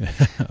history.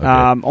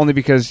 Okay. Only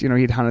because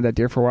he'd hunted that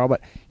deer for a while.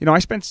 But I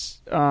spent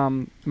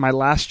my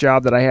last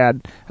job that I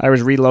had. I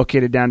was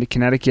relocated down to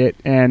Connecticut,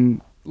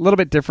 and a little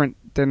bit different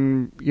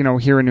than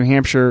here in New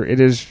Hampshire. It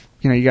is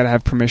you got to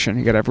have permission.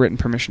 You got to have written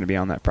permission to be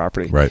on that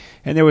property. Right.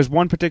 And there was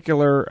one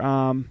particular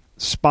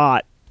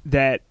spot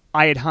that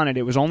I had hunted.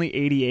 It was only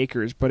 80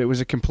 acres, but it was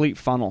a complete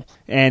funnel.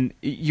 And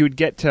you would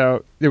get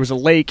to, there was a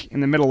lake in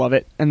the middle of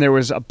it, and there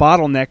was a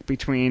bottleneck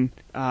between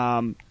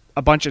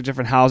a bunch of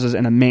different houses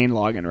and a main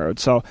logging road.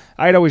 So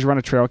I'd always run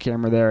a trail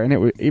camera there, and it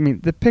was,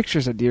 the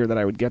pictures of deer that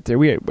I would get there,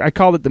 I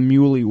called it the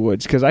Muley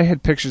Woods, because I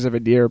had pictures of a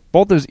deer.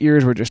 Both his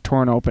ears were just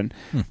torn open,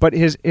 but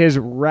his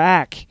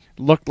rack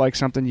looked like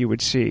something you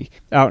would see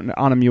out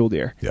on a mule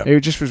deer. Yep. It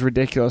just was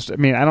ridiculous. I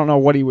don't know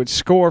what he would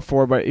score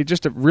for, but it's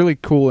just a really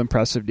cool,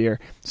 impressive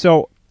deer.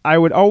 So I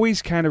would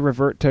always kind of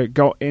revert to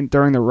go in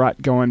during the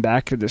rut, going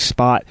back to this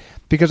spot,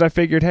 because I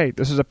figured, hey,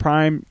 this is a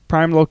prime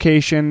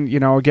location.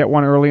 Get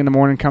one early in the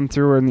morning, come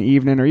through, or in the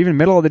evening, or even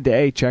middle of the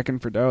day, checking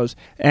for does.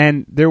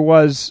 And there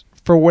was,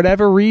 for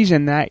whatever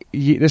reason,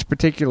 this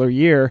particular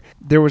year,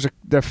 there was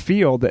the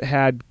field that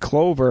had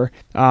clover.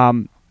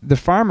 The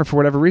farmer, for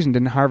whatever reason,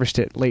 didn't harvest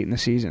it late in the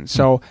season.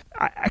 So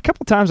a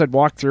couple times I'd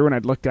walk through and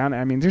I'd look down.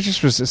 There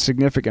just was a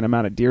significant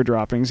amount of deer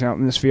droppings out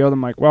in this field. I'm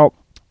like, well,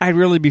 I'd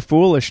really be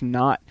foolish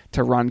not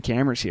to run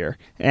cameras here.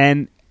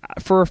 And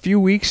for a few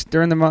weeks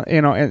during the month,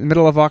 in the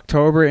middle of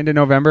October into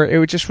November,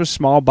 it just was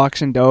small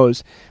bucks and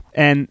does.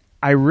 And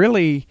I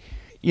really,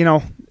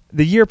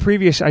 the year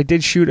previous, I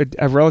did shoot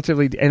a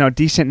relatively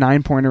decent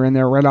 9-pointer in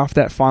there right off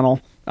that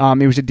funnel.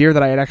 It was a deer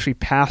that I had actually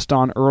passed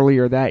on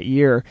earlier that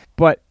year,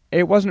 but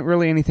it wasn't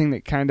really anything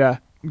that kind of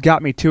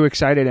got me too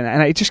excited.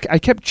 And I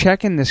kept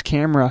checking this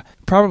camera,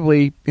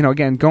 probably,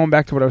 again, going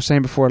back to what I was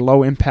saying before,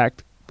 low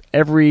impact,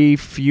 every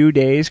few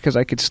days, because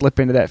I could slip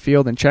into that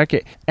field and check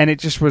it. And it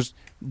just was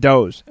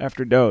does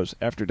after does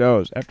after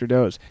does after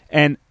does.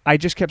 And I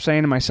just kept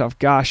saying to myself,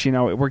 gosh,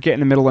 we're getting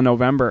the middle of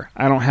November.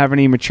 I don't have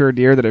any mature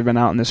deer that have been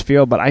out in this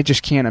field, but I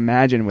just can't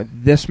imagine with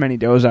this many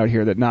does out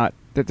here that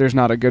there's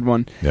not a good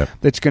one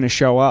that's going to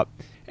show up.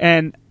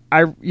 And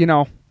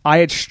I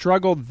had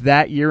struggled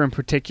that year in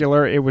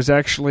particular. It was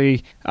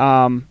actually,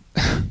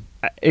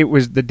 it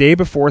was the day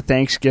before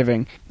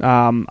Thanksgiving.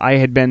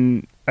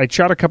 I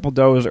shot a couple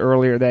does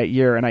earlier that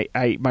year, and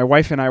my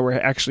wife and I were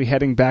actually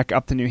heading back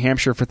up to New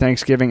Hampshire for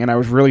Thanksgiving, and I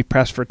was really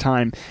pressed for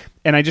time.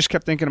 And I just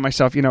kept thinking to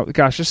myself,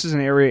 gosh, this is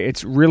an area,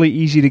 it's really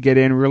easy to get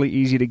in, really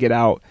easy to get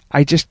out.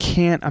 I just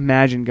can't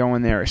imagine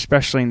going there,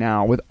 especially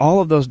now. With all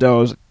of those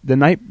does,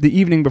 the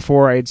evening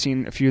before I had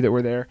seen a few that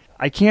were there,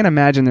 I can't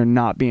imagine there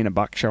not being a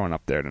buck showing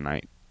up there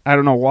tonight. I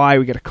don't know why.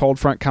 We get a cold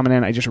front coming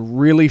in. I just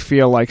really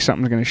feel like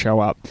something's going to show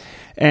up.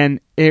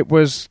 And it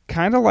was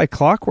kind of like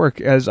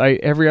clockwork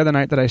every other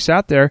night that I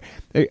sat there.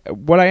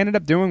 What I ended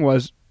up doing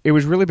was, it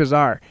was really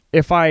bizarre.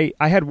 If I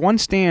had one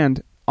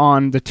stand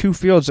on the 2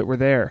 fields that were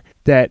there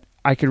that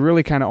I could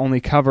really kind of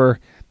only cover,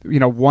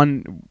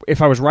 one.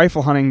 If I was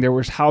rifle hunting, there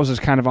was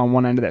houses kind of on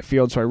one end of that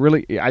field, so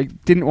I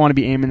didn't want to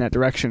be aiming that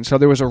direction. So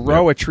there was a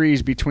row of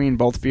trees between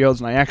both fields,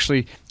 and I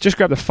actually just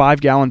grabbed a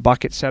 5-gallon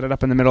bucket, set it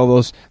up in the middle of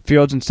those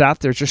fields, and sat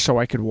there just so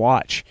I could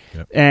watch.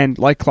 Yep. And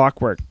like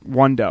clockwork,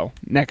 one doe,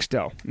 next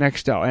doe,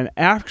 and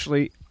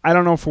actually, I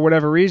don't know for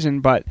whatever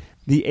reason, but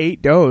the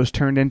 8 does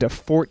turned into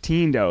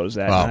 14 does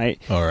that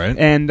night. All right.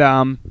 And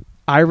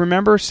I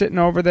remember sitting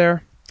over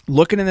there,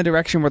 looking in the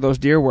direction where those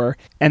deer were,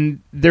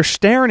 and they're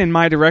staring in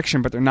my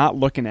direction, but they're not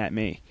looking at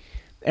me.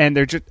 And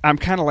I'm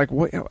kind of like,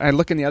 what? I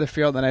look in the other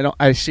field, and all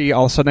of a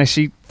sudden I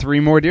see 3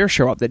 more deer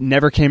show up that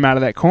never came out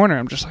of that corner.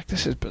 I'm just like,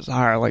 this is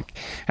bizarre. Like,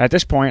 at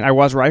this point, I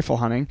was rifle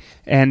hunting,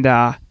 and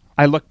I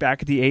look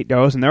back at the 8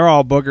 does, and they're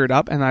all boogered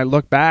up, and I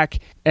look back,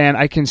 and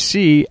I can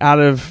see out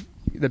of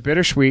the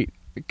bittersweet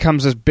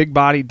comes this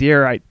big-bodied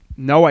deer. I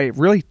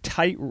really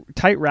tight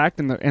racked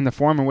in the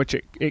form in which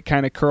it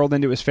kind of curled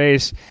into his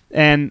face,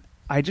 and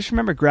I just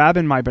remember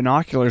grabbing my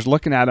binoculars,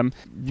 looking at him,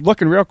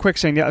 looking real quick,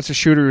 saying, yeah, that's a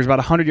shooter. He was about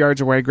 100 yards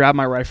away, grabbed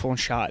my rifle and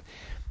shot.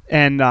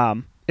 And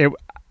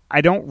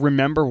I don't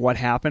remember what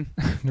happened.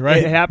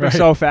 Right. It happened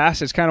so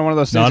fast. It's kind of one of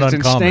those things. It's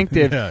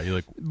instinctive.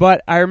 Yeah,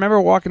 but I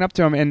remember walking up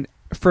to him, and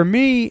for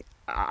me,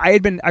 I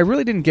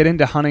really didn't get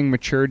into hunting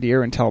mature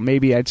deer until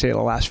maybe I'd say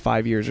the last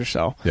 5 years or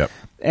so. Yep.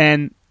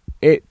 And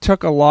it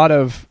took a lot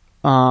of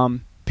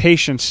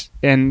patience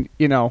and,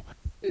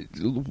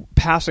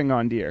 passing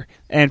on deer,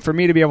 and for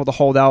me to be able to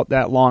hold out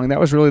that long, that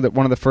was really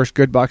one of the first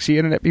good bucks. He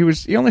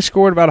only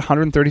scored about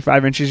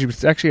 135 inches. He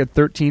was actually at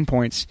 13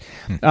 points.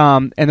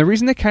 And the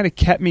reason that kind of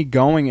kept me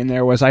going in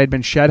there was I had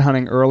been shed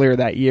hunting earlier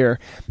that year,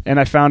 and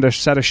I found a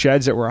set of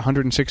sheds that were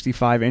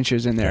 165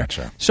 inches in there.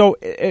 Gotcha. So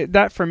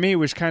that for me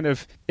was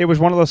it was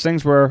one of those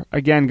things where,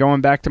 again, going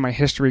back to my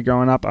history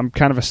growing up, I'm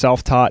kind of a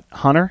self-taught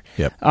hunter.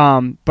 Yep.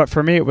 But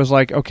for me, it was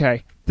like,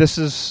 okay, this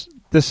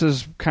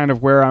is kind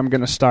of where I'm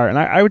going to start. And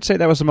I would say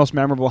that was the most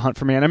memorable hunt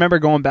for me. And I remember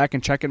going back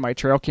and checking my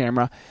trail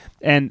camera,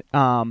 and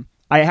I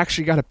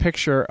actually got a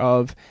picture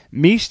of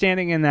me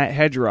standing in that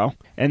hedgerow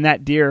and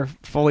that deer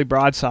fully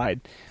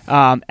broadside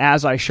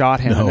as I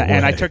shot him.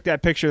 And I took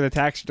that picture of the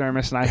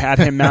taxidermist, and I had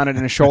him mounted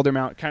in a shoulder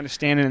mount, kind of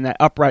standing in that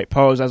upright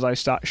pose as I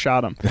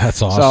shot him.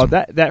 That's awesome.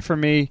 So that for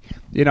me,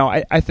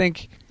 I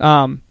think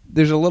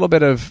there's a little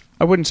bit of,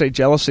 I wouldn't say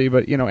jealousy,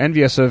 but,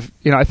 envious of,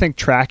 I think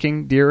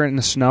tracking deer in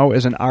the snow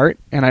is an art,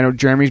 and I know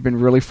Jeremy's been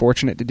really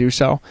fortunate to do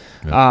so.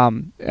 Yeah.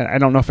 And I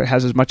don't know if it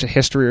has as much a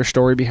history or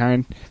story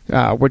behind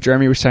what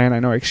Jeremy was saying. I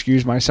know I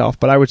excuse myself,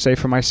 but I would say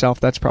for myself,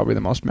 that's probably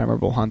the most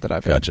memorable hunt that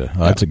I've had. Gotcha.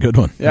 Oh, that's a good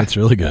one. Yeah. That's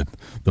really good.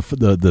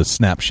 The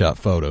snapshot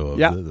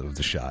photo of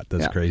the shot.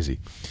 That's crazy.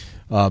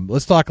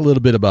 Let's talk a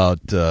little bit about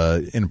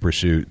In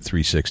Pursuit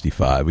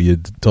 365. You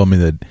told me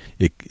that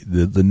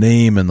the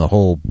name and the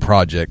whole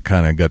project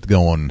kind of got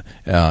going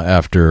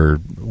after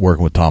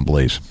working with Tom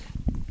Blaze.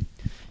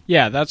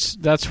 Yeah,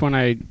 that's when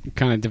I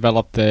kind of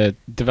developed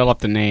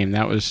the name.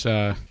 That was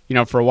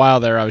for a while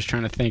there I was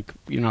trying to think,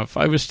 if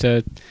I was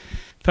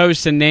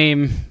to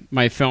name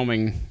my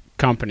filming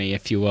company,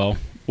 if you will,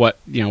 what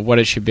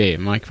it should be.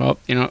 I'm like, well,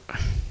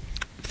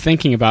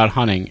 thinking about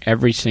hunting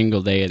every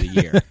single day of the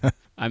year.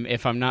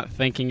 If I'm not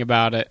thinking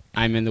about it,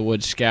 I'm in the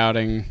woods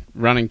scouting,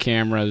 running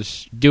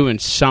cameras, doing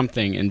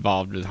something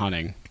involved with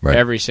hunting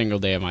every single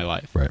day of my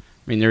life. Right. I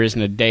mean, there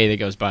isn't a day that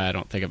goes by I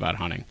don't think about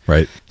hunting.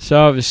 Right.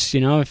 So it was,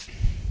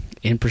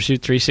 In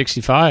Pursuit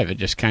 365. It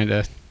just kind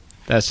of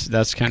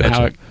that's kind of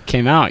how it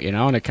came out,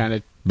 and it kind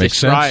of Makes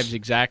describes sense.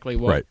 exactly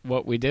Right.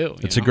 what we do.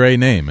 It's a great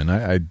name, and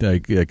I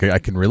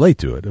can relate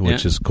to it,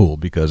 which is cool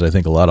because I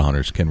think a lot of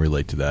hunters can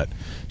relate to that,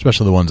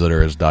 especially the ones that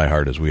are as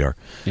diehard as we are.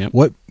 Yep.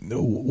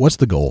 What's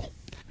the goal?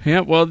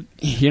 Yeah, well,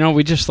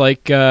 we just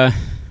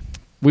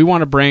we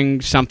want to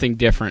bring something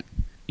different,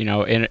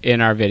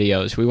 in our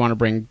videos.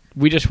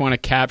 We just want to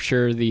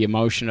capture the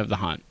emotion of the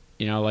hunt.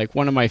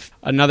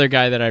 Another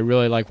guy that I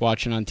really like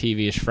watching on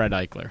TV is Fred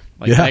Eichler.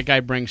 That guy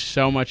brings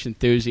so much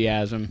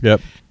enthusiasm.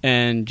 Yep.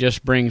 And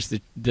just brings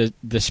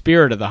the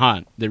spirit of the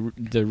hunt,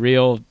 the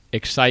real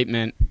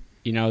excitement,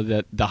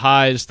 the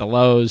highs, the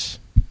lows.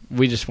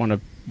 We just want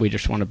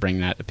to bring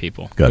that to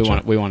people.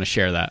 Gotcha. We want to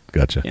share that.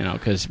 Gotcha.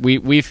 Because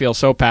we feel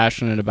so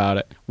passionate about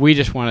it. We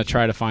just want to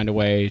try to find a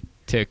way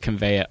to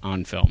convey it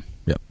on film.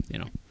 Yep.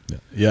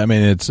 Yeah, I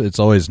mean it's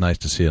always nice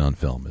to see it on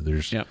film.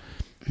 There's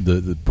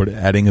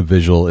adding a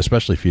visual,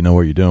 especially if you know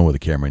what you're doing with the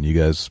camera, and you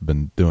guys have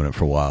been doing it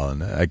for a while,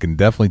 and I can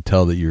definitely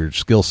tell that your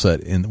skill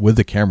set with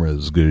the camera is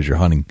as good as your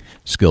hunting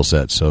skill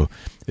set. So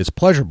it's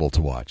pleasurable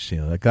to watch.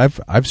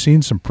 I've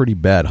seen some pretty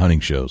bad hunting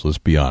shows. Let's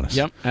be honest.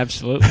 Yep,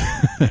 absolutely.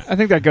 I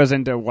think that goes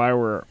into why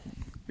we're,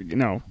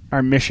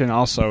 our mission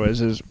also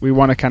is we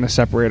want to kind of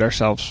separate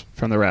ourselves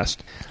from the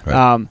rest.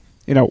 Right.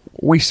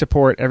 We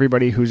support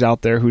everybody who's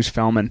out there who's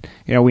filming.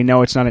 We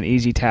know it's not an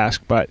easy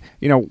task, but,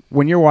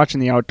 when you're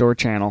watching the Outdoor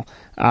Channel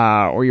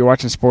or you're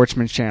watching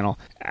Sportsman's Channel,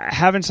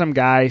 having some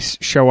guys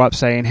show up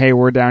saying, hey,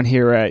 we're down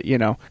here at,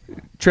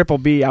 Triple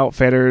B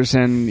Outfitters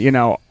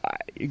and,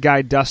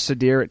 guy dusts a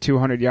deer at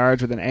 200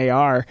 yards with an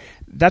AR,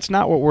 that's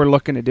not what we're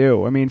looking to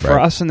do. I mean, for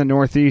us in the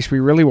Northeast, we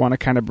really want to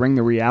kind of bring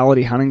the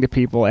reality hunting to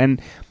people.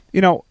 And,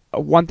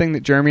 one thing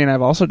that Jeremy and I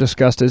have also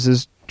discussed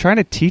is trying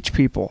to teach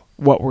people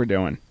what we're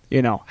doing.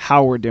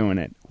 How we're doing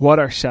it, what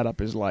our setup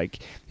is like.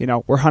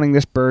 We're hunting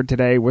this bird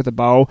today with a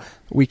bow.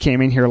 We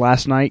came in here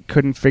last night,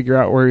 couldn't figure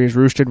out where he was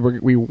roosted.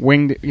 We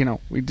winged it,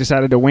 we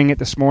decided to wing it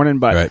this morning,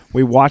 but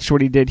we watched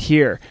what he did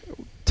here.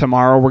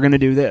 Tomorrow we're going to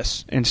do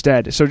this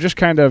instead. So just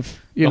kind of,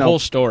 the whole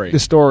story. The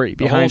story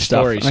behind the whole stuff.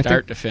 story,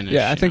 start to finish.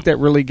 Yeah, I think that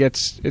really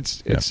gets,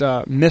 it's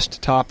a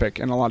missed topic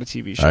in a lot of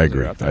TV shows. I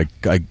agree. Out there.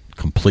 I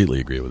completely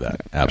agree with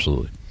that. Yeah.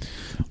 Absolutely.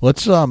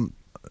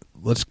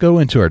 Let's go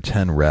into our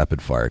 10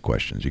 rapid fire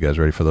questions. You guys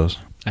ready for those?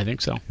 I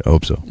think so. I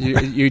hope so.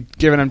 You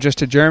giving them just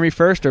to Jeremy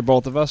first, or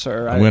both of us?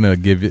 Or I'm going to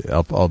give you.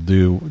 I'll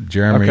do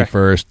Jeremy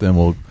first, then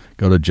we'll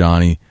go to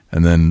Johnny,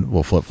 and then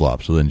we'll flip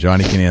flop. So then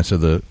Johnny can answer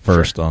the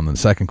first on the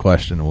second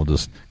question, and we'll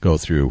just go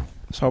through.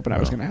 I was hoping I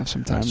was going to have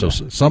some time. So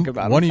to think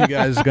about one it. of you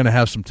guys is going to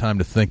have some time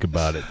to think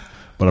about it,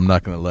 but I'm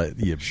not going to let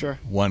you.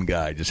 One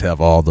guy just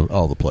have all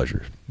the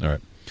pleasure. All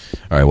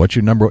right. What's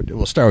your number?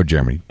 We'll start with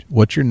Jeremy.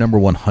 What's your number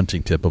one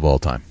hunting tip of all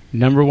time?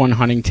 Number one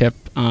hunting tip.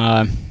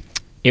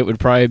 It would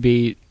probably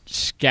be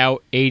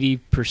scout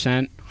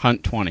 80%,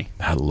 hunt 20.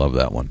 I love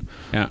that one.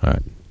 Yeah. All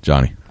right,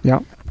 Johnny.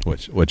 Yeah.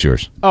 What's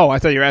yours? Oh, I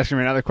thought you were asking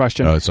me another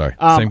question. Oh, sorry.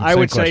 I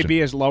would question. say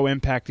be as low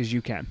impact as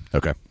you can.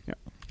 Okay. Yeah.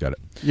 Got it.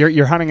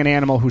 You're hunting an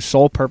animal whose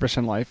sole purpose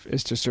in life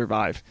is to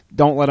survive.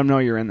 Don't let them know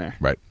you're in there.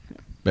 Right.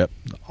 Yep.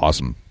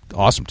 Awesome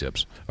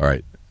tips. All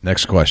right.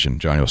 Next question,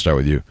 Johnny. We'll start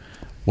with you.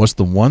 What's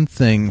the one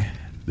thing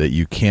that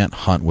you can't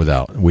hunt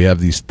without? We have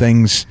these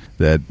things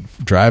that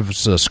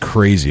drives us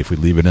crazy if we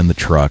leave it in the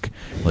truck.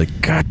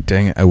 Like, God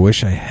dang it, I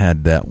wish I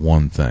had that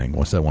one thing.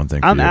 What's that one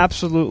thing for I'm you?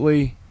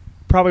 absolutely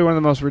probably one of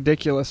the most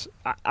ridiculous.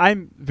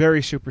 I'm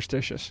very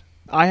superstitious.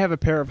 I have a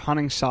pair of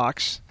hunting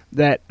socks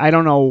that I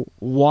don't know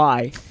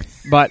why,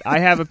 but I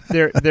have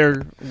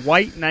they're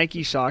white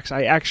Nike socks.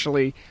 I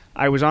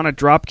was on a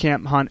drop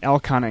camp hunt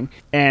elk hunting,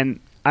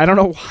 and I don't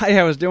know why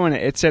I was doing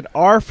it. It said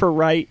R for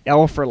right,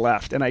 L for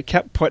left, and I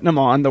kept putting them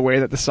on the way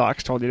that the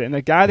socks told you to. And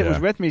the guy that was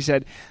with me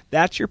said,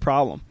 that's your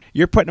problem.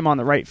 You're putting them on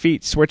the right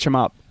feet. Switch them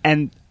up.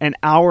 And an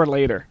hour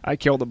later, I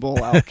killed a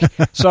bull elk.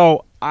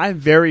 So I'm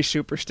very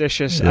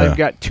superstitious. Yeah. I've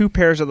got 2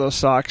 pairs of those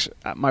socks.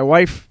 My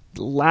wife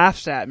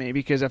laughs at me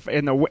because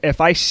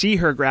if I see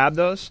her grab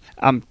those,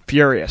 I'm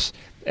furious.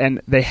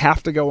 And they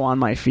have to go on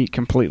my feet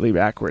completely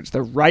backwards.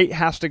 The right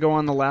has to go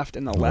on the left,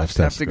 and the left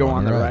has to go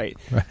on the right.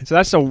 So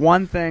that's the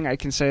one thing I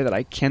can say that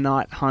I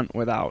cannot hunt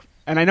without.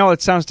 And I know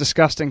it sounds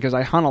disgusting because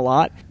I hunt a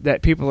lot,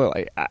 that people are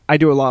like, I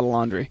do a lot of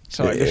laundry.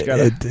 So I just got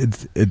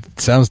to... It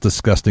sounds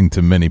disgusting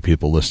to many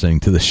people listening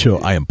to the show.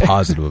 I am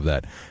positive of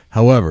that.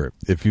 However,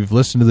 if you've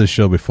listened to this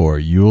show before,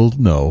 you'll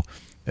know,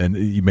 and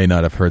you may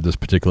not have heard this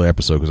particular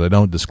episode because I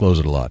don't disclose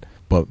it a lot,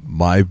 but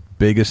my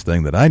biggest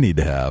thing that I need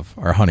to have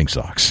are hunting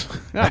socks.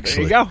 Yeah,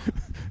 there you go.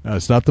 Now,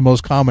 it's not the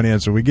most common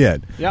answer we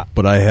get,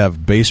 but I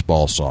have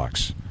baseball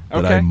socks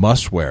that I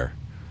must wear.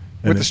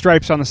 With the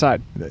stripes on the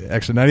side?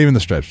 Actually, not even the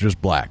stripes,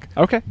 just black.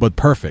 Okay. But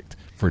perfect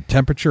for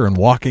temperature and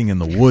walking in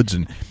the woods.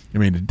 And I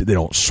mean, they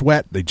don't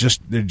sweat. They're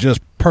just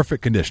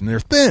perfect condition.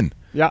 They're thin.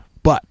 Yeah.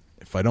 But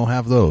if I don't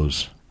have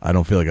those, I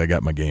don't feel like I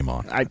got my game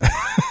on. I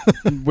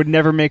would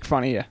never make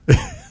fun of you.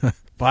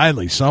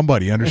 Finally,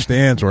 somebody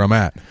understands where I'm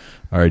at.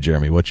 All right,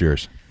 Jeremy, what's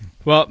yours?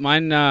 Well,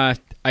 mine,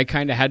 I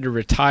kind of had to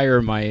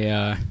retire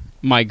my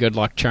my good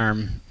luck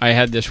charm. I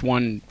had this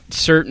one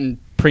certain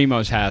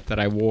Primo's hat that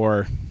I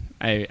wore.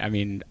 I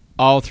mean,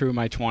 all through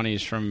my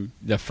 20s. From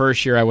the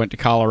first year I went to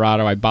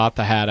Colorado, I bought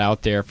the hat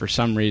out there. For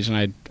some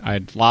reason,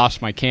 I'd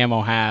lost my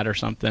camo hat or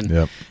something,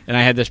 Yep. and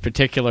I had this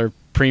particular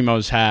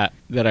Primo's hat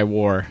that I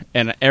wore.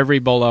 And every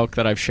bull elk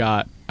that I've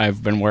shot,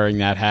 I've been wearing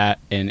that hat.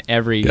 And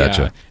every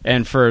Gotcha.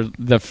 and for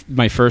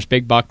my first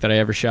big buck that I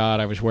ever shot,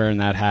 I was wearing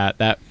that hat.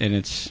 And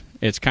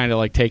it's kind of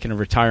like taking a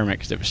retirement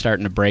because it was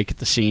starting to break at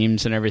the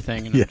seams and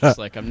everything. And I'm just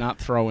like, I'm not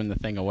throwing the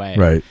thing away.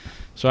 Right.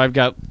 So I've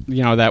got,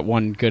 that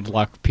one good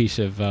luck piece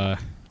of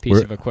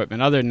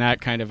equipment. Other than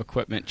that, kind of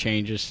equipment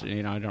changes.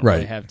 I don't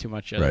really have too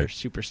much other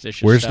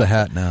superstitious Where's stuff. the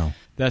hat now?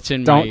 That's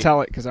in Don't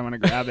tell it because I'm going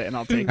to grab it and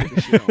I'll take it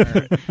if you don't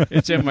wear it.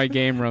 It's in my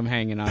game room,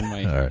 hanging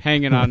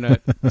on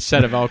a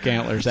set of elk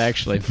antlers.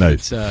 Actually,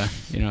 Nice.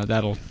 It's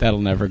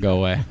that'll never go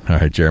away. All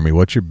right, Jeremy,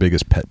 what's your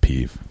biggest pet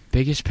peeve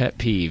Biggest pet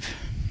peeve,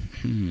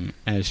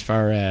 as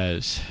far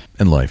as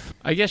in life?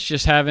 I guess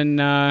just having,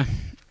 or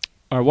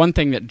one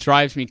thing that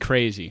drives me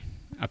crazy,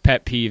 a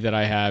pet peeve that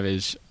I have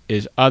is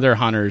other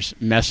hunters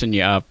messing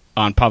you up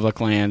on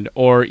public land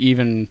or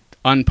even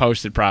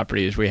unposted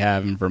properties we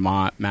have in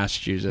Vermont,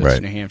 Massachusetts,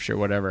 New Hampshire,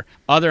 whatever.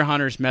 Other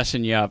hunters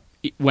messing you up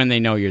when they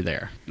know you're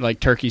there. Like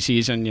turkey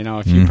season,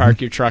 if you park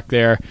your truck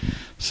there,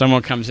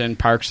 someone comes in,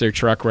 parks their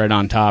truck right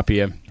on top of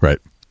you. Right.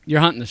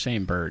 You're hunting the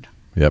same bird.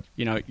 Yep.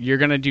 You're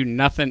going to do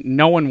nothing.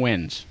 No one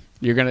wins.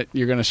 You're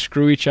gonna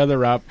screw each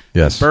other up.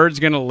 Yes. The bird's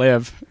going to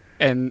live,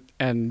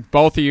 and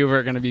both of you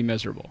are going to be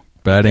miserable.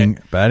 Batting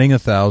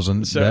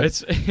 1,000. So that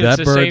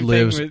the bird same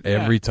lives thing with,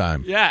 every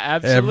time. Yeah,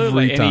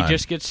 absolutely. Every time. And he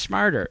just gets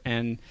smarter.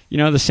 And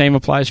the same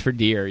applies for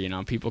deer.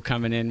 People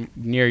coming in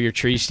near your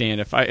tree stand.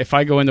 If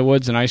I go in the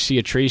woods and I see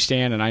a tree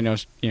stand and I know,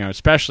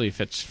 especially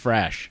if it's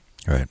fresh,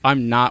 right,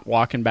 I'm not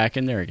walking back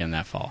in there again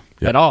that fall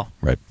at all.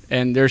 Right.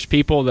 And there's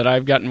people that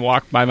I've gotten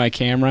walked by my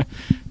camera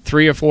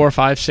 3 or 4 or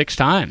 5, 6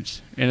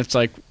 times, and it's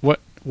like, what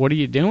are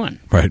you doing?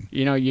 Right.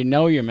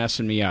 You're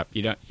messing me up.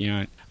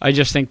 I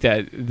just think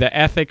that the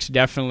ethics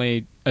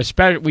definitely,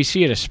 we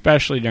see it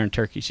especially during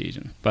turkey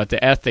season, but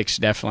the ethics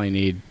definitely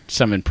need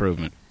some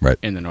improvement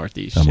in the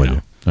Northeast. I'm with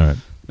you. All right.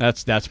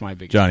 That's my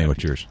big Johnny,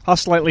 what's yours? I'll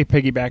slightly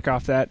piggyback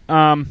off that.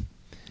 I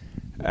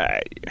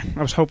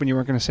was hoping you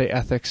weren't going to say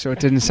ethics, so it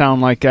didn't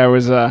sound like I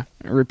was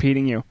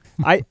repeating you.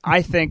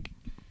 I think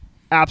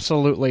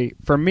absolutely,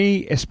 for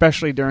me,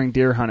 especially during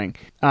deer hunting,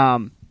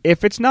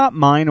 if it's not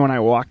mine when I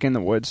walk in the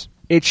woods,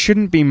 it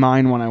shouldn't be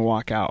mine when I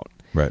walk out.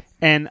 Right.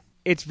 And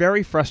it's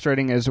very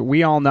frustrating, as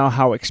we all know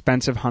how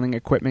expensive hunting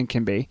equipment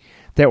can be,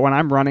 that when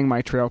I'm running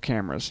my trail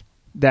cameras,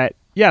 that,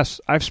 yes,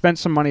 I've spent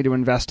some money to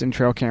invest in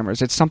trail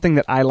cameras. It's something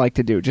that I like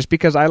to do. Just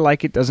because I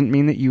like it doesn't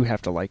mean that you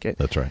have to like it.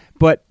 That's right.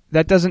 But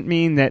that doesn't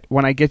mean that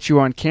when I get you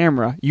on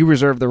camera, you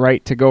reserve the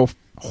right to go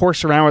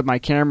horse around with my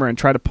camera and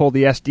try to pull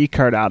the SD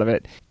card out of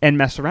it and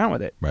mess around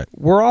with it. Right.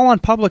 We're all on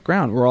public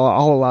ground. We're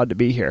all allowed to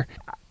be here.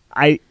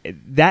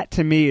 That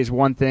to me is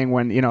one thing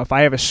when, if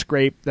I have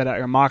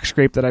a mock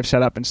scrape that I've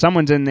set up and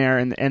someone's in there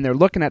and they're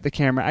looking at the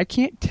camera, I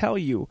can't tell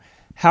you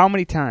how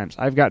many times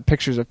I've got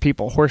pictures of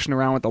people horsing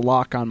around with the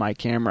lock on my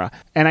camera,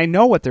 and I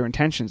know what their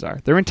intentions are.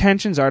 Their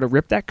intentions are to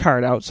rip that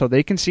card out so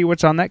they can see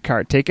what's on that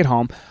card, take it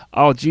home.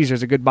 Oh, geez,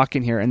 there's a good buck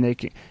in here, and they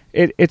can.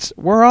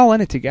 We're all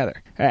in it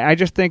together. I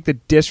just think the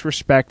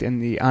disrespect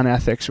and the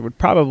unethics would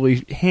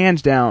probably,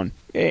 hands down.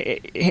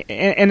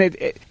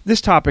 This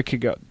topic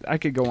I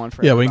could go on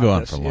forever. Yeah, we can go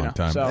about on for a this, long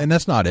time, so. and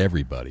that's not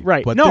everybody,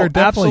 right? But no, there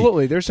are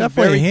absolutely. There's some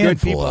definitely very a good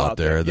handful people out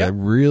there that Yep.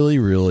 really,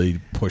 really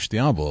push the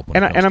envelope.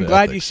 And I'm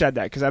glad ethics. you said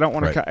that, because I don't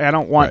want Right. to. I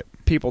don't want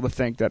Right. people to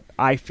think that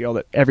I feel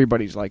that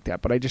everybody's like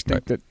that, but I just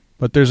think that.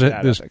 But there's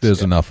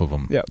ethics, enough of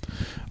them. Yep.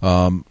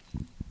 All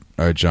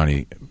right,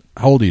 Johnny,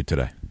 how old are you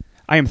today?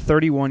 I am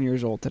 31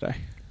 years old today.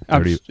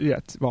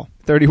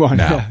 31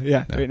 now.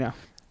 Yeah, right now.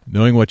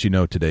 Knowing what you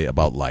know today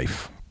about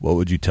life, what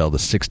would you tell the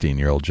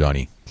 16-year-old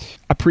Johnny?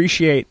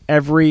 Appreciate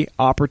every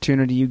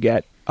opportunity you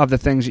get of the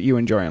things that you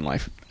enjoy in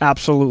life.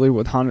 Absolutely,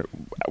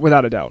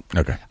 without a doubt.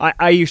 Okay.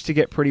 I used to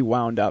get pretty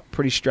wound up,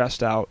 pretty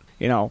stressed out.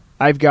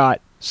 I've got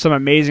some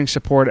amazing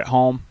support at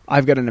home.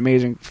 I've got an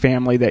amazing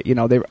family that,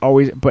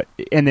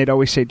 they'd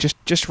always say,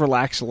 just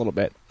relax a little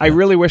bit. I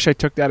really wish I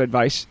took that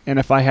advice, and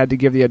if I had to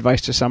give the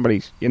advice to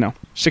somebody,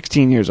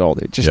 16 years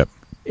old,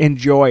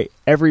 enjoy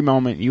every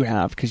moment you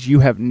have, because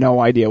you have no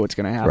idea what's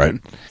going to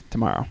happen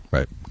tomorrow.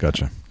 Right.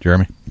 Gotcha.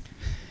 Jeremy?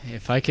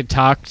 If I could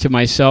talk to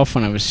myself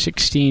when I was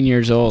 16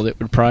 years old, it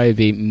would probably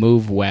be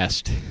move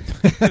west.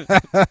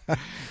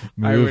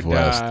 Move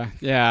west.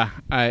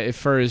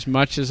 For as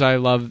much as I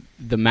love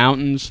the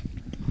mountains,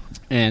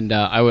 and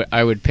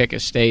I would pick a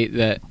state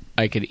that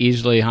I could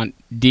easily hunt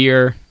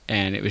deer,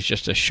 and it was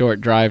just a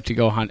short drive to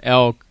go hunt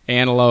elk,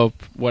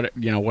 antelope,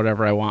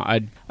 whatever I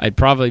want. I'd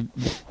probably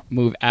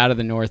move out of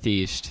the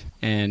Northeast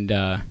and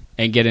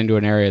get into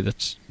an area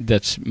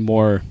that's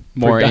more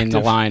in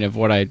the line of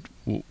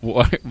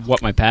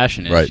what my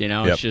passion is. Right.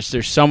 It's just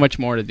there's so much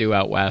more to do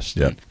out west,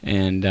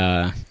 and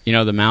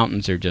the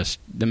mountains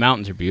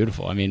are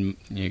beautiful. I mean,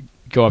 you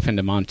go up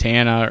into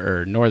Montana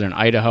or northern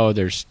Idaho,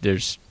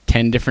 there's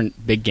 10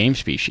 different big game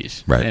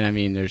species. Right. And I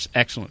mean, there's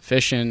excellent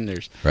fishing.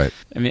 There's, Right.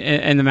 I mean,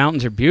 and the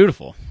mountains are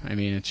beautiful. I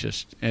mean,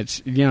 it's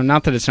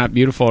not that it's not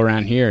beautiful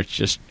around here. It's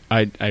just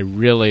I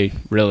really,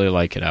 really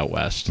like it out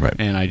west. Right.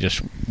 And I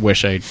just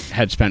wish I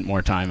had spent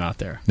more time out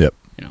there. Yep.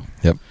 You know.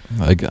 Yep.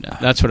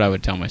 That's what I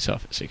would tell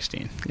myself at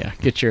 16. Yeah.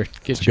 Get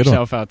That's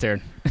yourself out there.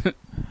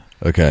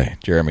 Okay,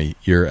 Jeremy,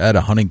 you're at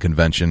a hunting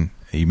convention.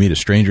 You meet a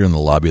stranger in the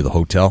lobby of the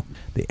hotel.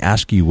 They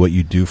ask you what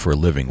you do for a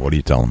living. What do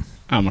you tell them?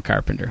 I'm a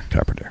carpenter.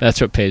 Carpenter. That's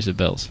what pays the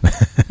bills.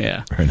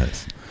 Yeah. Very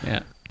nice.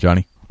 Yeah.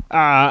 Johnny?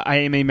 I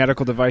am a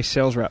medical device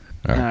sales rep.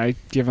 All right. I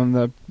give them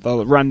the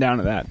rundown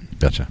of that.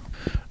 Gotcha.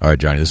 All right,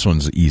 Johnny, this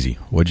one's easy.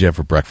 What did you have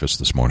for breakfast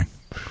this morning?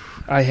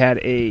 I had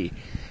a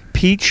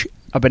peach,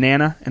 a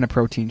banana, and a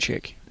protein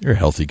shake. You're a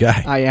healthy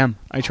guy. I am.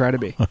 I try to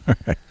be. All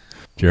right.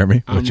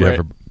 Jeremy, what did you have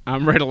for...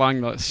 I'm right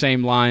along the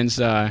same lines.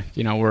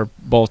 We're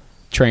both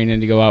training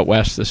to go out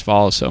west this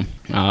fall, so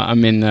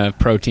I'm in the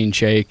protein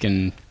shake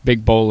and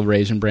big bowl of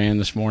Raisin Bran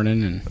this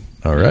morning, and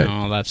all right,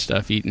 all that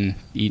stuff. Eating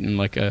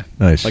like a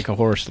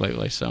horse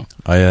lately. So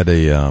I had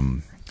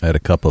a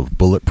cup of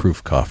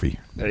bulletproof coffee.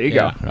 There you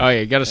go. Oh, yeah,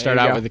 you got to start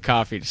out with the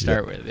coffee to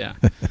start with. Yeah.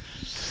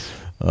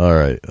 All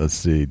right, let's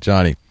see,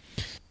 Johnny.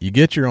 You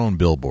get your own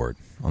billboard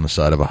on the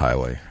side of a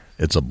highway.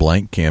 It's a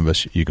blank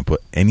canvas. You can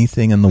put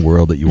anything in the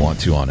world that you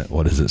want to on it.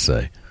 What does it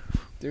say?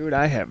 Dude,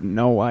 I have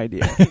no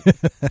idea.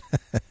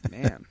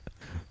 Man.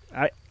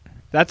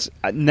 That's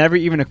never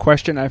even a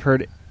question I've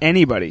heard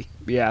anybody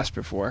be asked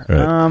before.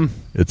 Right.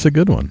 It's a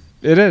good one.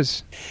 It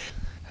is.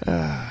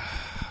 I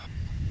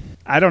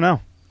don't know.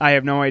 I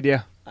have no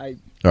idea. All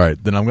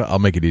right, then I'll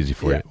make it easy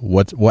for you.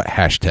 What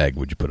hashtag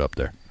would you put up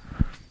there?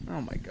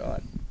 Oh, my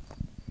God.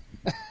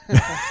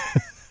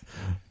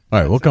 All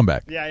right, we'll come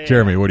back.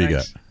 Jeremy, what do you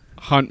got?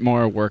 Hunt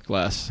more, work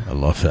less. I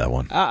love that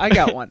one. I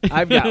got one.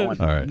 I've got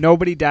one. All right.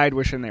 Nobody died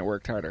wishing they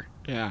worked harder.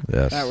 Yeah.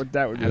 Yes. That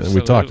would be.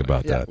 We talked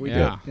about that. We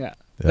did. Yeah.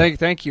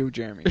 Thank you,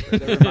 Jeremy, for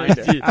the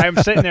reminder. I'm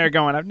sitting there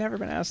going, I've never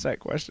been asked that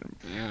question.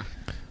 Yeah.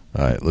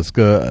 All right, let's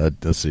go.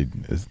 Let's see.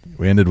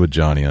 We ended with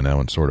Johnny on that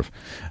one, sort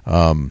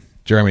of.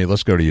 Jeremy,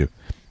 let's go to you.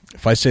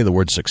 If I say the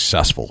word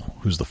successful,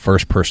 who's the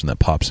first person that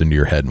pops into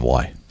your head and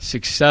why?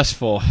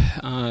 Successful,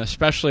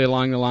 especially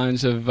along the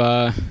lines of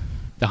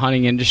the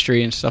hunting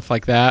industry and stuff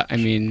like that. I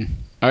mean,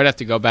 I would have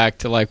to go back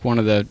to like one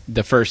of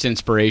the first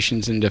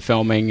inspirations into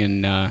filming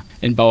and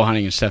in bow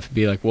hunting and stuff would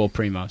be like Will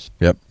Primos.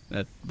 Yep.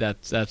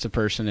 That's a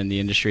person in the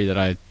industry that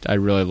I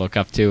really look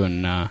up to,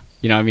 and I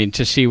mean,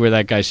 to see where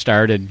that guy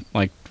started,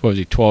 like what was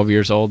he, 12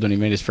 years old when he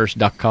made his first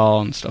duck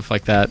call and stuff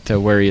like that, to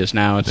where he is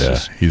now. It's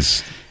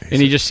just,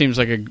 he just seems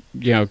like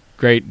a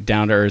great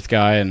down to earth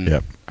guy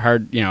and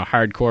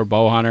hardcore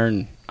bow hunter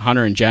and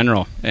hunter in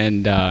general.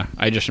 And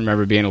I just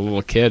remember being a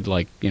little kid,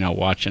 like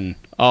watching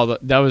all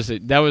that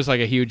was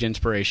like a huge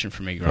inspiration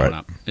for me growing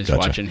up. Is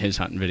watching his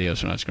hunting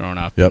videos when I was growing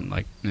up. Yep. And,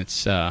 like,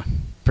 it's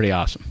pretty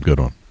awesome. Good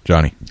one.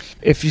 Johnny.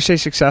 If you say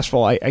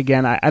successful, I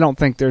don't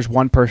think there's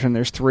one person,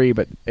 there's three,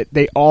 but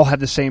they all have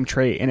the same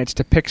trait, and it's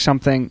to pick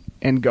something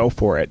and go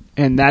for it.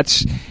 And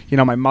that's,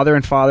 my mother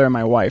and father and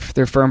my wife,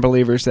 they're firm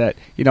believers that,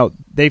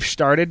 they've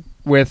started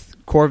with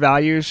core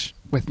values,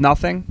 with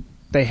nothing.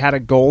 They had a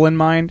goal in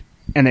mind,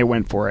 and they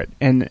went for it.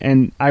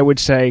 And I would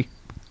say,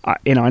 I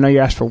know you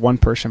asked for one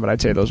person, but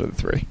I'd say those are the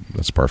three.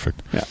 That's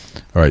perfect. Yeah.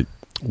 All right.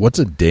 What's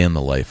a day in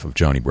the life of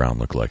Johnny Brown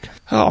look like?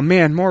 Oh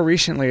man, more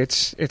recently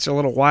it's a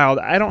little wild.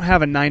 I don't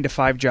have a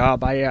 9-to-5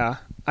 job. I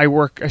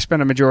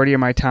spend a majority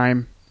of my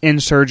time in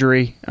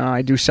surgery.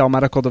 I do sell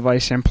medical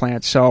device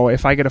implants. So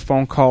if I get a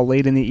phone call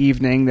late in the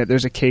evening that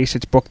there's a case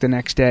that's booked the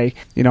next day,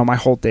 my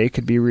whole day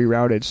could be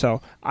rerouted.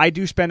 So I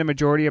do spend a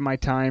majority of my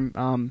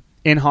time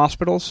in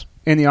hospitals,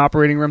 in the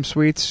operating room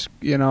suites,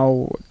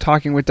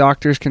 talking with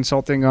doctors,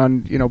 consulting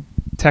on,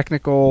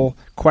 technical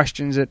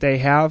questions that they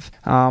have.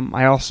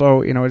 I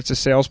also, it's a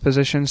sales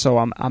position, so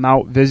I'm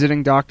out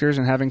visiting doctors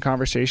and having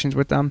conversations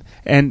with them.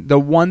 And the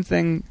one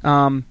thing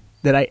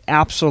that I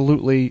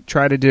absolutely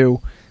try to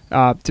do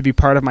to be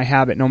part of my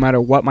habit, no matter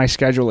what my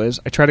schedule is,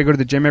 I try to go to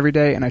the gym every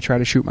day and I try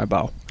to shoot my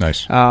bow.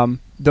 Nice.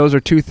 Those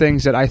are two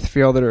things that I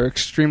feel that are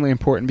extremely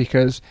important,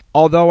 because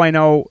although I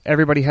know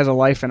everybody has a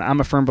life, and I'm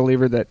a firm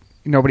believer that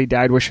nobody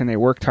died wishing they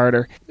worked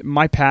harder,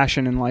 my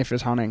passion in life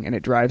is hunting, and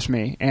it drives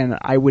me. And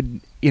I would,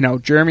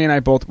 Jeremy and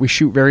I both, we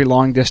shoot very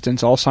long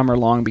distance all summer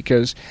long,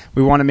 because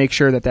we want to make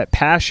sure that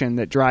passion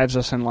that drives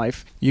us in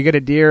life, you get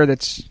a deer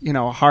that's,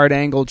 a hard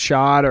angled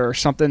shot or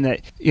something that,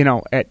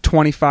 at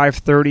 25,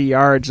 30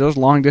 yards, those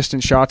long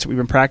distance shots that we've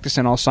been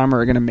practicing all summer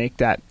are going to make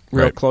that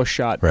real close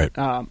shot, right?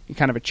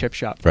 Kind of a chip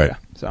shot, right? You,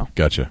 so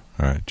gotcha.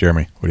 All right,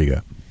 Jeremy, what do you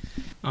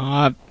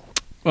got?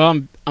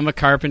 Well, I'm a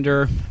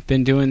carpenter.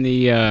 Been doing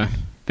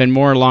been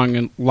more along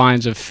the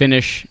lines of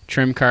finish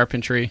trim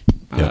carpentry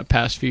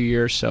past few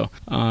years. So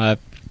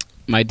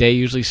my day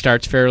usually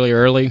starts fairly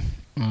early.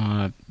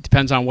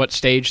 Depends on what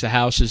stage the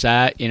house is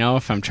at.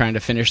 If I'm trying to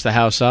finish the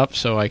house up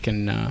so I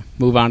can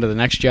move on to the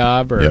next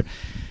job, or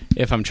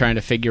if I'm trying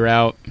to figure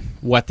out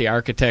what the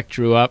architect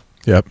drew up.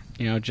 Yep.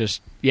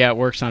 It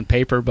works on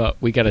paper, but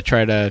we got to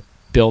try to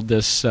build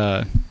this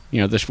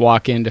this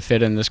walk in to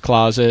fit in this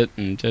closet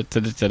and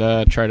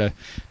try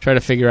to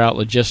figure out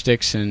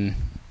logistics and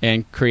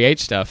create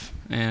stuff.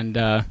 And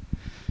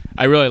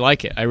I really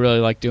like it. I really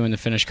like doing the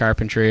finished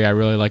carpentry. I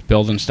really like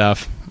building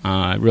stuff.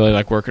 I really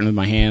like working with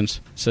my hands.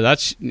 So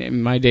that's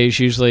my days,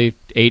 usually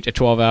 8 to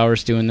 12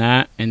 hours doing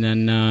that. And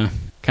then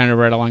kind of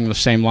right along the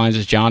same lines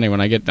as Johnny, when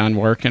I get done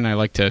working, I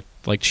like to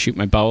shoot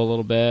my bow a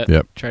little bit.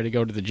 Yep. Try to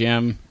go to the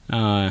gym.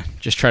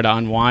 Just try to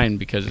unwind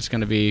because it's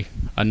going to be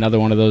another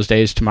one of those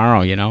days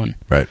tomorrow, And,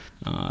 right.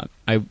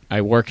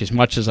 I work as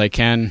much as I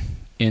can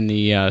in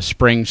the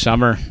spring,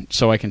 summer,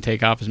 so I can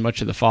take off as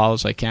much of the fall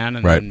as I can,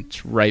 and then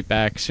it's right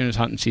back. As soon as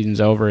hunting season's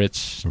over,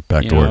 it's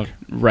back to work.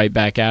 Right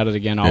back at it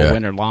again all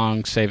winter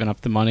long, saving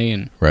up the money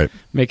and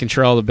making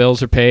sure all the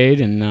bills are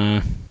paid,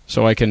 and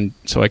so I can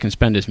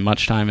spend as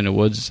much time in the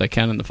woods as I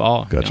can in the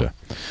fall. Gotcha.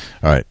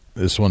 All right,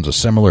 this one's a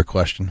similar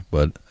question,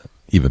 but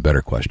even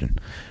better question.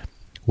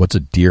 What's a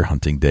deer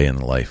hunting day in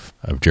the life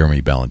of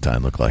Jeremy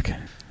Ballantyne look like?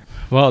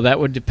 Well, that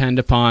would depend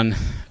upon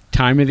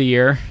time of the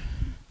year,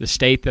 the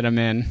state that I'm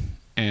in,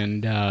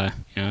 and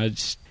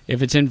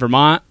if it's in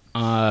Vermont,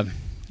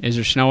 is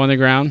there snow on the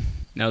ground?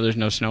 No, there's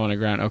no snow on the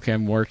ground. Okay,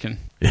 I'm working.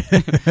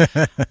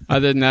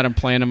 Other than that, I'm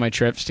planning my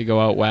trips to go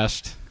out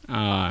west.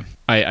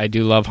 I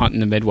do love hunting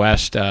the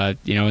Midwest. In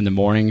the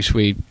mornings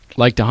we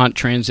like to hunt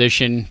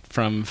transition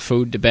from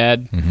food to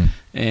bed,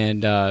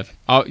 and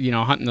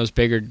hunting those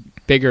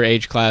bigger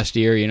age class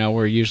deer.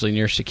 We're usually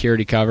near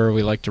security cover.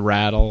 We like to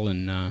rattle,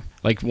 and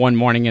like one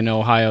morning in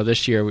Ohio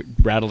this year, we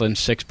rattled in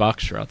 6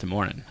 bucks throughout the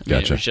morning.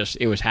 Gotcha.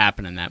 It was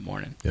happening that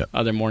morning. Yep.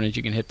 Other mornings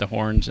you can hit the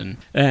horns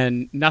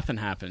and nothing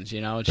happens.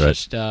 It's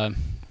just. But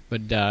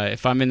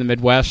if I'm in the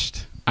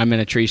Midwest, I'm in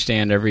a tree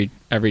stand every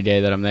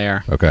day that I'm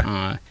there. Okay.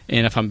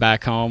 And if I'm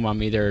back home,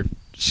 I'm either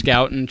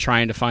scouting,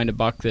 trying to find a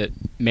buck that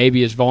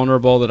maybe is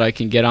vulnerable that I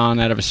can get on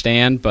out of a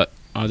stand. But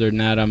other than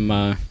that,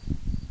 I'm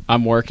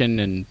working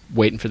and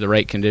waiting for the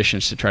right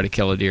conditions to try to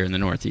kill a deer in the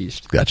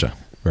Northeast. Gotcha.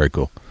 Very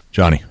cool,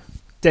 Johnny.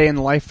 Day in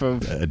the life of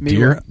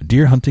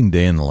deer hunting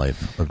day in the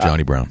life of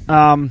Johnny Brown.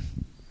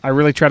 I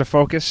really try to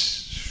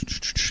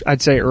focus.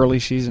 I'd say early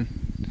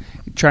season,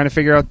 trying to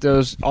figure out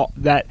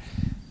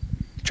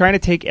trying to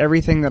take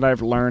everything that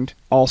I've learned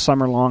all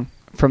summer long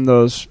from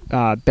those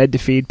bed to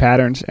feed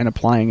patterns and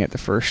applying it the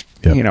first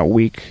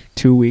week,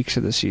 2 weeks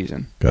of the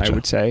season. Gotcha. I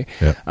would say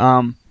Yep.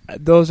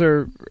 Those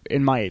are,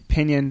 in my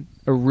opinion,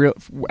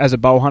 as a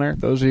bow hunter,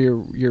 those are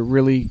your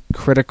really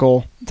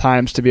critical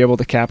times to be able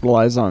to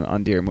capitalize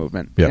on deer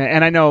movement. Yep.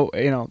 And I know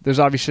there's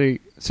obviously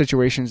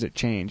situations that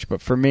change,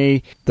 but for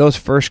me, those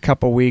first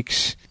couple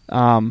weeks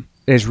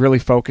is really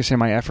focusing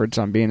my efforts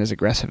on being as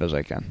aggressive as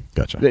I can.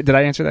 Gotcha. Did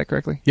I answer that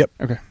correctly? Yep.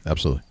 Okay.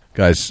 Absolutely.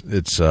 Guys,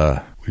 it's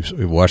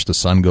we've watched the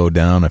sun go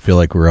down. I feel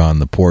like we're on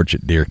the porch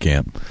at deer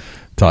camp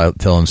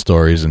telling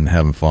stories and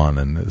having fun,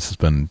 and this has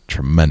been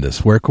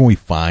tremendous. Where can we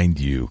find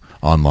you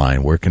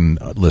online? Where can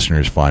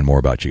listeners find more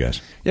about you guys?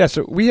 Yeah,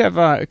 so we have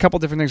a couple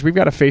different things. We've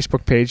got a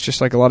Facebook page,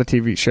 just like a lot of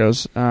TV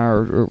shows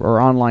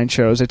or online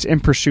shows. It's In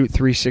Pursuit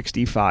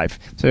 365.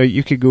 So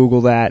you could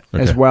Google that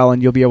as well,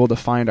 and you'll be able to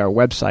find our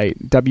website,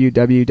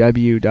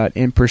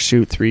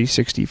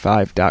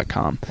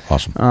 www.inpursuit365.com.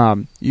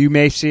 Awesome. You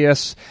may see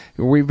us.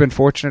 We've been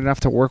fortunate enough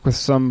to work with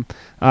some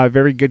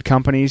very good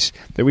companies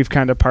that we've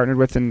kind of partnered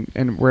with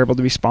and we're able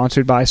to be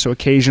sponsored by. So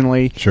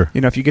occasionally,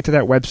 if you get to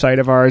that website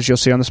of ours, you'll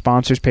see on the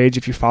sponsors page,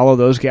 if you follow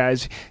those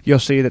guys, you'll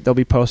see that they'll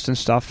be posting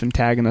stuff and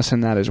tagging us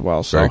in that as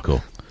well. So, very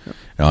cool.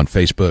 And on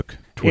Facebook,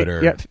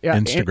 Twitter,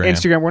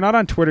 Instagram. We're not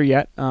on Twitter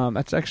yet.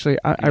 That's actually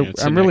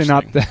I'm really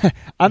not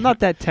I'm not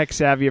that tech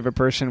savvy of a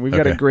person. We've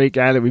got a great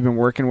guy that we've been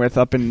working with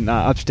up in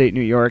upstate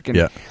New York,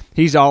 and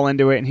he's all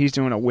into it, and he's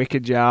doing a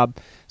wicked job.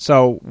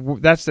 So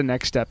that's the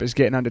next step, is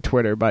getting onto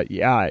Twitter. But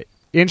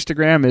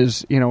Instagram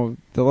is,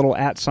 the little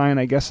 @ sign,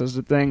 I guess, is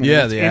the thing.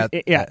 Yeah,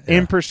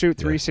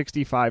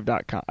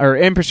 InPursuit365.com or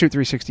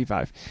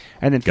InPursuit365,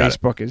 and then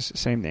Facebook is the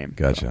same name.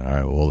 Gotcha. All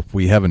right. Well, if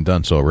we haven't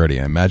done so already,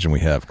 I imagine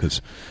we have,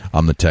 because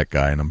I'm the tech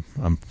guy and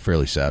I'm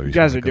fairly savvy. You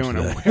guys are doing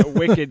a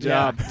wicked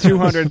job.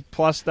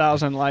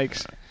 200,000+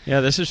 likes. Yeah,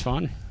 this is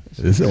fun.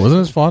 Wasn't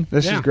this fun?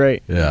 This is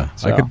great. Yeah,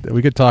 so.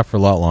 We could talk for a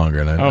lot longer,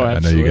 and I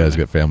know you guys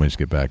got families to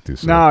get back to.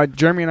 So. No,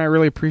 Jeremy and I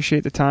really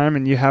appreciate the time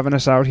and you having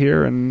us out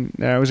here, and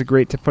it was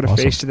great to put a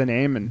face to the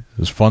name. And it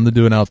was fun to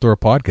do an outdoor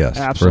podcast.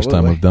 Absolutely. First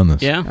time we've done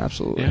this. Yeah,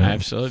 absolutely. Yeah,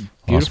 absolutely.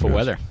 Beautiful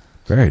weather.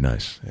 Very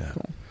nice. Yeah.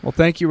 Cool. Well,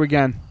 thank you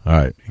again. All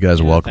right, you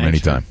guys are welcome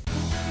anytime.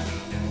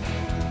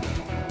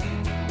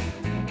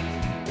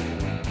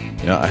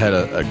 I had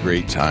a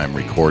great time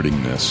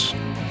recording this,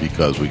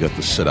 because we got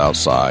to sit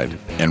outside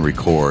and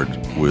record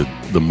with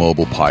the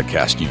mobile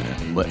podcast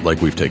unit,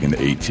 like we've taken to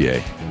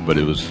ATA. But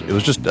it was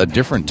just a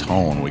different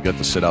tone. We got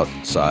to sit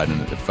outside, and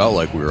it felt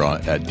like we were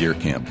at deer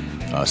camp,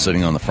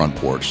 sitting on the front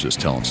porch just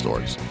telling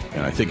stories.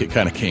 And I think it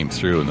kind of came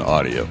through in the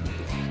audio.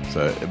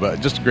 So,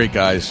 but just great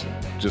guys,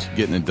 just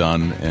getting it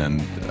done,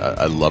 and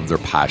I love their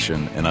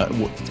passion. And a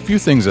few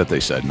things that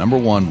they said. Number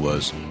one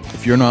was,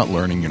 if you're not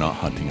learning, you're not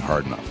hunting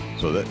hard enough.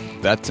 So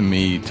that to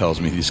me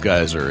tells me these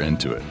guys are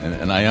into it,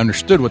 and I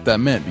understood what that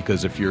meant,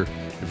 because if you're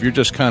if you're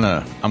just kind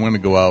of, I'm going to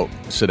go out,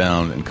 sit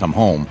down, and come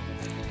home,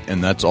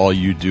 and that's all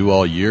you do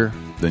all year,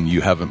 then you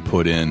haven't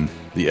put in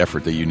the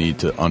effort that you need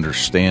to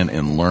understand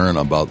and learn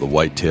about the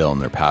whitetail and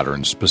their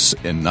patterns,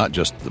 and not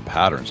just the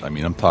patterns. I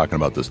mean, I'm talking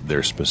about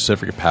their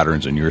specific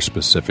patterns in your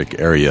specific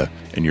area,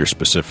 in your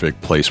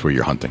specific place where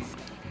you're hunting.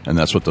 And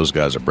that's what those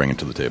guys are bringing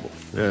to the table.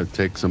 Yeah,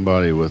 take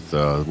somebody with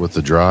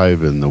the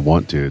drive and the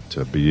want to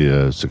be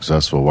a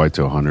successful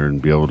whitetail hunter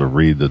and be able to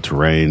read the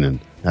terrain and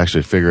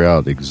actually figure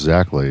out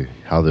exactly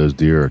how those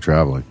deer are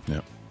traveling. Yeah.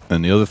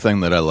 And the other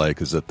thing that I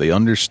like is that they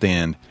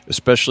understand,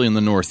 especially in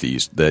the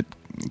Northeast, that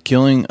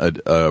killing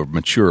a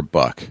mature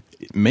buck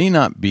may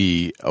not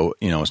be,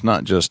 it's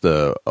not just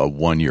a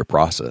 1 year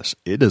process.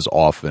 It is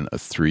often a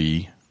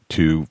 3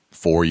 to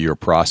 4 year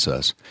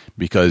process,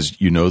 because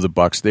the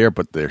buck's there,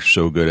 but they're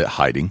so good at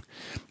hiding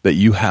that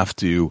you have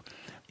to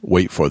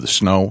wait for the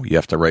snow. You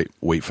have to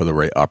wait for the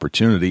right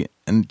opportunity,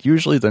 and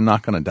usually they're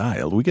not going to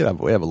die. We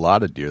have a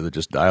lot of deer that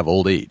just die of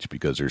old age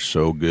because they're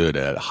so good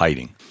at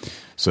hiding.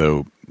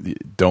 So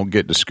don't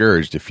get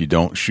discouraged if you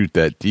don't shoot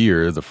that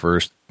deer the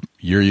first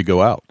year you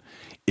go out.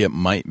 It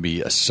might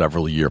be a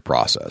several year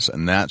process,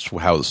 and that's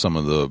how some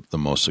of the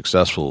most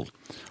successful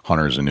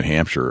hunters in New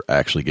Hampshire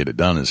actually get it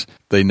done, is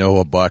they know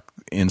a buck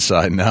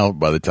inside and out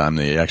by the time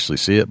they actually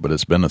see it, but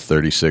it's been a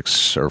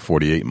 36 or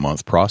 48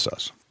 month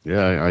process.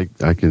 Yeah,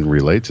 I can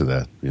relate to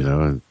that.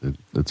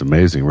 It's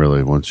amazing,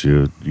 really, once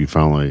you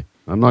finally.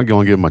 I'm not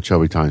going to give my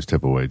Chubby Tines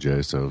tip away,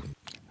 Jay. So,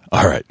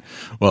 all right,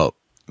 well,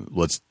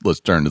 let's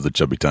turn to the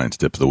Chubby Tines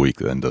tip of the week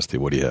then, Dusty.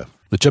 What do you have?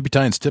 The Chubby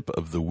Tines tip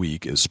of the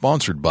week is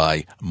sponsored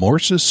by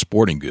Morse's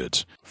Sporting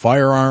Goods.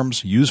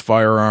 Firearms, used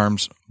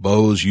firearms,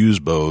 bows,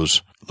 used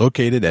bows,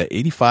 located at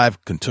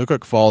 85 Kentucky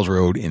Falls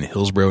Road in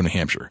Hillsborough, New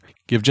Hampshire.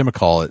 Give Jim a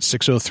call at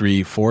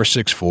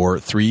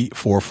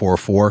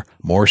 603-464-3444,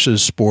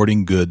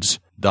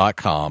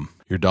 morsessportinggoods.com.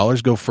 Your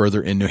dollars go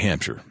further in New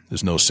Hampshire.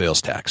 There's no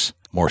sales tax.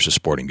 Morse's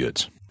Sporting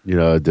Goods.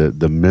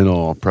 The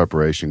mental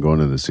preparation going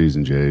into the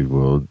season, Jay,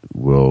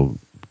 will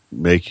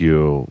make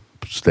you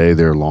stay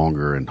there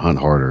longer and hunt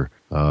harder.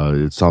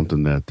 It's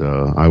something that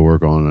I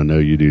work on. I know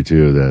you do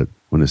too. That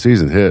when the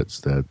season hits,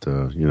 that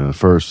the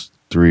first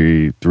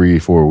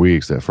 3-4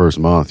 weeks, that first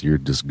month, you're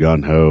just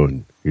gun ho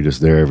and you're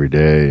just there every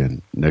day.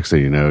 And next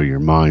thing you know, your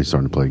mind's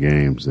starting to play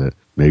games. That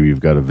maybe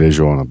you've got a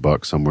visual on a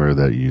buck somewhere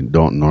that you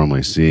don't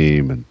normally see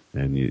him,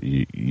 and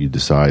you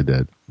decide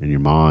that in your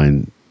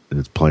mind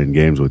it's playing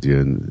games with you,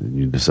 and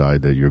you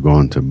decide that you're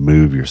going to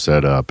move your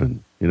setup,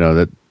 and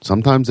that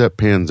sometimes that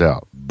pans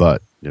out,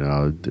 but.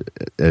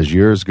 As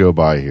years go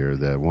by here,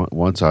 that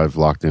once I've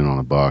locked in on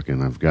a buck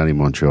and I've got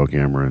him on trail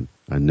camera and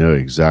I know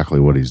exactly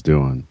what he's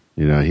doing,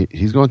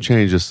 he's going to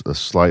change just a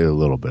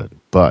little bit.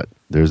 But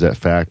there's that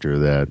factor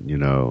that,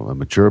 a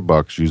mature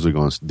buck's usually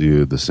going to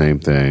do the same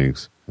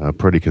things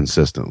pretty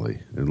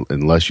consistently,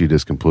 unless you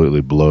just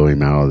completely blow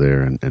him out of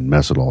there and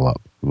mess it all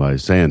up. By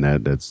saying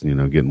that, that's,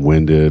 getting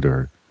winded,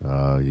 or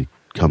he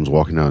comes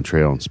walking down the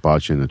trail and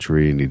spots you in a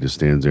tree and he just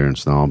stands there and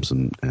stomps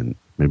and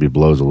maybe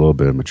blows a little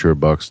bit. A mature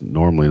buck's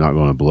normally not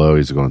going to blow.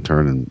 He's going to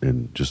turn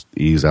and just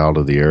ease out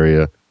of the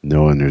area,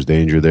 knowing there's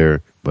danger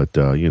there. But,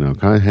 kind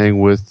of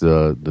hang with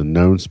the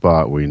known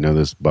spot where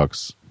this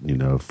buck's,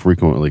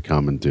 frequently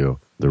coming to.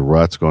 The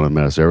rut's going to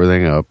mess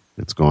everything up.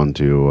 It's going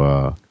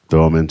to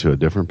throw them into a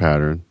different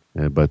pattern.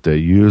 But they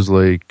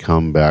usually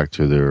come back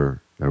to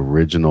their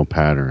original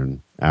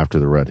pattern after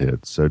the rut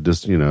hits. So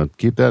just,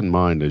 keep that in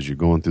mind as you're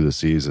going through the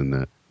season,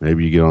 that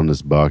maybe you get on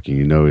this buck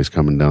and he's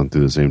coming down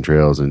through the same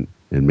trails, and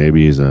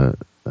maybe he's a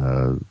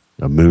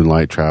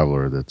moonlight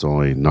traveler that's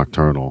only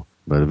nocturnal.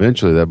 But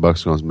eventually that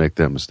buck's going to make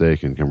that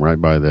mistake and come right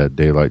by that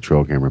daylight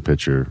trail camera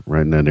picture,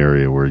 right in that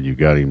area where you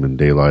got him in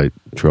daylight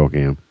trail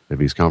cam.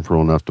 If he's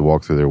comfortable enough to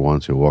walk through there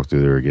once, he'll walk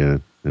through there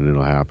again, and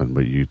it'll happen.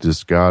 But you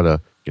just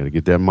gotta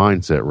get that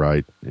mindset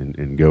right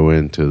and go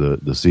into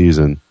the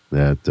season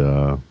that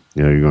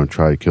you're going to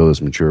try to kill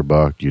this mature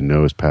buck.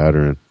 His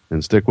pattern,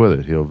 and stick with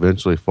it. He'll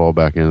eventually fall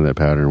back into that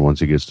pattern once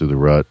he gets through the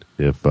rut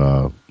if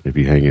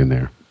you hang in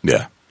there.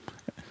 Yeah,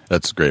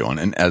 that's a great one.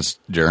 And as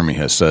Jeremy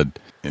has said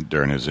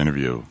during his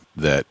interview,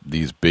 that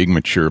these big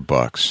mature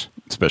bucks,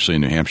 especially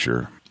in New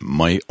Hampshire,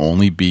 might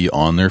only be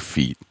on their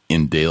feet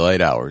in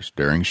daylight hours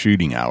during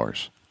shooting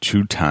hours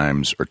 2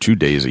 times or 2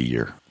 days a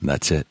year. And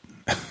that's it.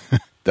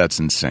 That's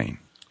insane.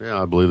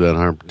 Yeah, I believe that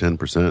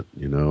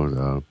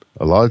 110%.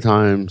 A lot of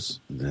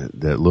times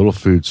that little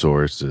food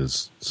source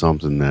is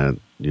something that,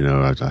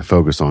 I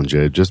focus on,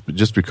 Jay,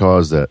 just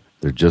because that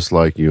they're just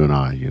like you and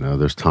I.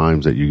 There's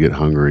times that you get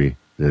hungry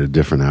at a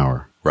different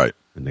hour. Right.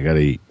 And they got to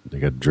eat. They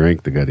got to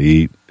drink. They got to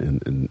eat.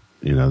 And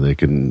they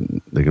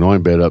can only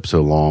bed up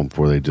so long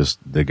before they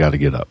got to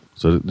get up.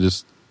 So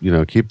just,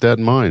 keep that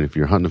in mind. If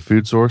you're hunting a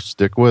food source,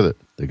 stick with it.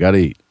 They got to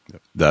eat.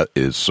 That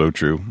is so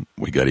true.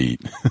 We got to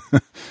eat.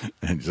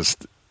 and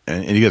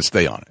you got to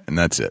stay on it. And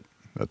that's it.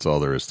 That's all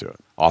there is to it.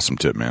 Awesome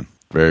tip, man.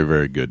 Very,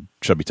 very good.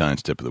 Chubby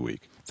Tines tip of the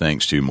week.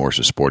 Thanks to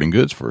Morse's Sporting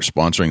Goods for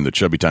sponsoring the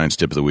Chubby Tines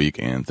tip of the week.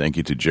 And thank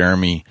you to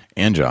Jeremy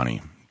and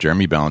Johnny,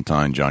 Jeremy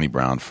Ballantyne, Johnny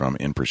Brown from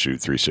In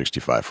Pursuit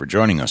 365 for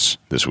joining us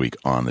this week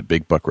on the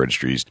Big Buck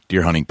Registry's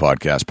Deer Hunting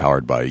Podcast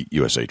powered by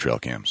USA Trail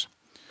Cams.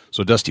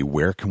 So, Dusty,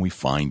 where can we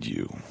find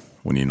you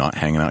when you're not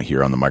hanging out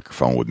here on the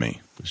microphone with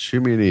me?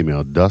 Shoot me an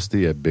email,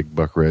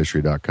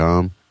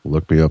 dusty@bigbuckregistry.com.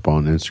 Look me up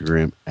on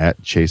Instagram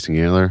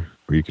 @ChasingAntler,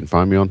 or you can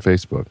find me on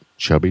Facebook,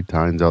 Chubby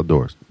Tines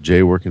Outdoors.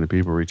 Jay, where can the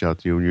people reach out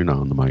to you when you're not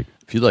on the mic?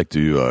 If you'd like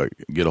to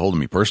get a hold of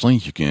me personally,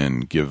 you can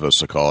give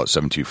us a call at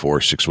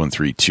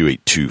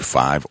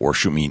 724-613-2825 or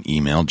shoot me an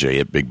email,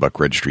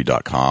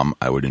 jay@bigbuckregistry.com.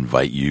 I would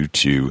invite you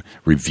to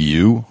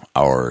review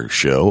our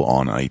show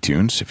on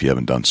iTunes if you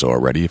haven't done so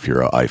already, if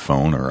you're an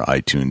iPhone or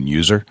iTunes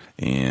user,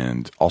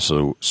 and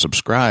also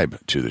subscribe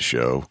to the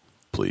show,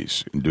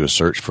 please. Do a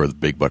search for the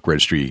Big Buck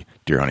Registry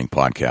Deer Hunting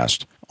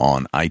Podcast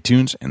on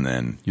iTunes, and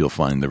then you'll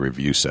find the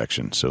review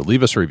section. So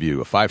leave us a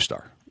review, a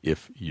 5-star,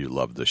 if you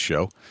love the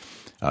show.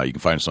 You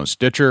can find us on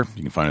Stitcher.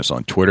 You can find us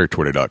on Twitter,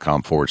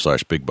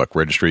 twitter.com/Big Buck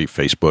Registry,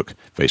 Facebook,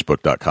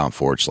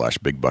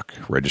 facebook.com/Big Buck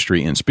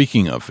Registry. And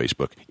speaking of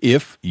Facebook,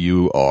 if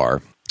you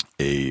are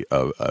a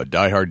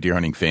diehard deer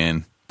hunting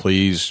fan,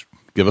 please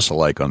give us a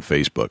like on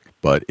Facebook.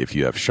 But if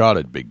you have shot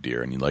at big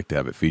deer and you'd like to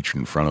have it featured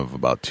in front of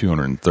about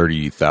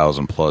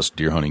 230,000 plus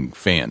deer hunting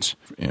fans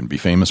and be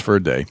famous for a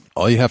day,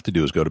 all you have to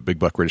do is go to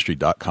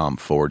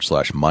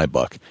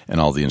bigbuckregistry.com/mybuck, and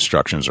all the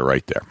instructions are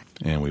right there.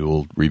 And we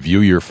will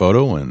review your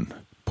photo and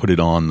put it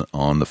on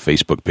the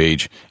Facebook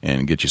page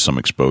and get you some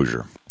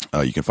exposure.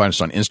 You can find us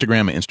on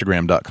Instagram at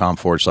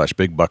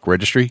instagram.com/Big Buck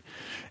Registry.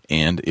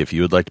 And if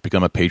you would like to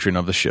become a patron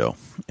of the show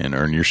and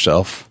earn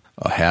yourself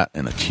a hat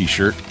and a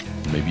t-shirt,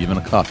 maybe even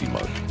a coffee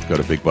mug, go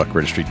to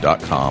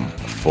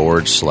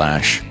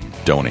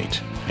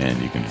bigbuckregistry.com/donate.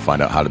 And you can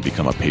find out how to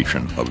become a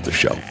patron of the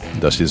show.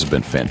 Dusty, this has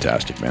been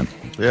fantastic, man.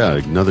 Yeah,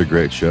 another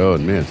great show.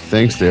 And, man,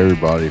 thanks to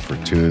everybody for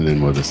tuning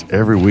in with us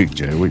every week,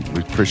 Jay. We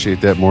appreciate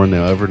that more than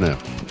they'll ever know.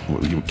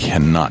 You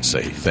cannot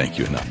say thank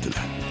you enough to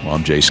that. Well,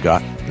 I'm Jay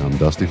Scott. I'm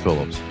Dusty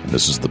Phillips. And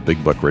this is the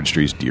Big Buck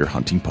Registry's Deer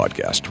Hunting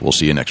Podcast. We'll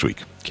see you next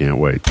week. Can't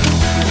wait.